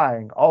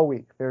crying all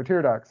week. Their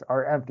tear ducts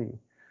are empty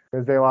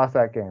because they lost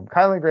that game.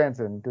 Kylie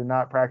Granson did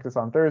not practice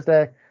on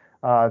Thursday.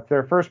 It's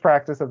their first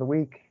practice of the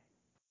week.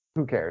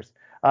 Who cares?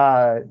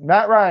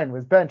 Matt Ryan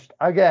was benched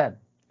again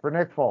for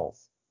Nick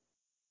Foles.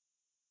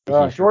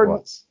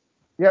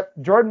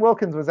 Jordan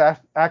Wilkins was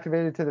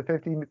activated to the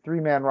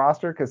 53-man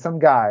roster because some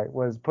guy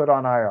was put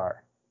on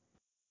IR.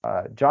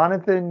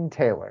 Jonathan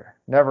Taylor.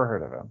 Never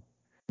heard of him.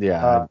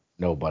 Yeah,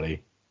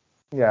 nobody.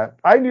 Yeah,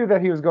 I knew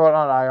that he was going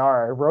on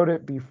IR. I wrote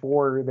it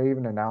before they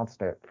even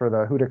announced it for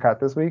the Who to Cut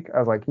this week. I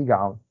was like, he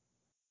gone.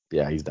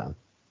 Yeah, he's done.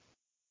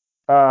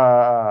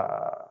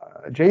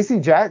 J.C.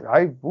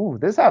 Jackson.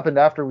 This happened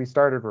after we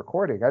started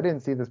recording. I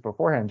didn't see this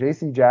beforehand.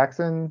 J.C.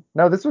 Jackson.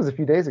 No, this was a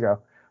few days ago.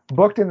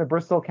 Booked in the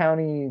Bristol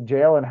County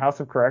Jail and House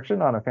of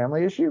Correction on a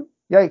family issue.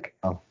 Yike.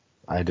 Oh,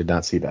 I did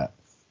not see that.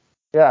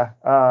 Yeah.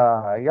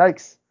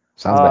 Yikes.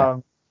 Sounds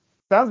bad.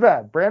 Sounds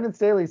bad. Brandon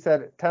Staley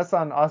said tests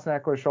on Austin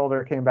Eckler's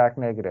shoulder came back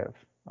negative,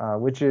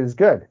 which is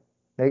good.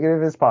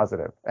 Negative is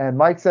positive. And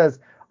Mike says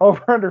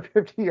over under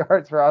 50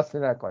 yards for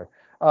Austin Eckler.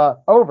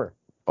 Over.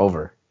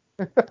 Over.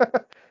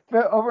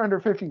 Over under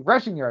 50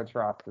 rushing yards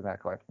for Austin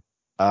Eckler.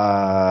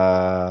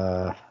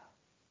 I'll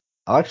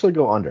actually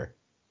go under.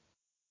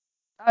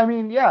 I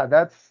mean, yeah,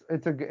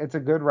 it's a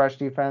good rush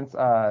defense.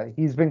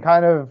 He's been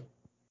kind of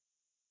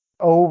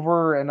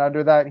over and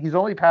under that. He's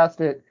only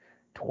passed it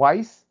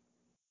twice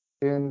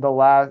in the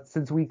last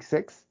since week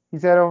 6.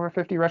 He's had over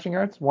 50 rushing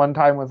yards. One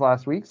time was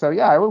last week. So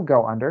yeah, I will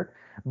go under.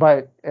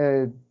 But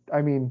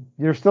I mean,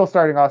 you're still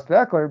starting Austin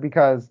Eckler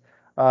because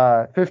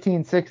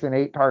 15, 6, and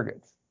 8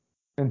 targets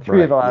in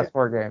 3 of the last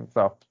 4 games.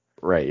 So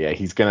right, yeah,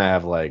 he's gonna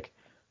have like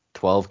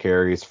 12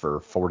 carries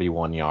for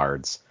 41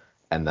 yards,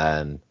 and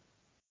then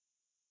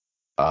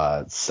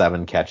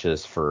 7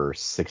 catches for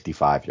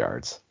 65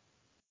 yards.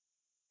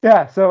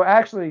 Yeah, so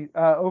actually,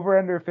 over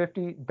under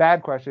 50,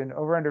 bad question.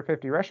 Over under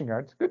 50 rushing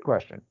yards, good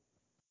question.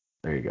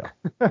 There you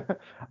go.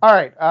 All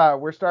right,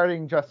 we're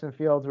starting Justin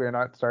Fields. We are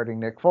not starting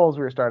Nick Foles.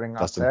 We're starting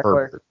Justin Austin Eckler.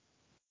 Herbert.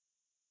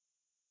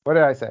 What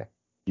did I say?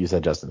 You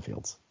said Justin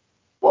Fields.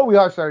 Well, we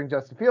are starting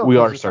Justin Fields. We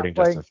are starting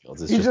Justin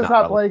Fields. He's just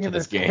not playing in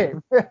this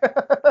game.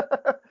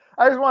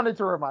 I just wanted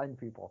to remind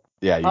people.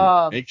 Yeah,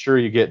 you make sure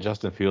you get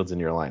Justin Fields in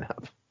your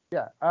lineup.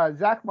 Yeah,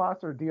 Zach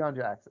Moss or Deion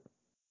Jackson?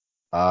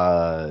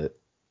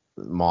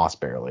 Moss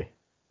barely.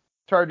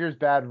 Chargers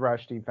bad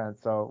rush defense,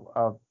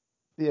 so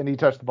and he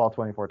touched the ball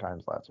 24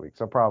 times last week,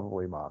 so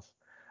probably Moss.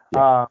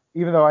 Yeah.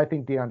 Even though I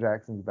think Deion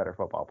Jackson's a better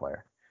football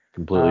player.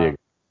 Completely agree.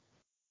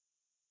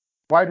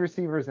 Wide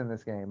receivers in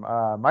this game.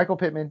 Michael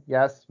Pittman,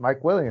 yes.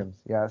 Mike Williams,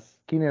 yes.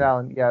 Keenan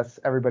Allen, yes.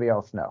 Everybody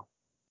else, no.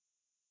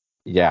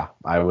 Yeah,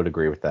 I would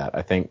agree with that.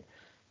 I think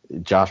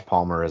Josh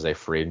Palmer is a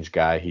fringe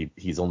guy.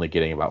 He's only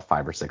getting about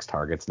 5 or 6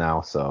 targets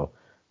now, so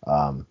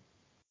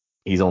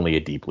he's only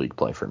a deep league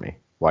play for me.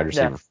 Wide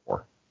receiver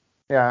 4.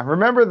 Yeah,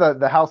 remember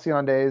the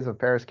halcyon days of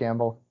Paris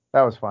Campbell?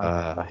 That was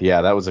fun.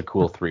 Yeah, that was a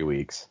cool 3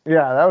 weeks.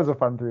 Yeah, that was a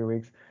fun 3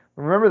 weeks.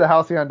 Remember the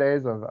halcyon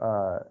days of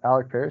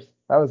Alec Pierce?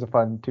 That was a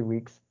fun 2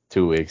 weeks.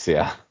 2 weeks,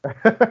 yeah.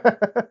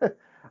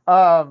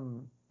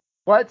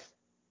 What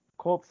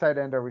Colts tight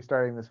end are we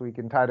starting this week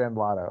in tight end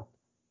lotto?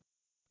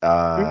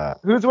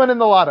 Who's winning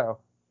the lotto?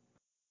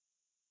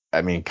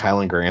 I mean,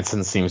 Kylan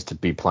Granson seems to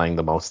be playing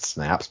the most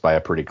snaps by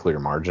a pretty clear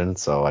margin,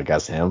 so I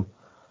guess him.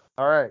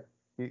 All right.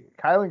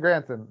 Kylan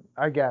Granson,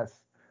 I guess.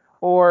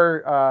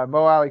 Or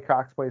Mo Alley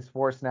Cox plays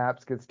 4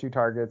 snaps, gets 2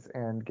 targets,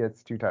 and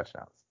gets 2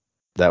 touchdowns.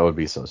 That would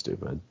be so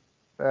stupid.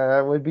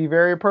 That would be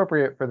very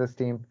appropriate for this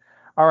team.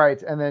 All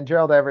right, and then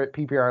Gerald Everett,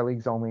 PPR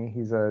leagues only.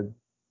 He's a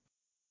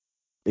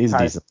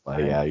decent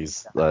play. Yeah,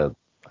 he's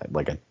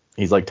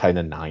like tight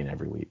end 9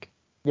 every week.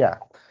 Yeah.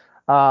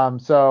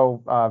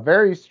 So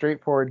very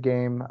straightforward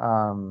game.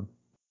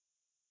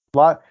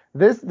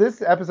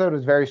 This episode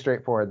is very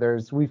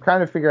straightforward. We've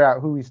kind of figured out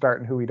who we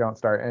start and who we don't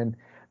start, and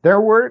there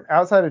weren't,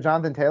 outside of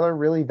Jonathan Taylor,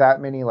 really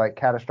that many like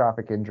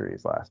catastrophic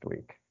injuries last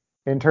week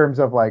in terms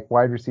of like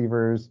wide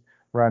receivers,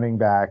 running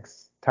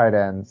backs, tight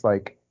ends.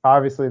 Like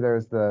obviously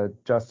there's the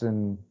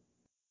Jalen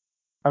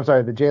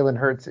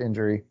Hurts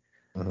injury.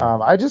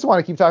 Mm-hmm. I just want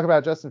to keep talking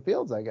about Justin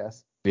Fields, I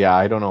guess. Yeah,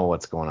 I don't know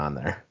what's going on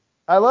there.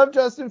 I love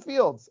Justin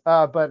Fields,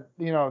 but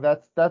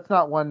that's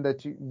not one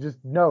that you just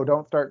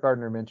don't start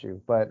Gardner Minshew.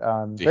 But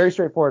very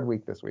straightforward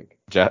week this week.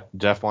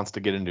 Jeff wants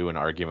to get into an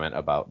argument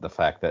about the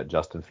fact that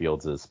Justin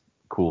Fields'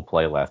 cool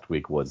play last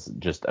week was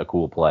just a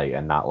cool play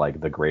and not like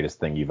the greatest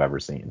thing you've ever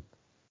seen.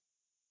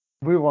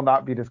 We will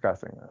not be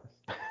discussing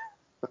this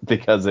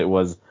because it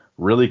was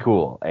really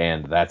cool,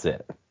 and that's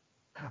it.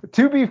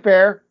 To be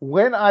fair,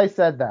 when I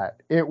said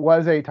that, it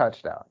was a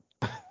touchdown.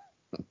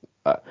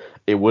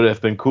 It would have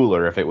been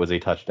cooler if it was a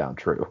touchdown,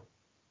 true.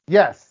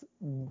 Yes.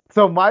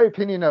 So my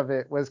opinion of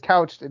it was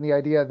couched in the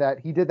idea that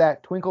he did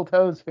that twinkle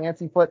toes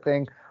fancy foot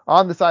thing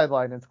on the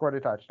sideline and scored a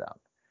touchdown.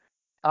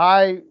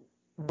 I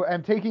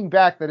am taking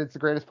back that it's the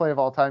greatest play of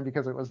all time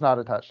because it was not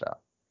a touchdown.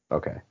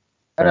 Okay.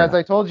 And as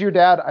I told your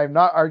dad, I'm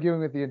not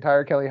arguing with the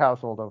entire Kelly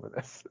household over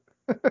this.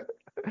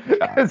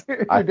 Because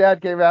your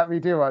dad came at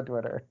me too on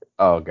Twitter.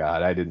 Oh,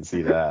 God, I didn't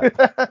see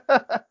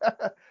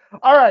that.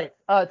 All right,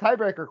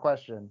 tiebreaker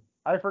question.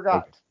 I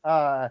forgot.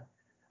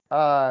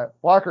 Okay.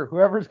 Walker,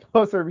 whoever's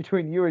closer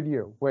between you and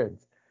you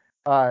wins.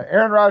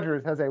 Aaron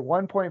Rodgers has a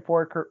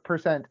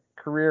 1.4%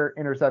 career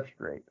interception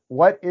rate.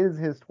 What is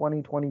his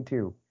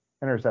 2022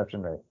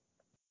 interception rate?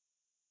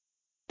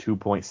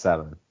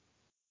 2.7.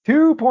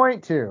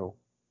 2.2.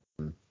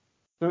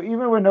 So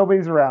even when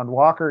nobody's around,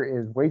 Walker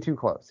is way too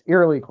close,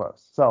 eerily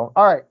close. So,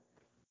 all right.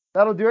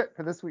 That'll do it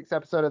for this week's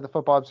episode of the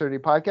Football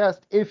Absurdity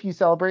Podcast. If you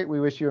celebrate, we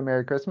wish you a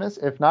Merry Christmas.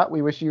 If not,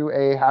 we wish you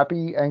a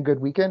happy and good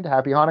weekend.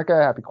 Happy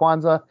Hanukkah, happy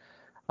Kwanzaa,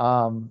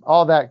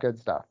 all that good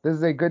stuff. This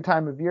is a good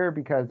time of year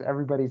because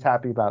everybody's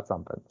happy about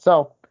something.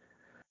 So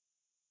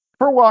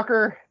for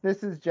Walker,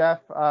 this is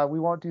Jeff.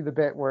 We won't do the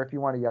bit where if you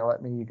want to yell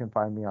at me, you can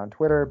find me on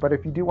Twitter. But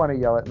if you do want to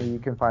yell at me, you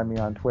can find me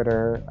on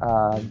Twitter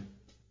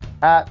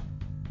at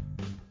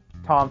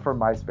Tom from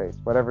MySpace,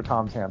 whatever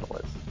Tom's handle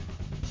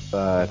is.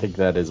 I think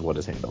that is what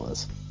his handle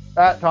is.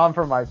 At Tom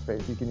from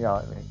MySpace, you can yell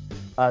at me.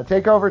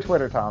 Take over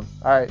Twitter, Tom.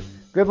 All right.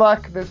 Good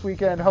luck this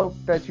weekend. Hope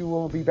that you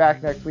will be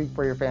back next week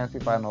for your fantasy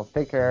finals.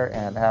 Take care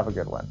and have a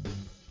good one.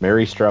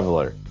 Mary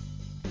Streveler.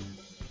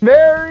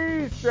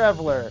 Mary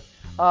Streveler.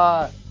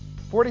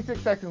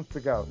 46 seconds to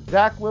go.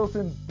 Zach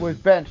Wilson was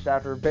benched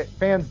after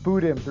fans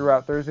booed him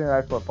throughout Thursday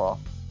Night Football.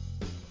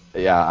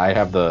 Yeah, I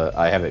have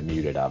it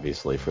muted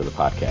obviously for the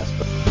podcast,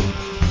 but